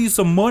is you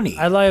some money?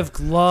 I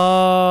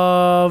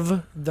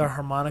love the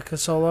harmonica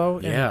solo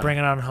Yeah. and Bring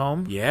It On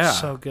Home. Yeah.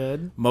 So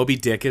good. Moby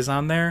Dick is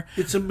on there.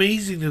 It's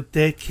amazing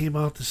that came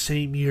out the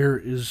same year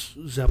as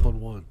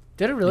Zeppelin 1.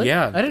 Did it really?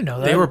 Yeah, I didn't know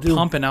that. They were Dude,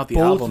 pumping out the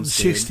both in albums,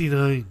 dude.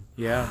 '69.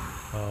 Yeah,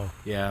 Oh,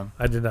 yeah.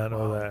 I did not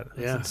know that. That's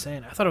Yeah.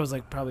 insane. I thought it was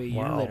like probably a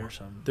year Wow. later or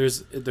something.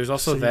 There's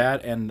also See.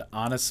 that, and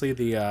honestly,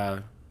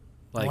 the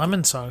like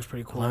Lemon song's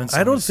pretty cool. Lemon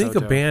I don't is so think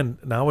a dope. band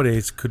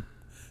nowadays could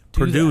Do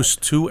produce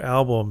 2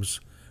 albums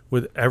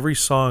with every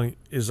song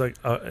is like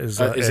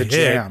is a a hit.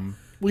 jam.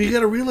 Well, you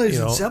got to realize You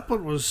that know.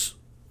 Zeppelin was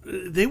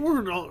they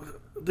weren't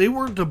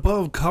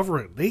above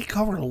covering. They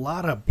covered a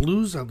lot of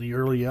blues on the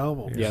early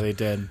albums. Yeah, they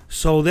did.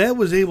 So they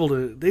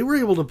were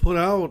able to put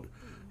out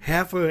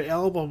half an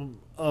album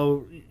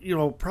of,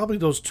 probably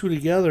those two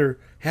together.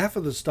 Half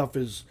of the stuff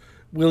is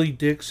Willie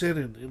Dixon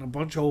and a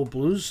bunch of old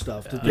blues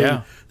stuff that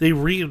they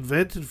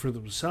reinvented for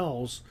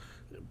themselves.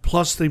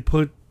 Plus they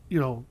put,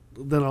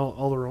 then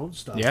all their own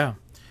stuff. Yeah.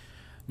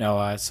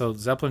 No, so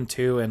Zeppelin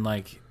 2 and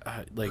like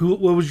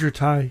What was your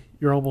tie?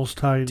 Your almost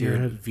tie in your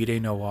dude, head?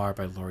 Vide Noir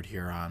by Lord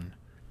Huron.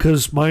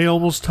 Because my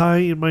almost tie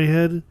in my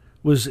head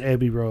was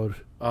Abbey Road.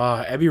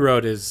 Abbey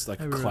Road is like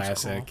a Everyone's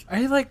classic. cool.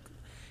 I like.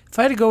 If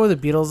I had to go with a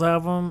Beatles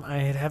album,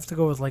 I'd have to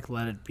go with like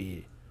Let It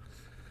Be.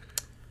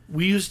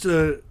 We used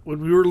to, when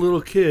we were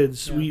little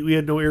kids, we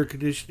had no air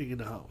conditioning in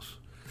the house.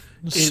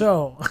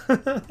 So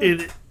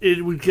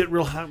It would get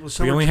real hot in the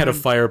summer. We only had a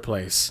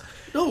fireplace,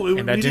 No,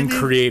 and that didn't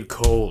create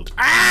cold.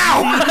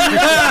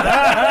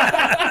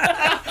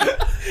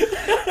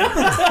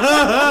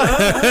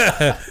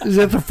 Is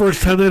that the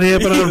first time that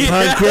happened on a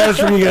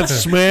podcast where you got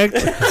smacked?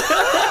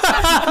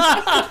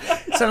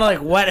 it sounded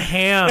like wet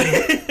ham.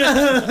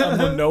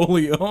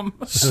 Linoleum.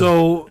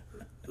 So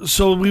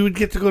we would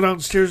get to go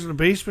downstairs in the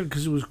basement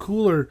because it was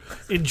cooler,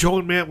 and Joe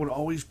and Matt would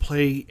always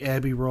play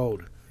Abbey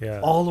Road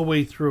all the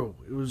way through.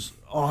 It was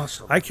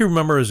awesome. I can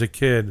remember as a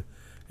kid,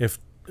 if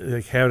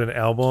like had an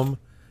album,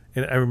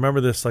 and I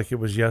remember this like it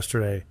was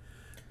yesterday.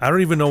 I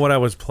don't even know what I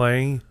was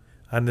playing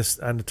on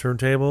the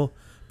turntable,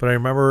 but I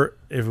remember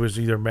if it was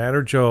either Matt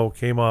or Joe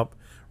came up,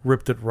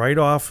 ripped it right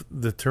off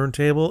the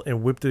turntable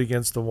and whipped it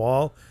against the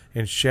wall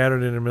and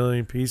shattered it in a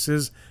million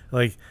pieces.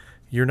 Like,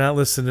 you're not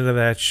listening to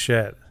that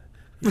shit.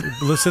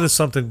 Listen to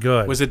something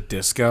good. Was it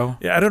disco?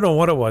 Yeah, I don't know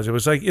what it was. It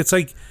was like it's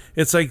like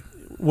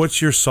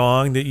what's your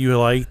song that you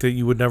like that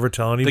you would never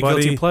tell The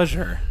anybody? guilty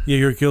pleasure. Yeah,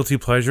 your guilty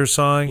pleasure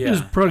song. It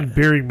was probably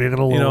Barry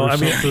Manilow. You know, or I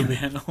mean,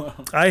 something.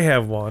 I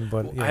have one,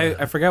 but yeah.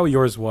 I forgot what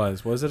yours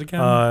was. Was it again?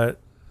 I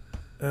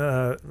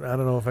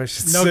don't know if I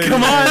should. no, say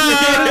come it.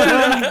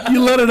 on.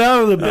 You let it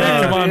out of the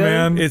bag. Come on,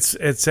 man.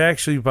 It's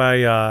actually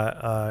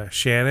by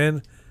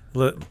Shannon.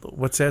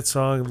 What's that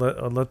song?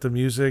 Let the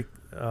music.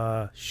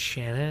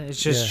 Shannon.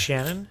 It's just Yeah.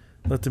 Shannon.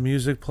 Let the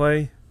music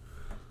play.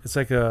 It's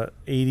like a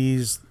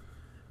 80s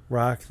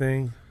rock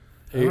thing.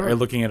 Are you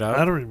looking it up?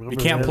 I don't remember You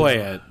can't that. play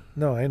it.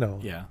 No, I know.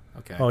 Yeah.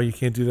 Okay. Oh, you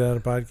can't do that on a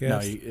no,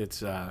 podcast? it's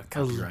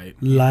copyright.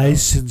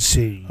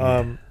 Licensing.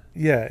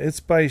 Yeah, it's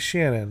by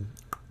Shannon.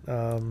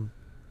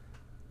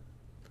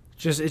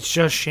 It's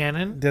just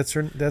Shannon. That's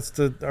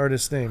the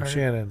artist's name,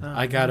 Shannon.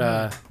 I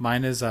got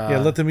mine is Yeah,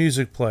 let the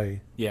music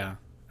play. yeah.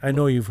 I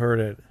know you've heard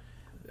it.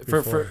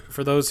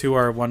 For those who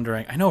are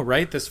wondering, I know,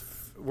 right?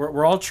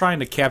 We're all trying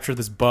to capture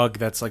this bug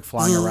that's like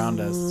flying around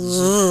us.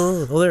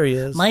 Oh, there he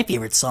is. My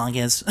favorite song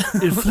is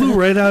It flew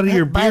right out of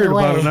your By the beard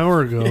about way. an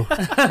hour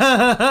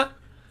ago.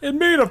 It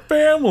made a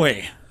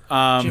family.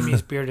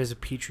 Jimmy's beard is a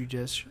petri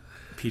dish.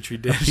 Petri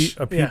dish.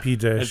 A pee-pee A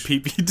dish.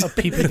 pee-pee dish. A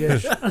pee-pee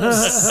dish.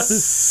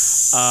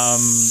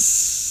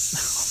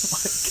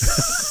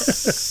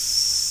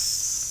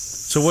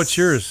 So what's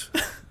yours?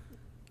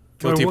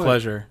 Guilty what?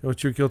 pleasure.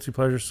 What's your guilty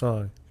pleasure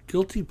song?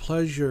 Guilty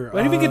pleasure.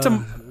 Why didn't we get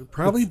to-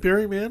 Probably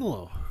Barry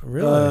Manilow.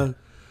 Really?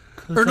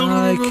 Or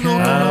no, it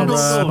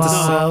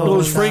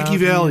was Frankie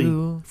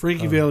Valli.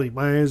 Frankie Valli.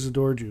 My eyes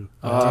adored you.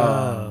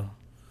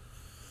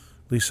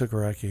 Lisa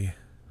Gorecki.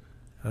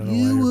 I don't know why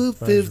You it were reminds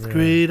fifth me of-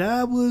 grade.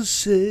 I was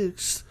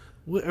sixth.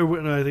 No,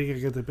 I think I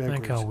got that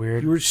backwards. how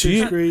weird. You were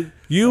sixth grade.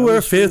 You I were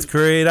was fifth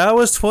grade. I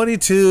was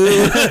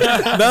 22.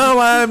 Now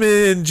I'm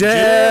in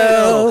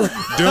jail.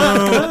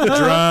 Don't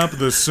drop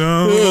the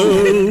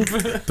soap.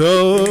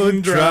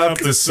 Don't drop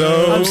the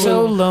soap. I'm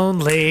so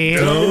lonely.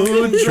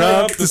 Don't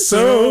drop the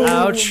soap.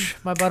 Ouch,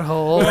 my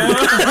butthole.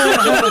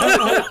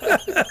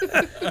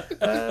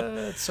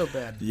 It's so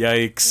bad.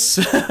 Yikes.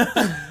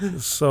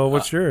 So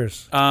what's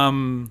yours?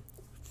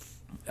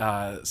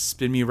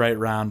 Spin Me Right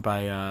Round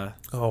by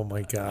Oh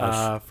my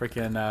gosh.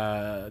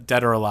 freaking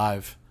Dead or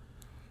Alive.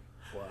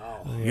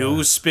 Wow.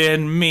 You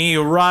spin me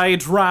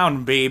right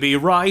round, baby,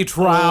 right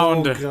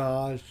round. Oh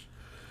gosh,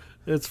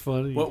 that's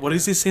funny. What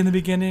does he say in the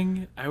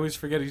beginning? I always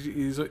forget.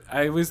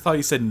 I always thought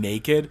he said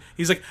naked.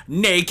 He's like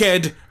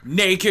naked,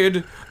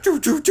 naked.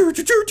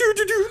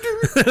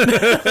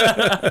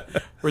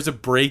 Or is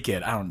it break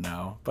it? I don't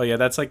know. But yeah,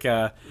 that's like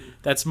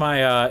that's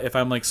my if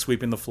I'm like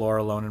sweeping the floor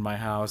alone in my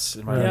house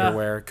in my Yeah.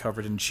 underwear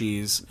covered in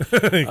cheese.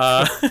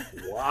 Wow.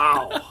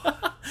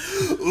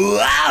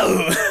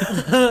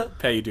 Wow.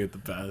 Pat, you do it the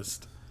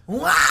best.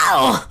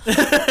 wow.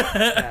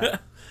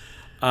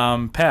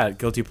 Pat,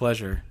 guilty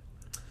pleasure.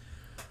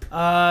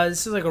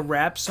 This is like a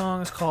rap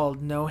song. It's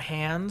called "No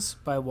Hands"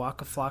 by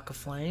Waka Flocka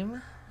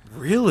Flame.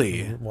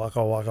 Really?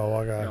 Waka waka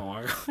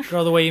waka.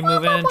 Girl, the way you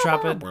move in,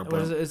 drop it. What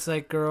is it? It's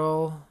like,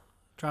 girl,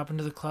 drop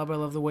into the club. I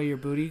love the way your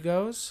booty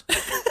goes.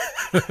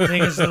 I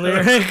think it's the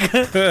lyric.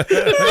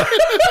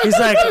 He's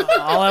like,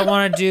 all I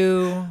want to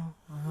do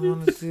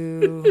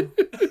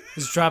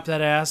is drop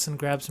that ass and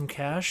grab some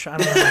cash. I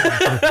don't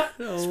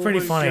know. It's pretty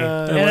funny.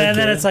 And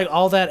then it's like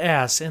all that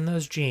ass in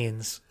those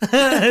jeans.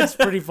 It's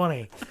pretty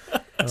funny.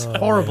 It's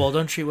horrible.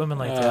 Don't treat women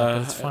like that.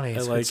 But it's funny.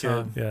 It's I a like good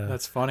song. it. Yeah.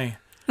 That's funny.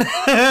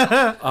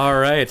 All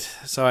right,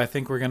 so I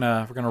think we're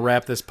gonna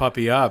wrap this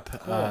puppy up.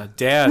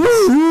 Dad,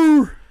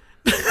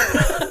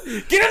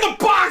 get in the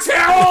box,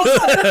 Harold.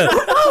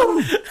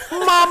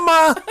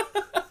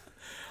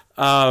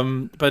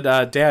 Mama.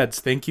 But Dads,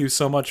 thank you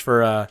so much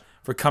for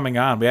coming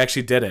on. We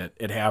actually did it.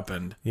 It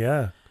happened.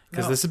 Yeah.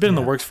 Because this has been in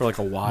the works for like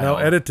a while. Now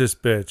edit this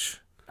bitch.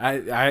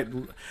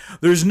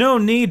 There's no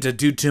need to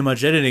do too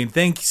much editing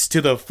thanks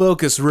to the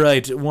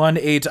Focusrite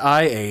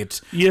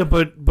 18i8. Yeah,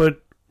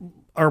 but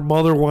our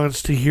mother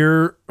wants to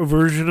hear a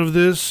version of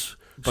this,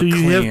 so you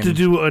clean. have to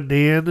do a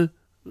Nan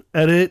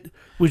edit,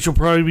 which will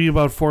probably be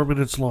about 4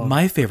 minutes long.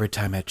 My favorite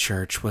time at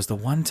church was the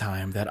one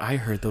time that I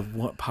heard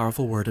the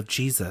powerful word of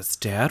Jesus.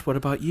 Dad, what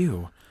about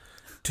you?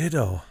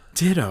 Ditto.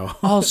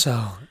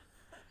 Also,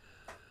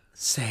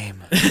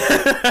 same.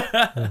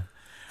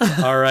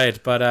 All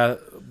right,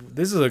 but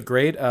this is a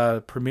great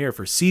premiere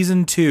for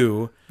season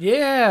 2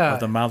 Yeah. of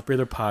the Mouth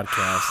Breather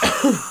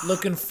podcast.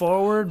 Looking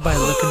forward by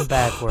looking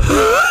backward.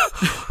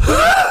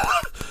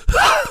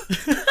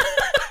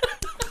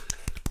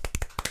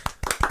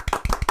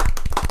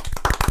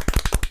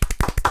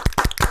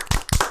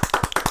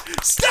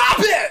 Stop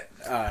it!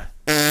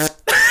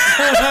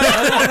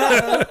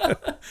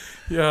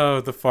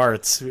 Yo, the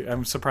farts.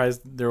 I'm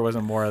surprised there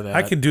wasn't more of that.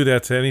 I can do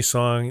that to any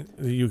song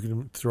that you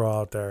can throw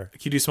out there.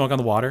 Can you do Smoke on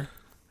the Water?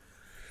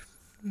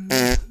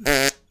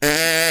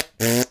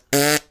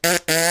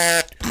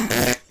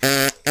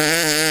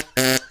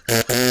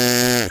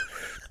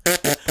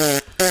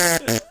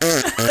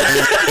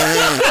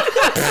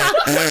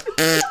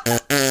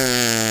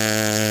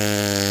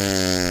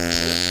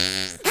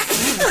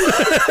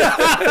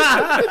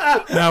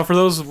 Now, for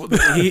those,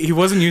 he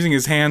wasn't using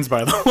his hands,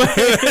 by the way.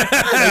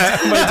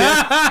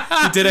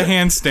 He did a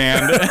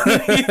handstand.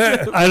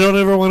 I don't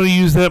ever want to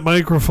use that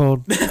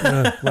microphone.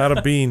 A lot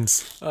of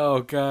beans.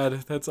 Oh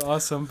God, that's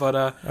awesome. But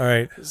All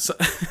right. so,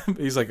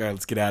 he's like, all right,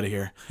 let's get out of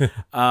here.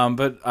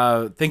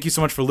 But thank you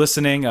so much for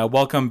listening.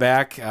 Welcome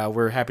back.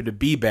 We're happy to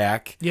be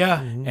back.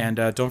 Yeah. And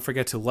don't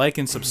forget to like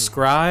and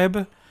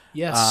subscribe.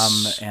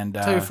 Yes. And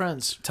tell your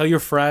friends. Tell your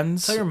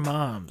friends. Tell your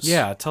moms.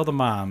 Yeah, tell the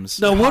moms.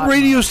 Now, what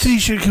radio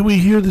station can we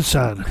hear this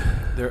on?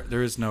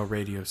 There is no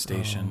radio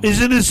station.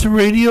 Isn't this a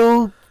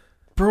radio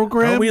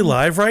program? Are we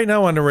live right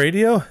now on the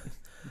radio?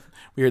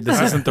 Weird. This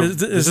isn't the.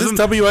 Is this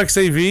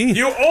WXAV?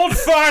 You old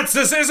farts!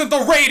 This isn't the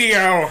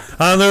radio.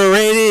 On the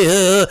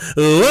radio.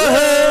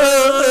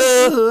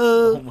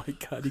 Oh my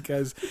God, you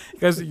guys,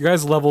 your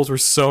guys' levels were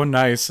so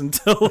nice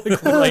until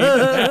like right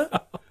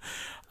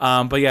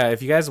now. But yeah,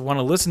 if you guys want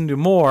to listen to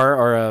more,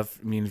 or if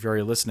you're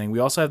already listening, we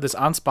also have this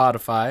on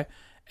Spotify,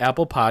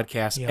 Apple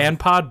Podcasts, and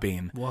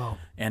Podbean. Wow.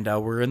 And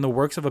we're in the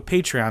works of a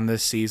Patreon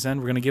this season.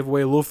 We're going to give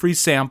away a little free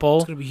sample.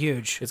 It's going to be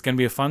huge. It's going to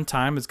be a fun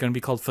time. It's going to be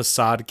called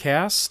Facade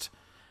Cast.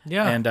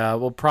 Yeah. And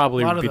we'll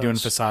probably be doing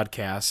those. Facade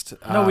Cast.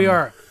 No, we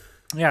are.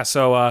 Yeah,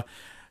 so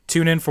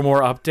tune in for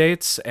more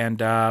updates. And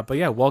but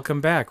yeah,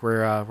 welcome back.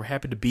 We're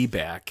happy to be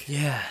back.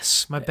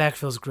 Yes. My back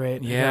feels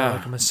great. Yeah. I got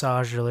like a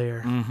massage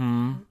earlier.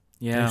 Mm-hmm.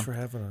 Yeah. Thanks for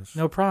having us.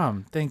 No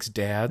problem. Thanks,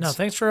 Dads. No,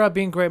 thanks for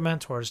being great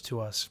mentors to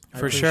us. I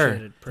For appreciate sure. it,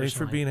 Thanks for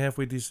personally. being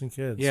halfway decent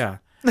kids. Yeah.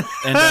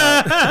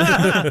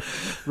 And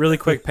really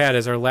quick, Pat,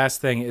 as our last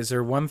thing, is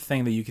there one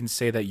thing that you can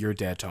say that your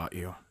dad taught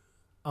you?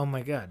 Oh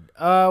my God.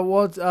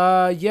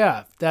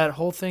 Yeah, that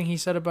whole thing he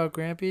said about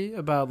Grampy,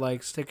 about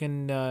like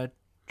sticking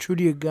true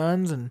to your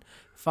guns and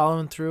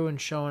following through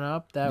and showing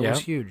up, that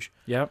was huge.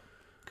 Yep.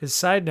 Because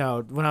side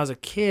note, when I was a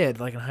kid,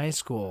 like in high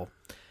school,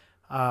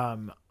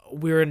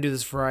 we were gonna do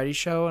this variety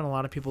show, and a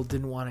lot of people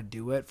didn't want to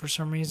do it for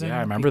some reason. Yeah,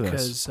 I remember this.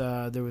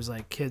 Because there was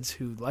like kids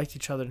who liked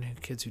each other and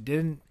kids who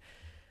didn't.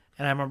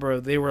 And I remember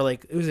they were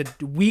like, it was a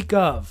week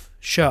of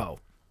show,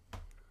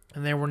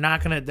 and they were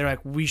not gonna. They're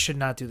like, we should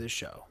not do this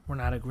show. We're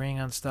not agreeing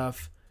on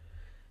stuff.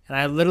 And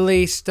I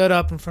literally stood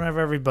up in front of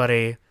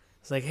everybody.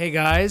 It's like, hey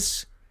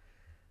guys,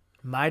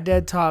 my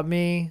dad taught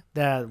me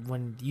that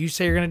when you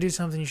say you're gonna do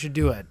something, you should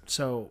do it.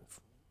 So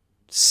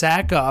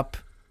sack up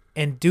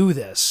and do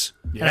this.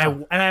 Yeah.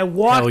 And I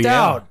walked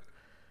out.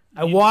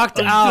 I walked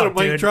out, Did a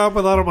mic dude. drop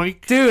without a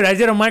mic? Dude, I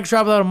did a mic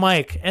drop without a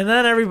mic, and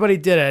then everybody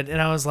did it,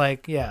 and I was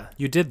like, yeah,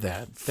 You did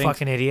that.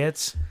 fucking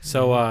idiots.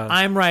 So,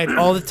 I'm right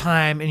all the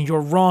time, and you're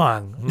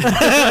wrong.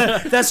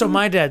 That's what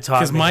my dad taught me.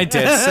 because my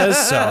dad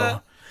says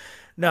so.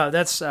 No,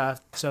 that's, so,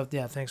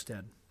 yeah, thanks,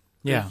 Dad.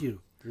 Yeah. Thank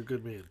you. You're a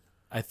good man.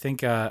 I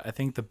think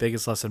the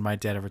biggest lesson my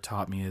dad ever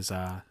taught me is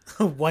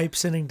Wipe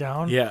sitting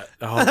down? yeah.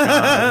 Oh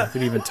God, we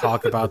didn't even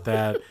talk about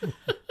that.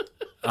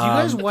 Do you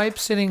guys wipe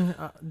sitting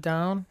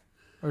down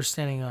or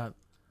standing up?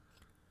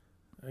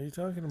 Are you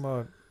talking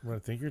about what I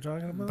think you're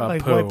talking about? About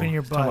Like poo. wiping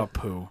your He's talking butt. about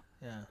poo.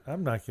 Yeah.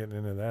 I'm not getting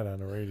into that on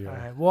the radio. All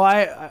right.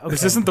 Well, okay.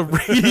 This isn't the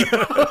radio.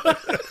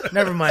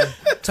 Never mind.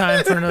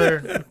 Time for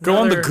another. Go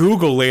on the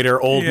Google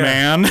later, old Yeah.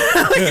 man.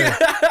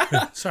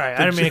 Sorry,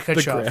 I didn't mean to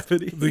cut you off.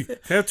 Gravity. Can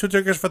I have 2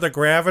 tickets for the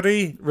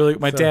Gravity? Really,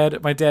 my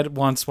dad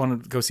once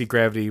wanted to go see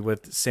Gravity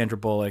with Sandra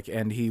Bullock,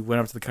 and he went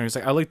up to the counter. He's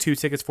like, "I'd like 2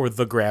 tickets for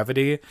the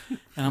Gravity,"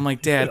 and I'm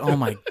like, "Dad, oh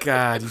my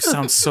God, you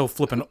sound so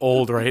flippin'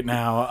 old right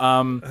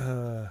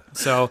now."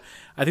 So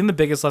I think the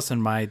biggest lesson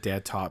my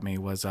dad taught me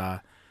was,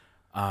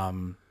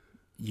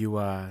 you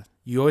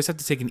always have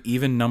to take an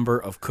even number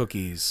of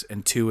cookies,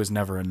 and 2 is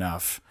never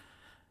enough.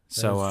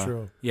 So That's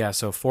true. yeah,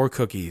 so 4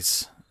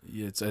 cookies,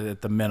 it's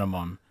at the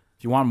minimum.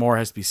 If you want more, it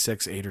has to be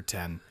 6, 8, or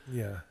 10.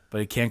 Yeah. But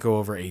it can't go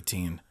over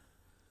 18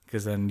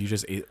 because then you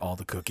just ate all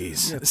the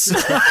cookies. Who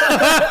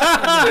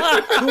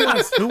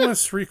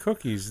wants 3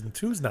 cookies? And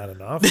 2's not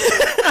enough.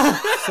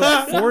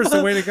 So 4 is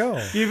the way to go.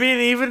 You mean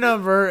an even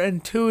number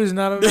and 2 is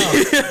not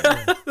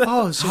enough?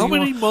 Oh, so How you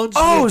many want- months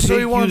Oh, did it so take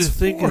he you wants to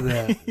think 4. of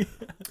that?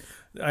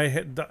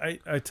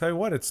 I tell you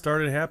what, it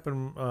started to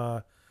happen.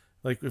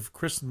 Like if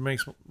Kristen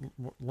makes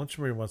lunch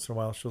for me once in a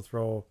while, she'll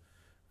throw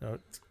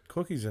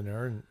cookies in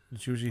there, and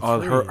it's usually 3.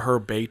 Oh, her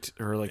baked,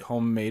 her like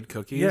homemade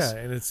cookies. Yeah,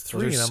 and it's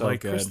 3. Those are And I'm so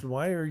like, good. Kristen,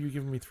 why are you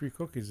giving me 3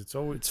 cookies? It's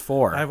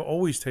 4. I've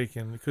always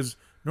taken, because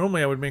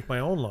normally I would make my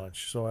own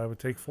lunch, so I would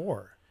take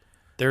 4.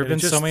 There have And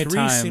been it so just many 3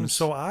 times. seems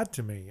so odd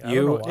to me. I you,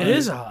 don't know why. It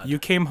is odd. You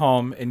came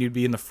home and you'd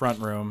be in the front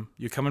room.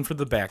 You come in for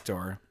the back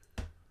door.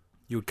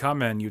 You would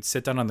come in. You'd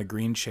sit down on the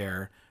green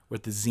chair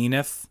with the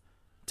Zenith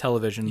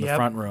television in the Yep.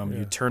 front room. Yeah.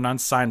 You'd turn on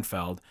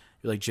Seinfeld.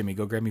 You're like, Jimmy,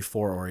 go grab me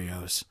 4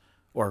 Oreos.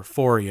 Or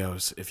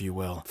 4-Oreos, if you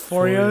will.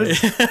 Oreos.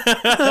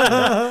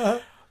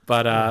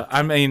 But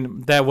I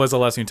mean, that was a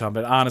lesson you taught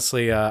me. But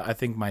honestly, I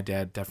think my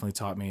dad definitely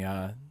taught me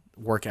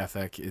work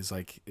ethic is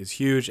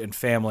huge, and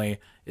family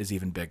is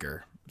even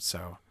bigger.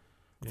 So,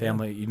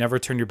 family, you never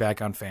turn your back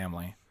on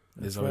family.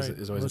 Is always Right.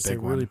 a Unless big they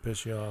one. really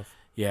piss you off.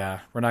 Yeah,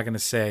 we're not gonna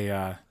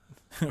say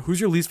who's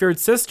your least favorite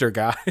sister,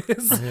 guys.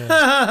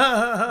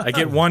 Yeah. I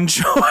get one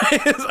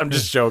choice. I'm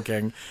just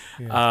joking.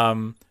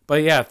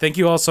 But yeah, thank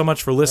you all so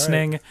much for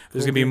listening.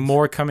 There's gonna be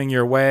more coming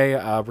your way.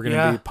 We're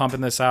gonna be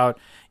pumping this out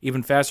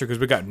even faster because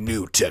we got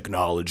new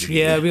technology.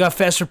 Yeah, we got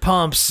faster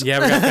pumps. Yeah,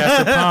 we got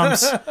faster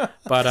pumps.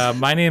 But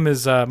my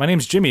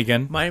name's Jim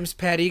Egan, My name's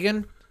Pat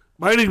Egan.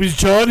 My name is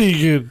John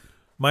Egan.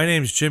 My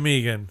name's Jim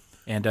Egan.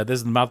 and this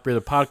is the Mouth Breather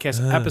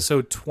Podcast,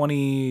 episode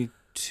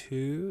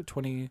 22,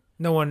 20.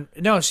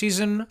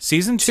 Season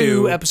Season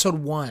 2, 2, episode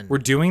 1. We're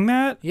doing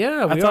that?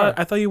 Yeah, we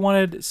I thought you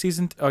wanted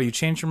season. Oh, you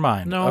changed your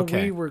mind. No,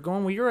 okay. we were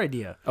going with your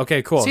idea.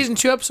 Okay, cool. Season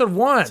 2, episode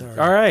 1.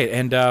 All right,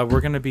 and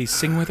we're gonna be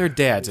singing with our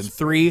dads in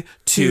 3,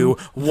 2,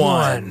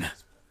 1.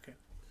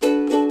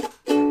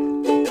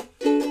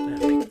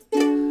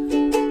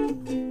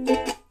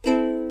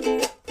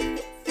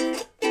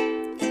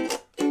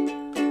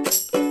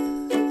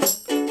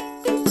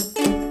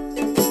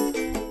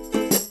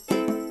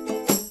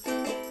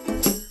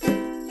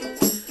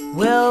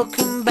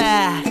 Welcome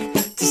back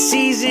to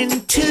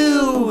season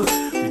 2.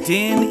 We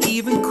didn't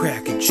even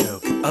crack a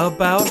joke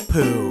about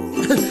poo.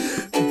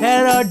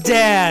 Had our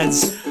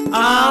dads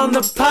on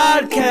the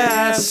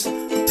podcast.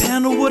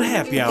 Pendlewood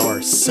Happy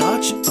Hour,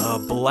 such a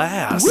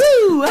blast.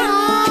 Woo!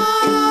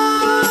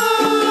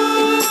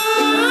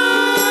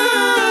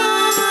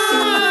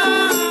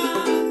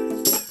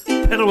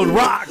 Pendlewood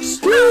rocks.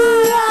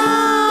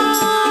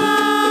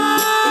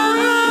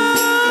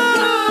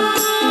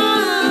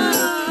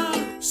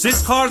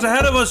 Six cars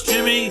ahead of us,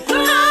 Jimmy.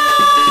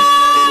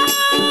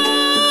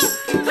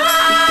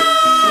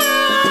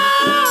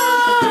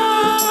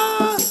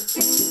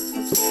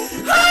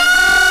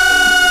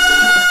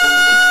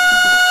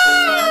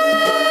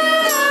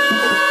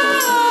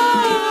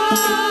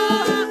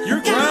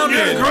 You're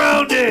grounded. You're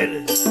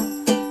grounded.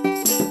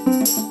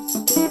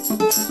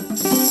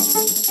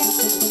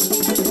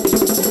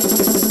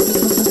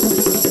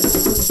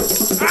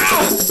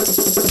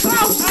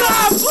 Oh,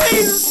 stop,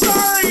 please!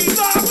 Sorry!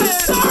 Stop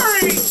it!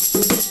 Sorry!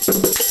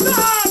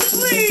 Stop,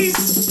 please!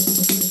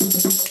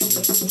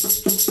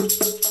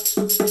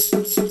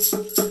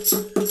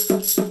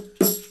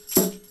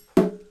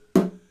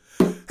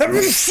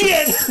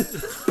 Shit!